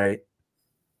 right?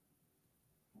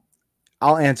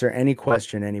 I'll answer any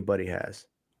question anybody has.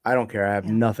 I don't care. I have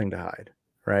nothing to hide,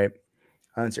 right?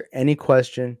 I'll answer any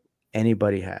question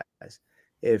anybody has.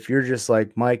 If you're just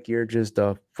like, Mike, you're just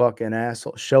a fucking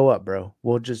asshole, show up, bro.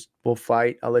 We'll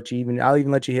fight. I'll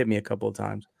even let you hit me a couple of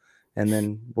times, and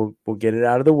then we'll get it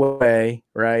out of the way,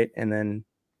 right? And then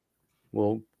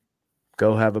we'll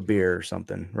go have a beer or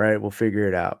something, right? We'll figure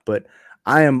it out. But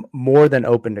I am more than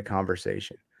open to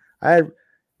conversation. We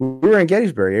were in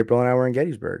Gettysburg. April and I were in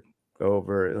Gettysburg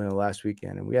over last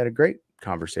weekend, and we had a great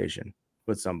conversation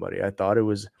with somebody. I thought it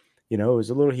was, it was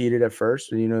a little heated at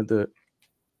first, the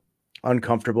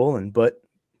uncomfortable, but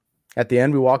at the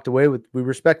end we walked away we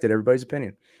respected everybody's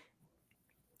opinion,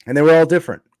 and they were all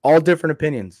different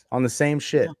opinions on the same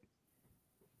shit. Yeah.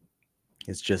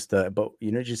 It's just, but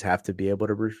you just have to be able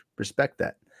to respect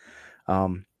that.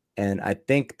 And I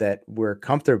think that we're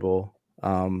comfortable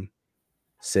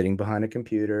sitting behind a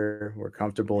computer. We're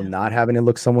comfortable not having to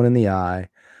look someone in the eye.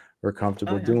 We're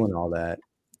comfortable doing all that.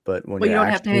 But when you don't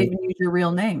have to even use your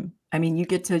real name. I mean, you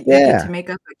get to make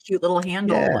up a cute little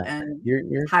handle and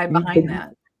you're hide behind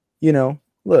that.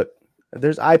 Look,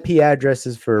 there's IP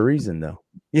addresses for a reason, though.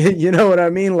 You know what I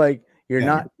mean? Like you're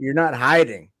not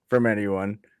hiding from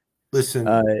anyone.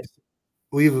 Listen,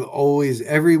 we've always,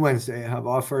 every Wednesday, have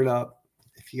offered up,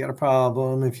 if you got a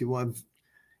problem, if you want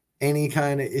any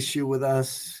kind of issue with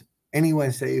us, any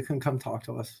Wednesday, you can come talk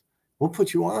to us. We'll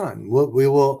put you on.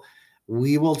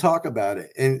 We will talk about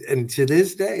it. And to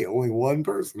this day, only one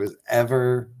person has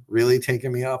ever really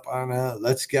taken me up on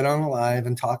let's get on live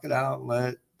and talk it out and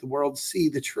let the world see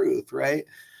the truth, right?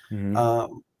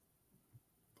 Mm-hmm.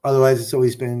 Otherwise, it's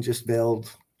always been just veiled,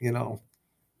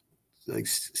 like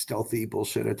stealthy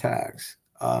bullshit attacks,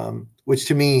 which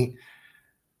to me,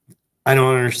 I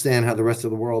don't understand how the rest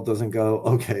of the world doesn't go,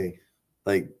 okay,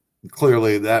 like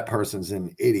clearly that person's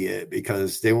an idiot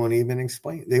because they won't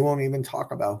even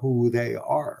talk about who they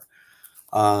are.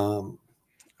 But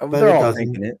They're it all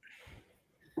doesn't. thinking it.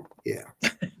 Yeah.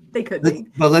 They could be.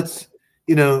 But let's,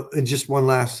 and just one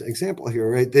last example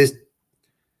here, right? This,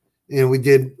 we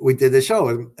did the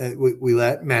show and we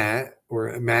let Matt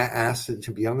asked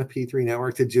to be on the P3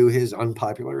 network to do his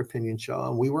unpopular opinion show.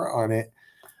 And we were on it.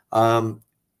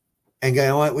 And you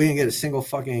know what? We didn't get a single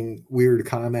fucking weird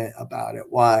comment about it.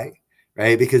 Why?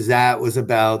 Right? Because that was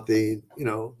about the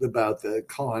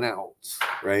calling outs,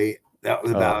 right? That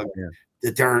was about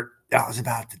the dirt. That was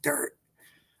about the dirt.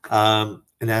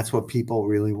 And that's what people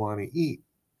really want to eat.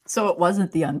 So it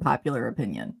wasn't the unpopular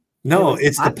opinion. No,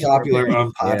 it's the popular,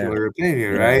 unpopular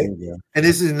opinion, right? Yeah. And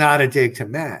this is not a dig to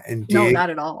Matt. And no, not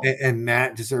at all. And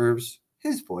Matt deserves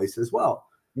his voice as well.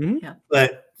 Mm-hmm. Yeah.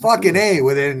 But fucking A,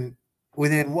 within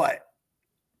what?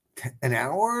 An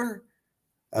hour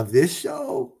of this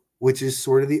show, which is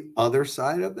sort of the other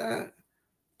side of that,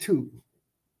 two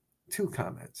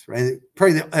comments, right?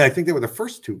 Probably, I think they were the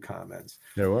first two comments.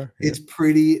 There were. Yeah. It's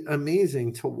pretty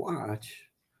amazing to watch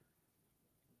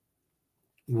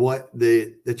what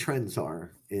the trends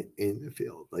are in the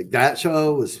field. Like that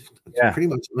show was pretty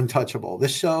much untouchable.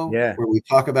 This show, where we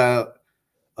talk about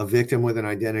a victim with an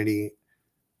identity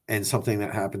and something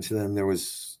that happened to them, there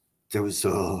was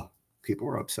people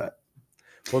were upset.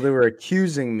 Well, they were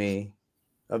accusing me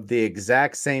of the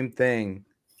exact same thing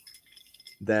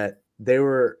that they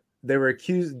were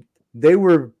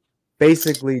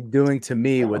basically doing to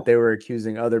me what they were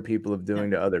accusing other people of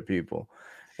doing to other people.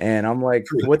 And I'm like,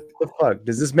 what the fuck?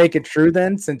 Does this make it true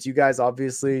then? Since you guys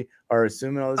obviously are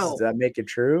assuming all this, does that make it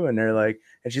true? And they're like,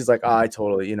 and she's like, I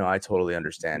totally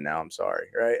understand now. I'm sorry.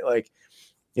 Right. Like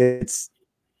it's,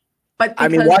 but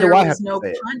because why do I have no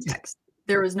context?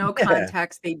 There was no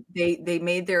context. They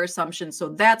made their assumption. So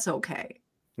that's okay.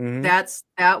 Mm-hmm.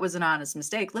 That was an honest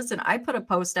mistake. Listen, I put a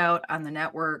post out on the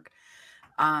network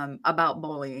about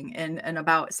bullying and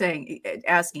about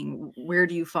asking, where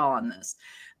do you fall on this?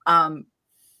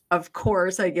 Of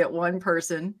course, I get one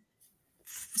person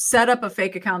set up a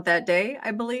fake account that day,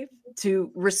 I believe,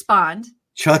 to respond.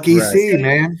 Chuck E.C.,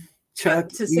 man. To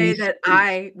say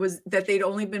that they'd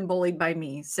only been bullied by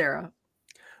me, Sarah.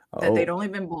 That they'd only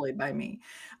been bullied by me.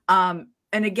 And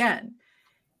again,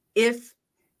 if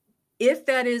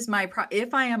that is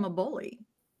if I am a bully,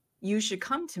 you should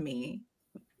come to me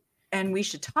and we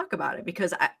should talk about it,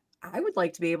 because I would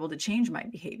like to be able to change my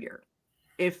behavior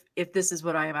if this is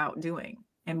what I am out doing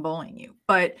and bullying you.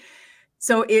 But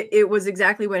so it was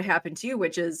exactly what happened to you,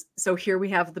 which is, so here we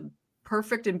have the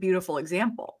perfect and beautiful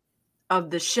example of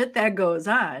the shit that goes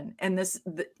on, and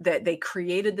that they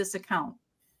created this account.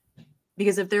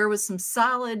 Because if there was some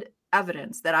solid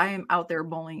evidence that I am out there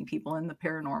bullying people in the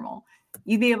paranormal,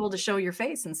 you'd be able to show your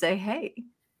face and say, hey,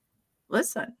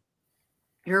 listen,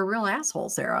 you're a real asshole,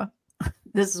 Sarah.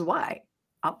 This is why.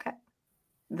 Okay.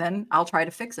 Then I'll try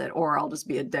to fix it, or I'll just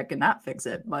be a dick and not fix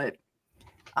it. But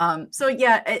so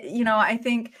yeah, I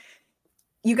think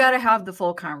you got to have the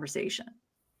full conversation.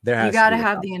 You got to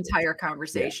have the entire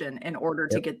conversation in order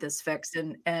to get this fixed.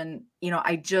 And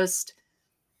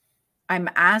I'm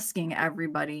asking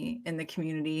everybody in the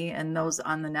community and those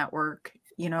on the network,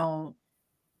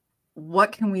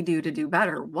 what can we do to do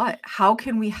better? How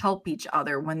can we help each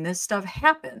other when this stuff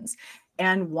happens?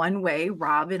 And one way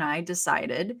Rob and I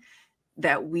decided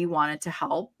that we wanted to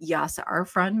help, yes, our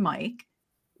friend Mike,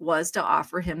 was to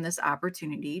offer him this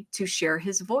opportunity to share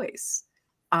his voice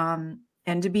and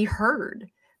to be heard.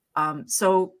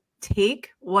 So take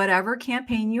whatever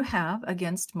campaign you have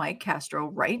against Mike Castro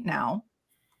right now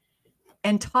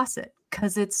and toss it,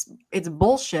 because it's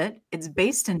bullshit. It's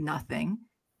based in nothing,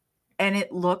 and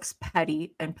it looks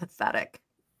petty and pathetic.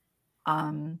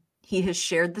 He has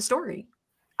shared the story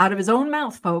out of his own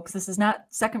mouth, folks. This is not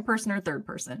second person or third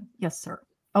person. Yes, sir.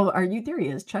 Oh, are you? There he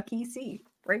is, Chuck E.C.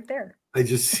 right there. I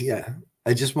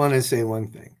just want to say one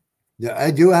thing. Yeah, I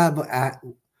do have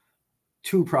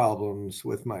two problems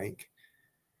with Mike,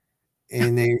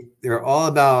 and they're all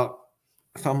about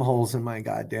thumb holes in my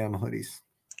goddamn hoodies.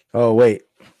 Oh, wait.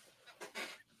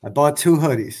 I bought 2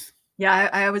 hoodies. Yeah,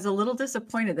 I was a little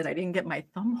disappointed that I didn't get my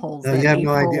thumb holes. No, you have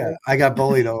no idea. I got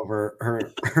bullied over her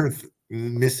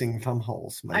missing thumb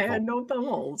holes. Michael. I had no thumb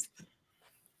holes.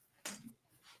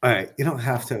 All right, you don't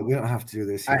have to. We don't have to do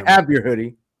this here. I have your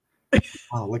hoodie.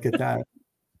 Oh, look at that.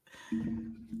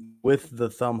 With the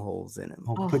thumb holes in it.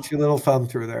 Oh, put your little thumb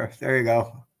through there. There you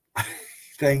go.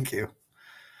 Thank you.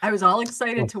 I was all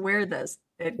excited to wear this.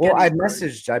 Well, I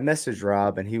Gettysburg. messaged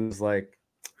Rob, and he was like,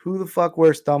 "Who the fuck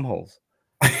wears thumb holes?"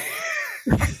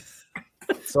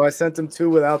 So I sent him 2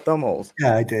 without thumb holes.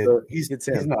 Yeah, I did. So He's it's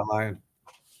him. not lying.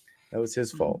 That was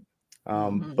his fault.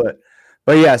 Mhm.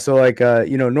 But yeah, so like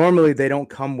normally they don't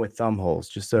come with thumb holes,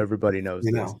 just so everybody knows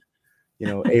You this.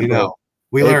 know, April, you know,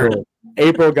 we learned.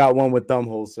 April got one with thumb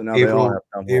holes, so now they all April, have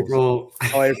thumb holes. April.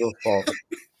 All April's fault.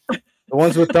 The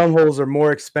ones with thumb holes are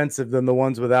more expensive than the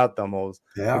ones without thumb holes.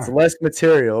 They It's are. less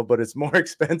material, but it's more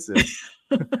expensive,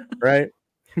 right?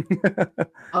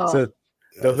 Oh, So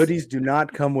the Yes. hoodies do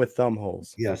not come with thumb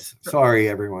holes. Yes. Sorry,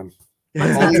 everyone.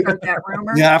 let's not start that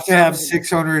rumor. You have to have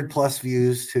 600 plus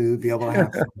views to be able to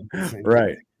have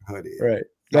Right. hoodie. Right.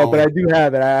 No, but I do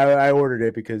have it. I ordered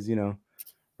it because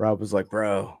Rob was like,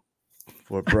 bro,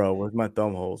 where's my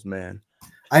thumb holes, man?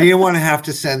 I didn't want to have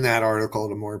to send that article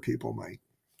to more people, Mike.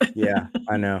 Yeah,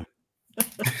 I know.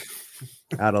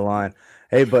 Out of line.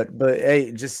 Hey, but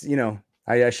hey, just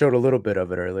I showed a little bit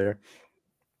of it earlier.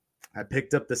 I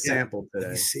picked up the sample Let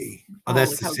today. me see. Oh, Oh,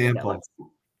 that's look the how good that sample. looks.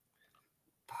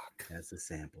 Fuck. That's the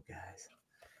sample, guys.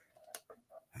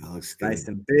 That looks good. Nice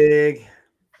and big.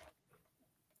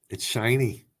 It's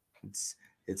shiny. It's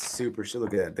super. So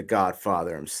look at that, the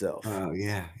Godfather himself. Oh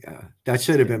yeah. That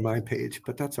should have been my page,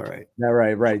 but that's all right. No,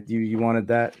 right. You wanted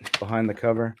that behind the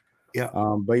cover. Yeah.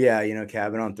 But yeah,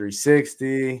 Cabin on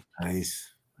 360.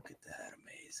 Nice. Look at that,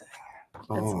 amazing.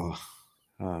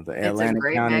 The It's a Atlantic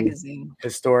great County magazine.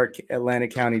 Historic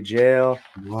Atlantic County Jail.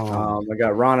 Wow. I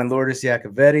got Ron and Lourdes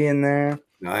Iacovetti in there.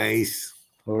 Nice.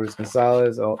 Lourdes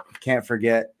Gonzalez. Oh, can't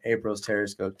forget April's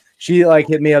Terrascope. She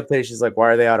hit me up today. She's like, "Why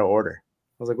are they out of order?" I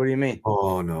was like, "What do you mean?"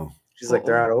 Oh no. She's like,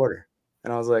 "They're out of order,"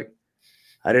 and I was like,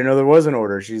 "I didn't know there was an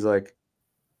order." She's like,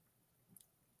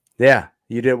 "Yeah,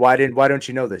 you did. Why don't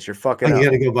you know this? You're fucking up." You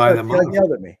got to go by the month.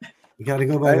 Yelled at me. You got to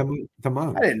go by the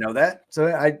month. I didn't know that. So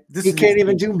You can't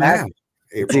even do math.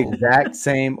 It's the exact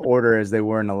same order as they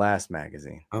were in the last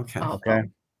magazine. Okay. Okay.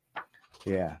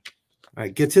 Yeah. All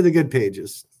right. Get to the good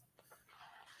pages.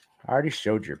 I already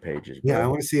showed your pages. Bro. Yeah, I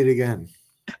want to see it again.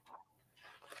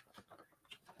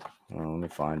 Let me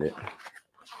find it.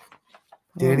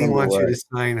 Danny wants you to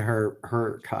sign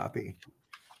her copy.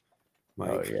 Mike.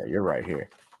 Oh yeah, you're right here.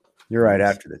 You're right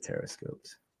after the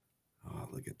Terrascopes. Oh,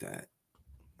 look at that.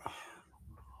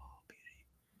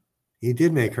 He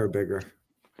did make her bigger.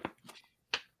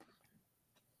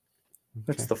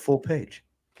 That's the full page.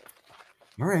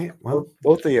 All right. Well,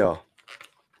 both of y'all.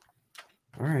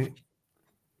 All right.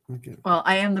 Okay. Well,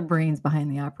 I am the brains behind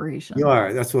the operation. You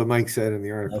are. That's what Mike said in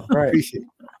the article. That's right. Appreciate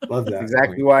it. Love that. That's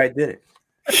exactly why I did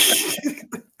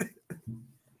it.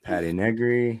 Patty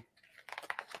Negri.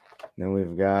 Then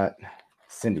we've got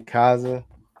Cindy Kaza.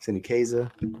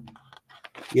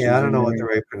 Yeah, I don't know what the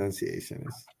right pronunciation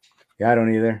is. Yeah, I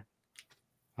don't either.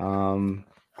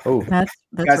 That's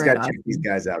you guys right, got to check these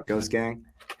guys out. Ghost Gang.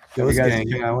 Ghost Gang.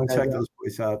 Yeah, I want to check those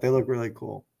boys out. They look really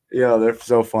cool. Yeah, they're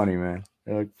so funny, man.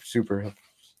 They're like super.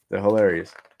 They're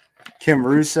hilarious. Kim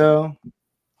Russo.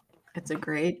 It's a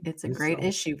great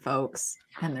issue, folks,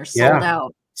 and they're sold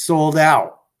out. Sold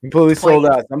out. Completely sold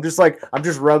out. I'm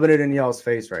just rubbing it in y'all's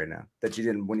face right now that you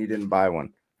didn't buy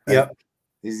one. Right? Yep.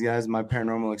 These guys, My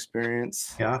Paranormal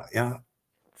Experience. Yeah.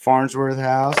 Farnsworth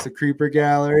House, the Creeper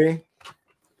Gallery.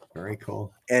 Very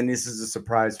cool. And this is a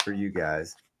surprise for you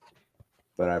guys,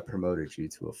 but I promoted you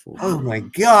to a full. Oh my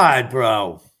God,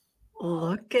 bro!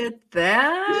 Look at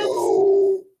that.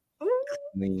 No.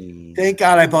 Thank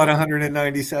God I bought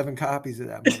 197 copies of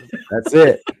that movie.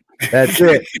 That's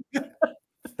it.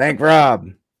 Thank Rob.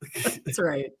 That's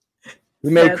right.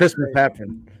 We made Christmas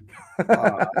happen.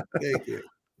 Thank you.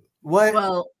 What?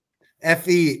 Well,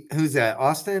 Fe, who's that?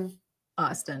 Austin,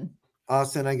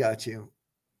 I got you.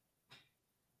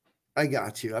 I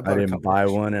didn't buy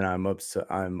one, and I'm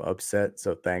upset.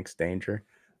 So thanks, Danger.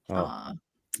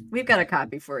 We've got a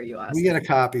copy for you, Austin. We get a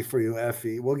copy for you,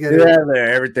 Fe. We'll get it out there.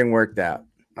 Everything worked out.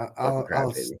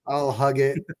 I'll hug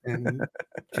it and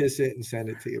kiss it and send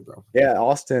it to you, bro. Yeah,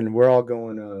 Austin, we're all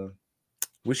going.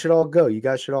 We should all go. You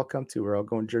guys should all come too. We're all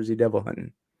going Jersey Devil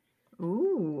hunting.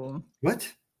 Ooh.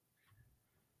 What?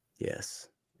 Yes.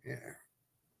 Yeah.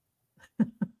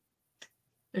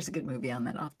 There's a good movie on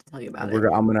that. I'll have to tell you about it.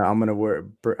 I'm gonna wear.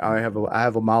 I have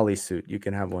a Molly suit. You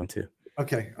can have one too.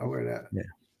 Okay, I'll wear that. Yeah.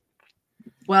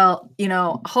 Well,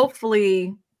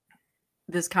 hopefully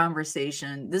this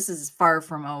conversation, this is far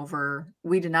from over.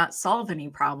 We did not solve any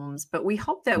problems, but we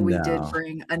hope that we did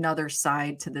bring another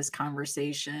side to this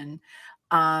conversation.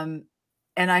 And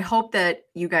I hope that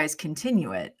you guys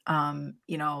continue it, and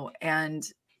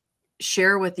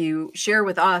share with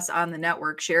us on the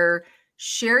network, share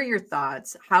share your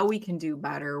thoughts, how we can do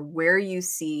better, where you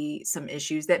see some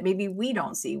issues that maybe we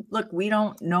don't see. Look, we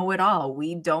don't know it all.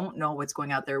 We don't know what's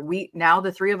going out there. Now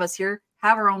the three of us here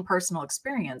have our own personal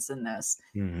experience in this.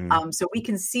 So we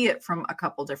can see it from a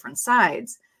couple different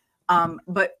sides.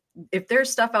 But if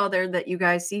there's stuff out there that you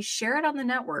guys see, share it on the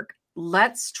network.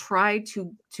 Let's try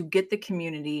to get the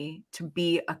community to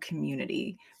be a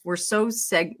community. We're so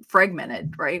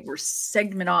fragmented, right? We're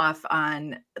segment off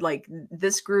on like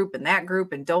this group and that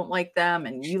group and don't like them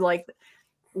and you like.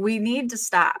 We need to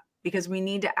stop, because we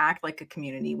need to act like a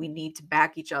community. We need to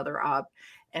back each other up.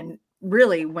 And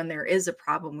really, when there is a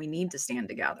problem, we need to stand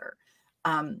together.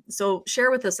 So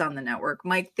share with us on the network.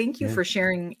 Mike, thank you for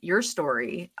sharing your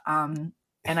story.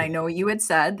 And I know you had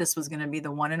said this was going to be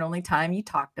the one and only time you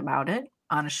talked about it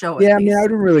on a show. Yeah, I mean, I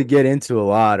didn't really get into a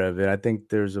lot of it. I think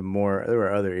there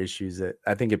were other issues that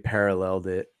I think it paralleled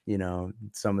it, you know,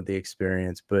 some of the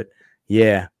experience. But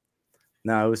yeah,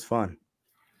 no, it was fun.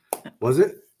 Was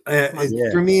it?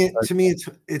 For me, to me,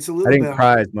 it's a little. I didn't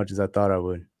cry as much as I thought I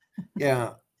would.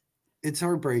 Yeah, it's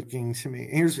heartbreaking to me.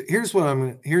 Here's what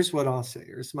I'll say.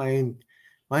 Here's my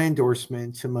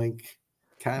endorsement to Mike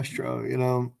Castro. You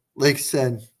know, like I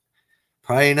said,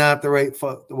 probably not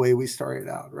the way we started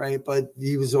out, right? But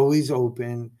he was always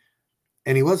open,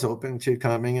 and he was open to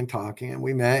coming and talking. And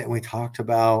we met and we talked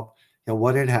about, you know,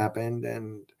 what had happened.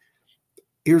 And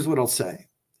here's what I'll say: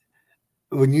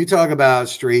 when you talk about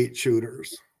straight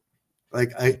shooters,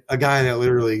 like a guy that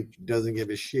literally doesn't give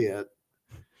a shit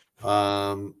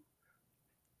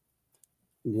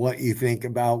what you think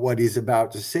about what he's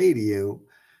about to say to you,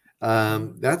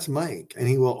 that's Mike, and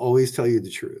he will always tell you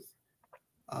the truth.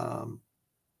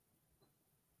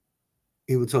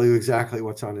 He will tell you exactly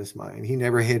what's on his mind. He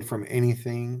never hid from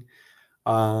anything.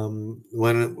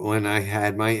 When I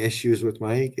had my issues with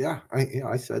Mike,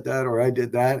 I said that or I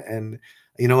did that, and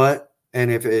you know what? And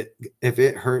if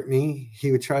it hurt me,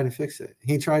 he would try to fix it.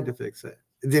 He tried to fix it.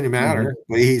 It didn't matter,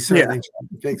 but he certainly tried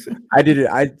to fix it. I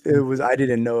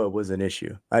didn't know it was an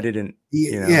issue. I didn't.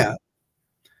 You know. Yeah.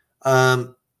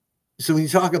 So when you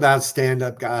talk about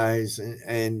stand-up guys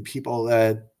and people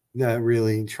that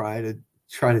really try to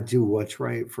do what's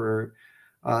right for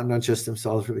not just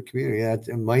themselves, for the community,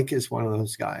 and Mike is one of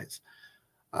those guys.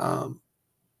 I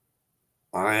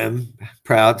am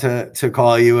proud to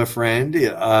call you a friend.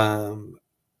 I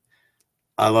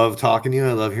love talking to you.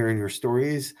 I love hearing your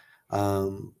stories.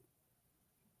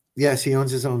 Yes, he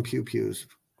owns his own pews,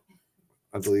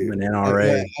 I believe. I'm an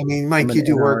NRA. I mean, Mike, you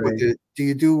do work with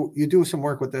you do some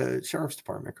work with the sheriff's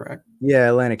department, correct? Yeah,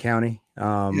 Atlantic County.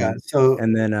 So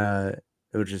and then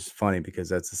it was just funny because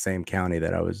that's the same county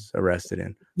that I was arrested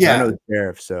in. Yeah, I know the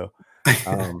sheriff, so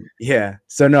yeah.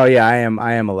 So no, yeah, I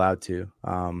am allowed to.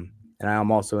 And I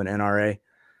am also an NRA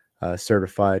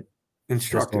certified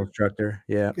instructor.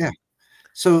 Yeah. Yeah.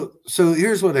 So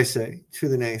here's what I say to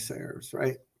the naysayers,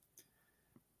 right?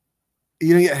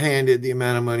 You don't get handed the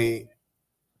amount of money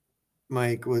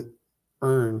Mike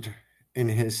earned in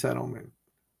his settlement.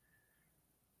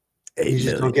 You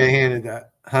just don't get handed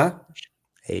that, huh?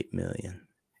 $8 million.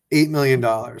 $8 million.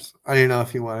 I didn't know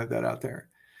if you wanted that out there.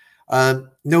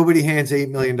 Nobody hands $8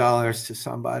 million to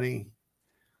somebody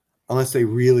unless they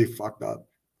really fucked up.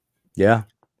 Yeah.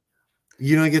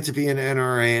 You don't get to be an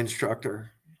NRA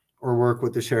instructor or work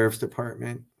with the sheriff's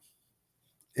department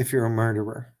if you're a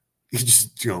murderer. You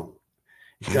just don't.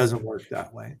 It doesn't work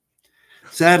that way.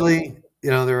 Sadly, you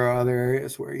know, there are other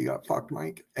areas where you got fucked,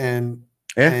 Mike,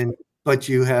 but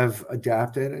you have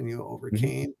adapted and you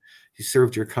overcame. Mm-hmm. You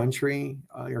served your country.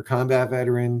 You're a combat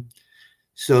veteran.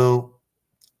 So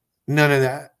none of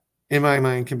that, in my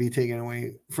mind, can be taken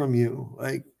away from you.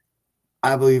 Like,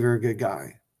 I believe you're a good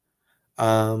guy.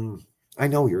 I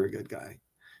know you're a good guy.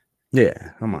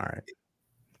 Yeah, I'm all right.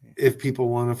 If people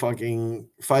want to fucking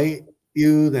fight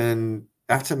you, then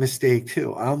that's a mistake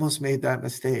too. I almost made that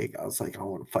mistake. I was like, I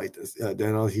want to fight this.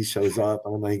 Then he shows up,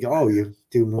 and I'm like, oh, you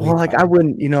do. Well, like I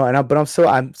wouldn't, you know, but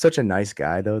I'm such a nice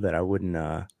guy though that I wouldn't.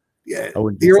 I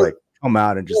wouldn't just like come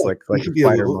out and just like a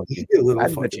fighter monkey.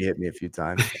 I'd let you hit me a few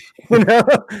times. You know,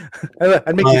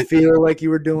 I'd make you feel like you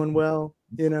were doing well.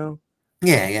 You know.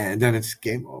 Yeah, and then it's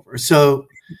game over. So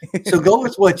go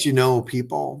with what you know,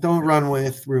 people. Don't run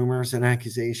with rumors and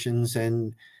accusations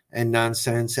and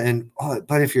nonsense.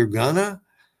 But if you're gonna,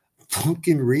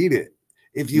 fucking read it.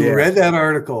 If you read that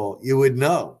article, you would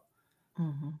know.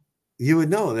 Mm-hmm. You would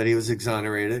know that he was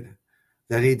exonerated,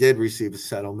 that he did receive a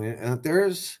settlement, and that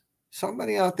there's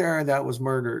somebody out there that was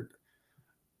murdered,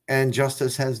 and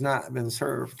justice has not been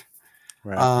served.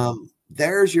 Right.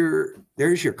 There's your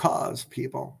cause,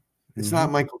 people. It's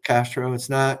not Michael Castro. It's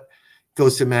not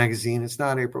Ghost Magazine. It's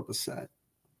not April Bissett.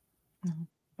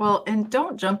 Well, and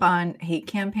don't jump on hate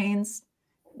campaigns.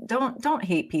 Don't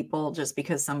hate people just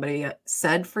because somebody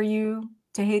said for you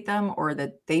to hate them or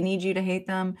that they need you to hate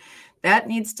them. That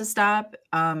needs to stop.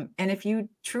 And if you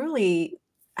truly,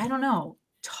 I don't know,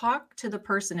 talk to the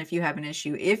person if you have an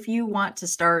issue. If you want to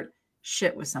start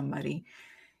shit with somebody,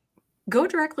 go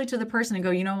directly to the person and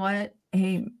go, you know what?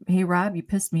 Hey, Rob, you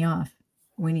pissed me off.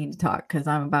 We need to talk because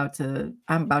I'm about to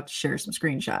share some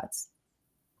screenshots.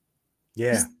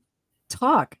 Yeah. Just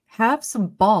talk, have some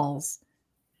balls.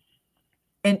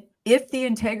 And if the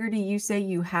integrity you say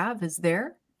you have is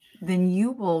there, then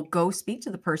you will go speak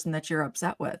to the person that you're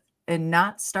upset with and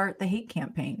not start the hate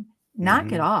campaign.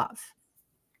 Knock it off.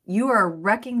 You are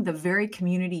wrecking the very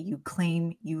community you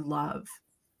claim you love.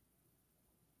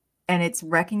 And it's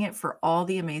wrecking it for all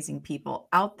the amazing people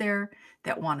out there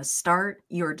that want to start.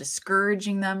 You're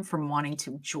discouraging them from wanting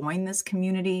to join this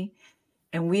community.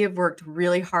 And we have worked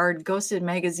really hard. Ghosted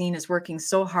Magazine is working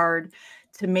so hard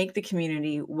to make the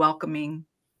community welcoming,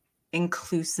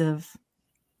 inclusive.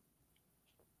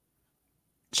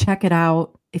 Check it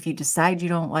out. If you decide you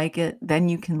don't like it, then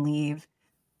you can leave.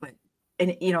 But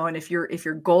and if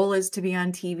your goal is to be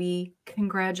on TV,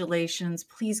 congratulations.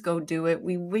 Please go do it.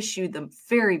 We wish you the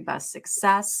very best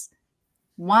success.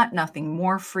 Want nothing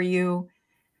more for you.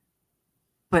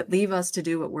 But leave us to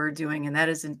do what we're doing, and that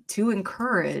is to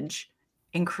encourage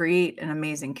and create an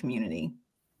amazing community.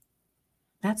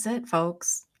 That's it,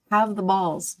 folks. Have the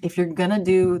balls. If you're going to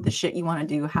do the shit you want to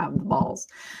do, have the balls.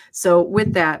 So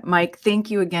with that, Mike,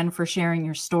 thank you again for sharing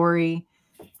your story.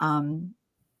 You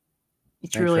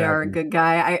truly are a good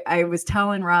guy. I was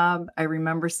telling Rob, I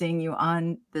remember seeing you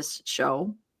on this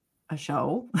show,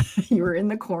 you were in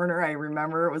the corner. I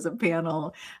remember it was a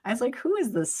panel. I was like, who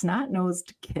is the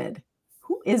snot-nosed kid?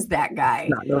 Who is that guy?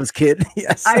 Snot-nosed kid.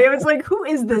 Yes. I was like, who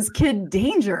is this kid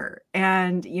Danger?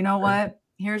 And you know what?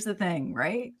 Here's the thing,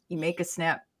 right? You make a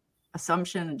snap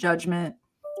assumption, a judgment.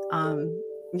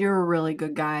 You're a really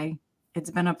good guy. It's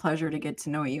been a pleasure to get to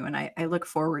know you. And I look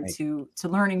forward to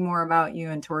learning more about you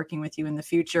and to working with you in the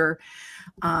future.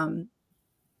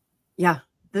 Yeah,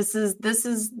 this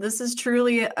is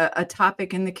truly a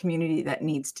topic in the community that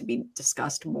needs to be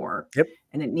discussed more. Yep.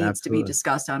 And it needs to be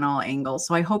discussed on all angles.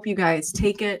 So I hope you guys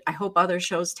take it. I hope other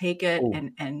shows take it. Ooh,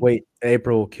 and wait,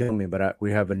 April will kill me, but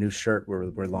we have a new shirt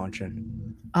we're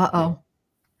launching. Oh,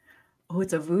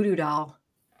 it's a voodoo doll.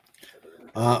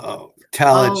 Tell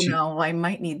it. No, I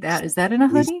might need that. Is that in a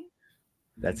hoodie?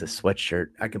 That's a sweatshirt.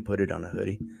 I can put it on a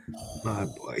hoodie.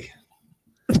 Oh boy.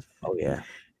 Oh yeah.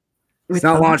 With It's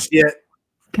not thumbs? launched yet.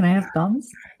 Can I have thumbs?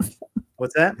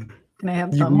 What's that? Can I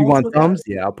have You thumb holes want with thumbs?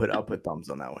 Yeah, I'll put thumbs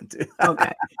on that one too. that?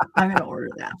 Okay. I'm gonna order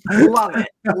that. Love it.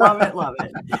 Love it. Love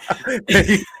it. Yes.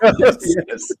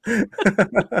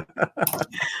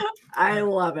 I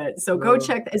love it. So go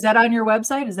check. Is that on your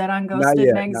website? Is that on Not Ghosted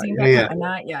yet, Magazine? not yet.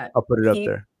 Not yet. I'll put it up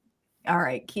there. All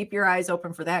right. Keep your eyes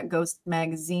open for that.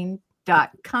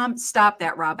 Ghostmagazine.com. Stop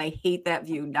that, Rob. I hate that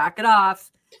view. Knock it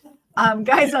off.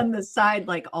 Guys on the side,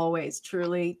 like always,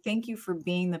 truly, thank you for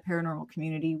being the paranormal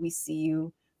community. We see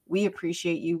you. We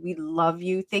appreciate you. We love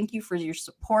you. Thank you for your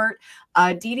support.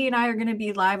 Dee Dee and I are going to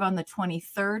be live on the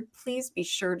 23rd. Please be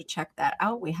sure to check that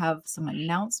out. We have some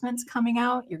announcements coming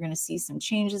out. You're going to see some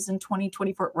changes in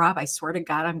 2024. Rob, I swear to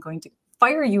God, I'm going to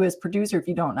fire you as producer if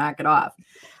you don't knock it off.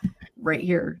 Right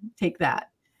here. Take that.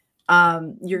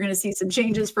 You're going to see some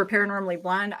changes for Paranormally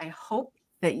Blonde. I hope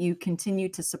that you continue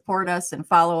to support us and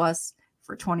follow us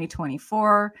for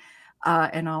 2024.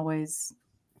 And always,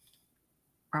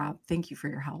 Rob, thank you for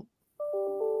your help.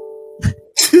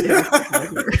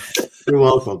 You're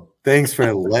welcome. Thanks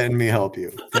for letting me help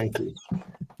you. Thank you.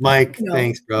 Mike,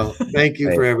 thanks, bro. Thank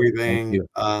you for everything. You.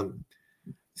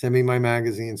 Send me my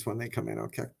magazines when they come in,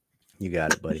 okay? You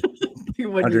got it, buddy.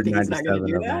 What do you think he's not going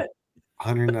to do that?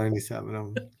 197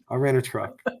 of them. I ran a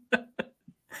truck.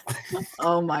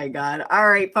 Oh my God. All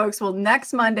right, folks. Well,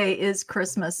 next Monday is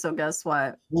Christmas. So guess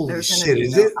what? Holy shit,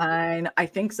 is it? I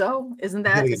think so. Isn't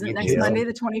next Monday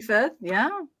the 25th? Yeah.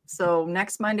 So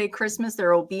next Monday, Christmas,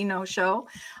 there will be no show.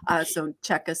 So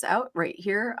check us out right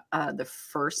here. The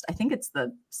first, I think it's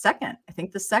the second. I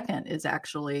think the second is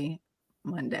actually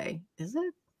Monday. Is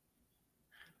it?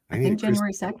 I think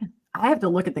January 2nd. I have to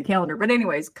look at the calendar. But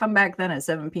anyways, come back then at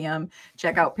 7 p.m.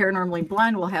 Check out Paranormally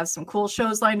Blind. We'll have some cool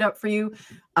shows lined up for you.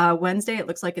 Wednesday, it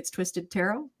looks like it's Twisted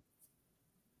Tarot.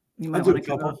 You might want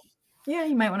to come. Yeah,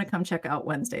 you might want to come check out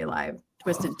Wednesday live.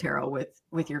 Twisted Tarot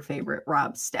with your favorite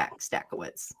Rob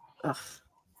Stackowitz. Ugh.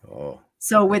 Oh.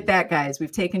 So with that, guys,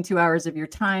 we've taken 2 hours of your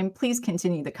time. Please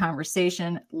continue the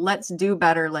conversation. Let's do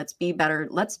better. Let's be better.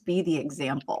 Let's be the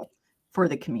example. for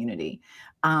the community.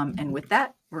 And with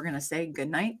that, we're going to say good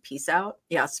night. Peace out.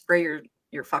 Yeah. Spray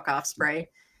your fuck off spray.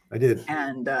 I did.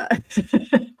 And,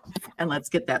 and let's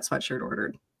get that sweatshirt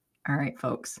ordered. All right,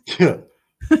 folks. Yeah.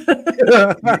 Did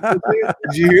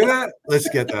you hear that? Let's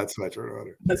get that sweatshirt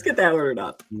ordered. Let's get that ordered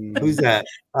up. Who's that?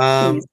 Peace.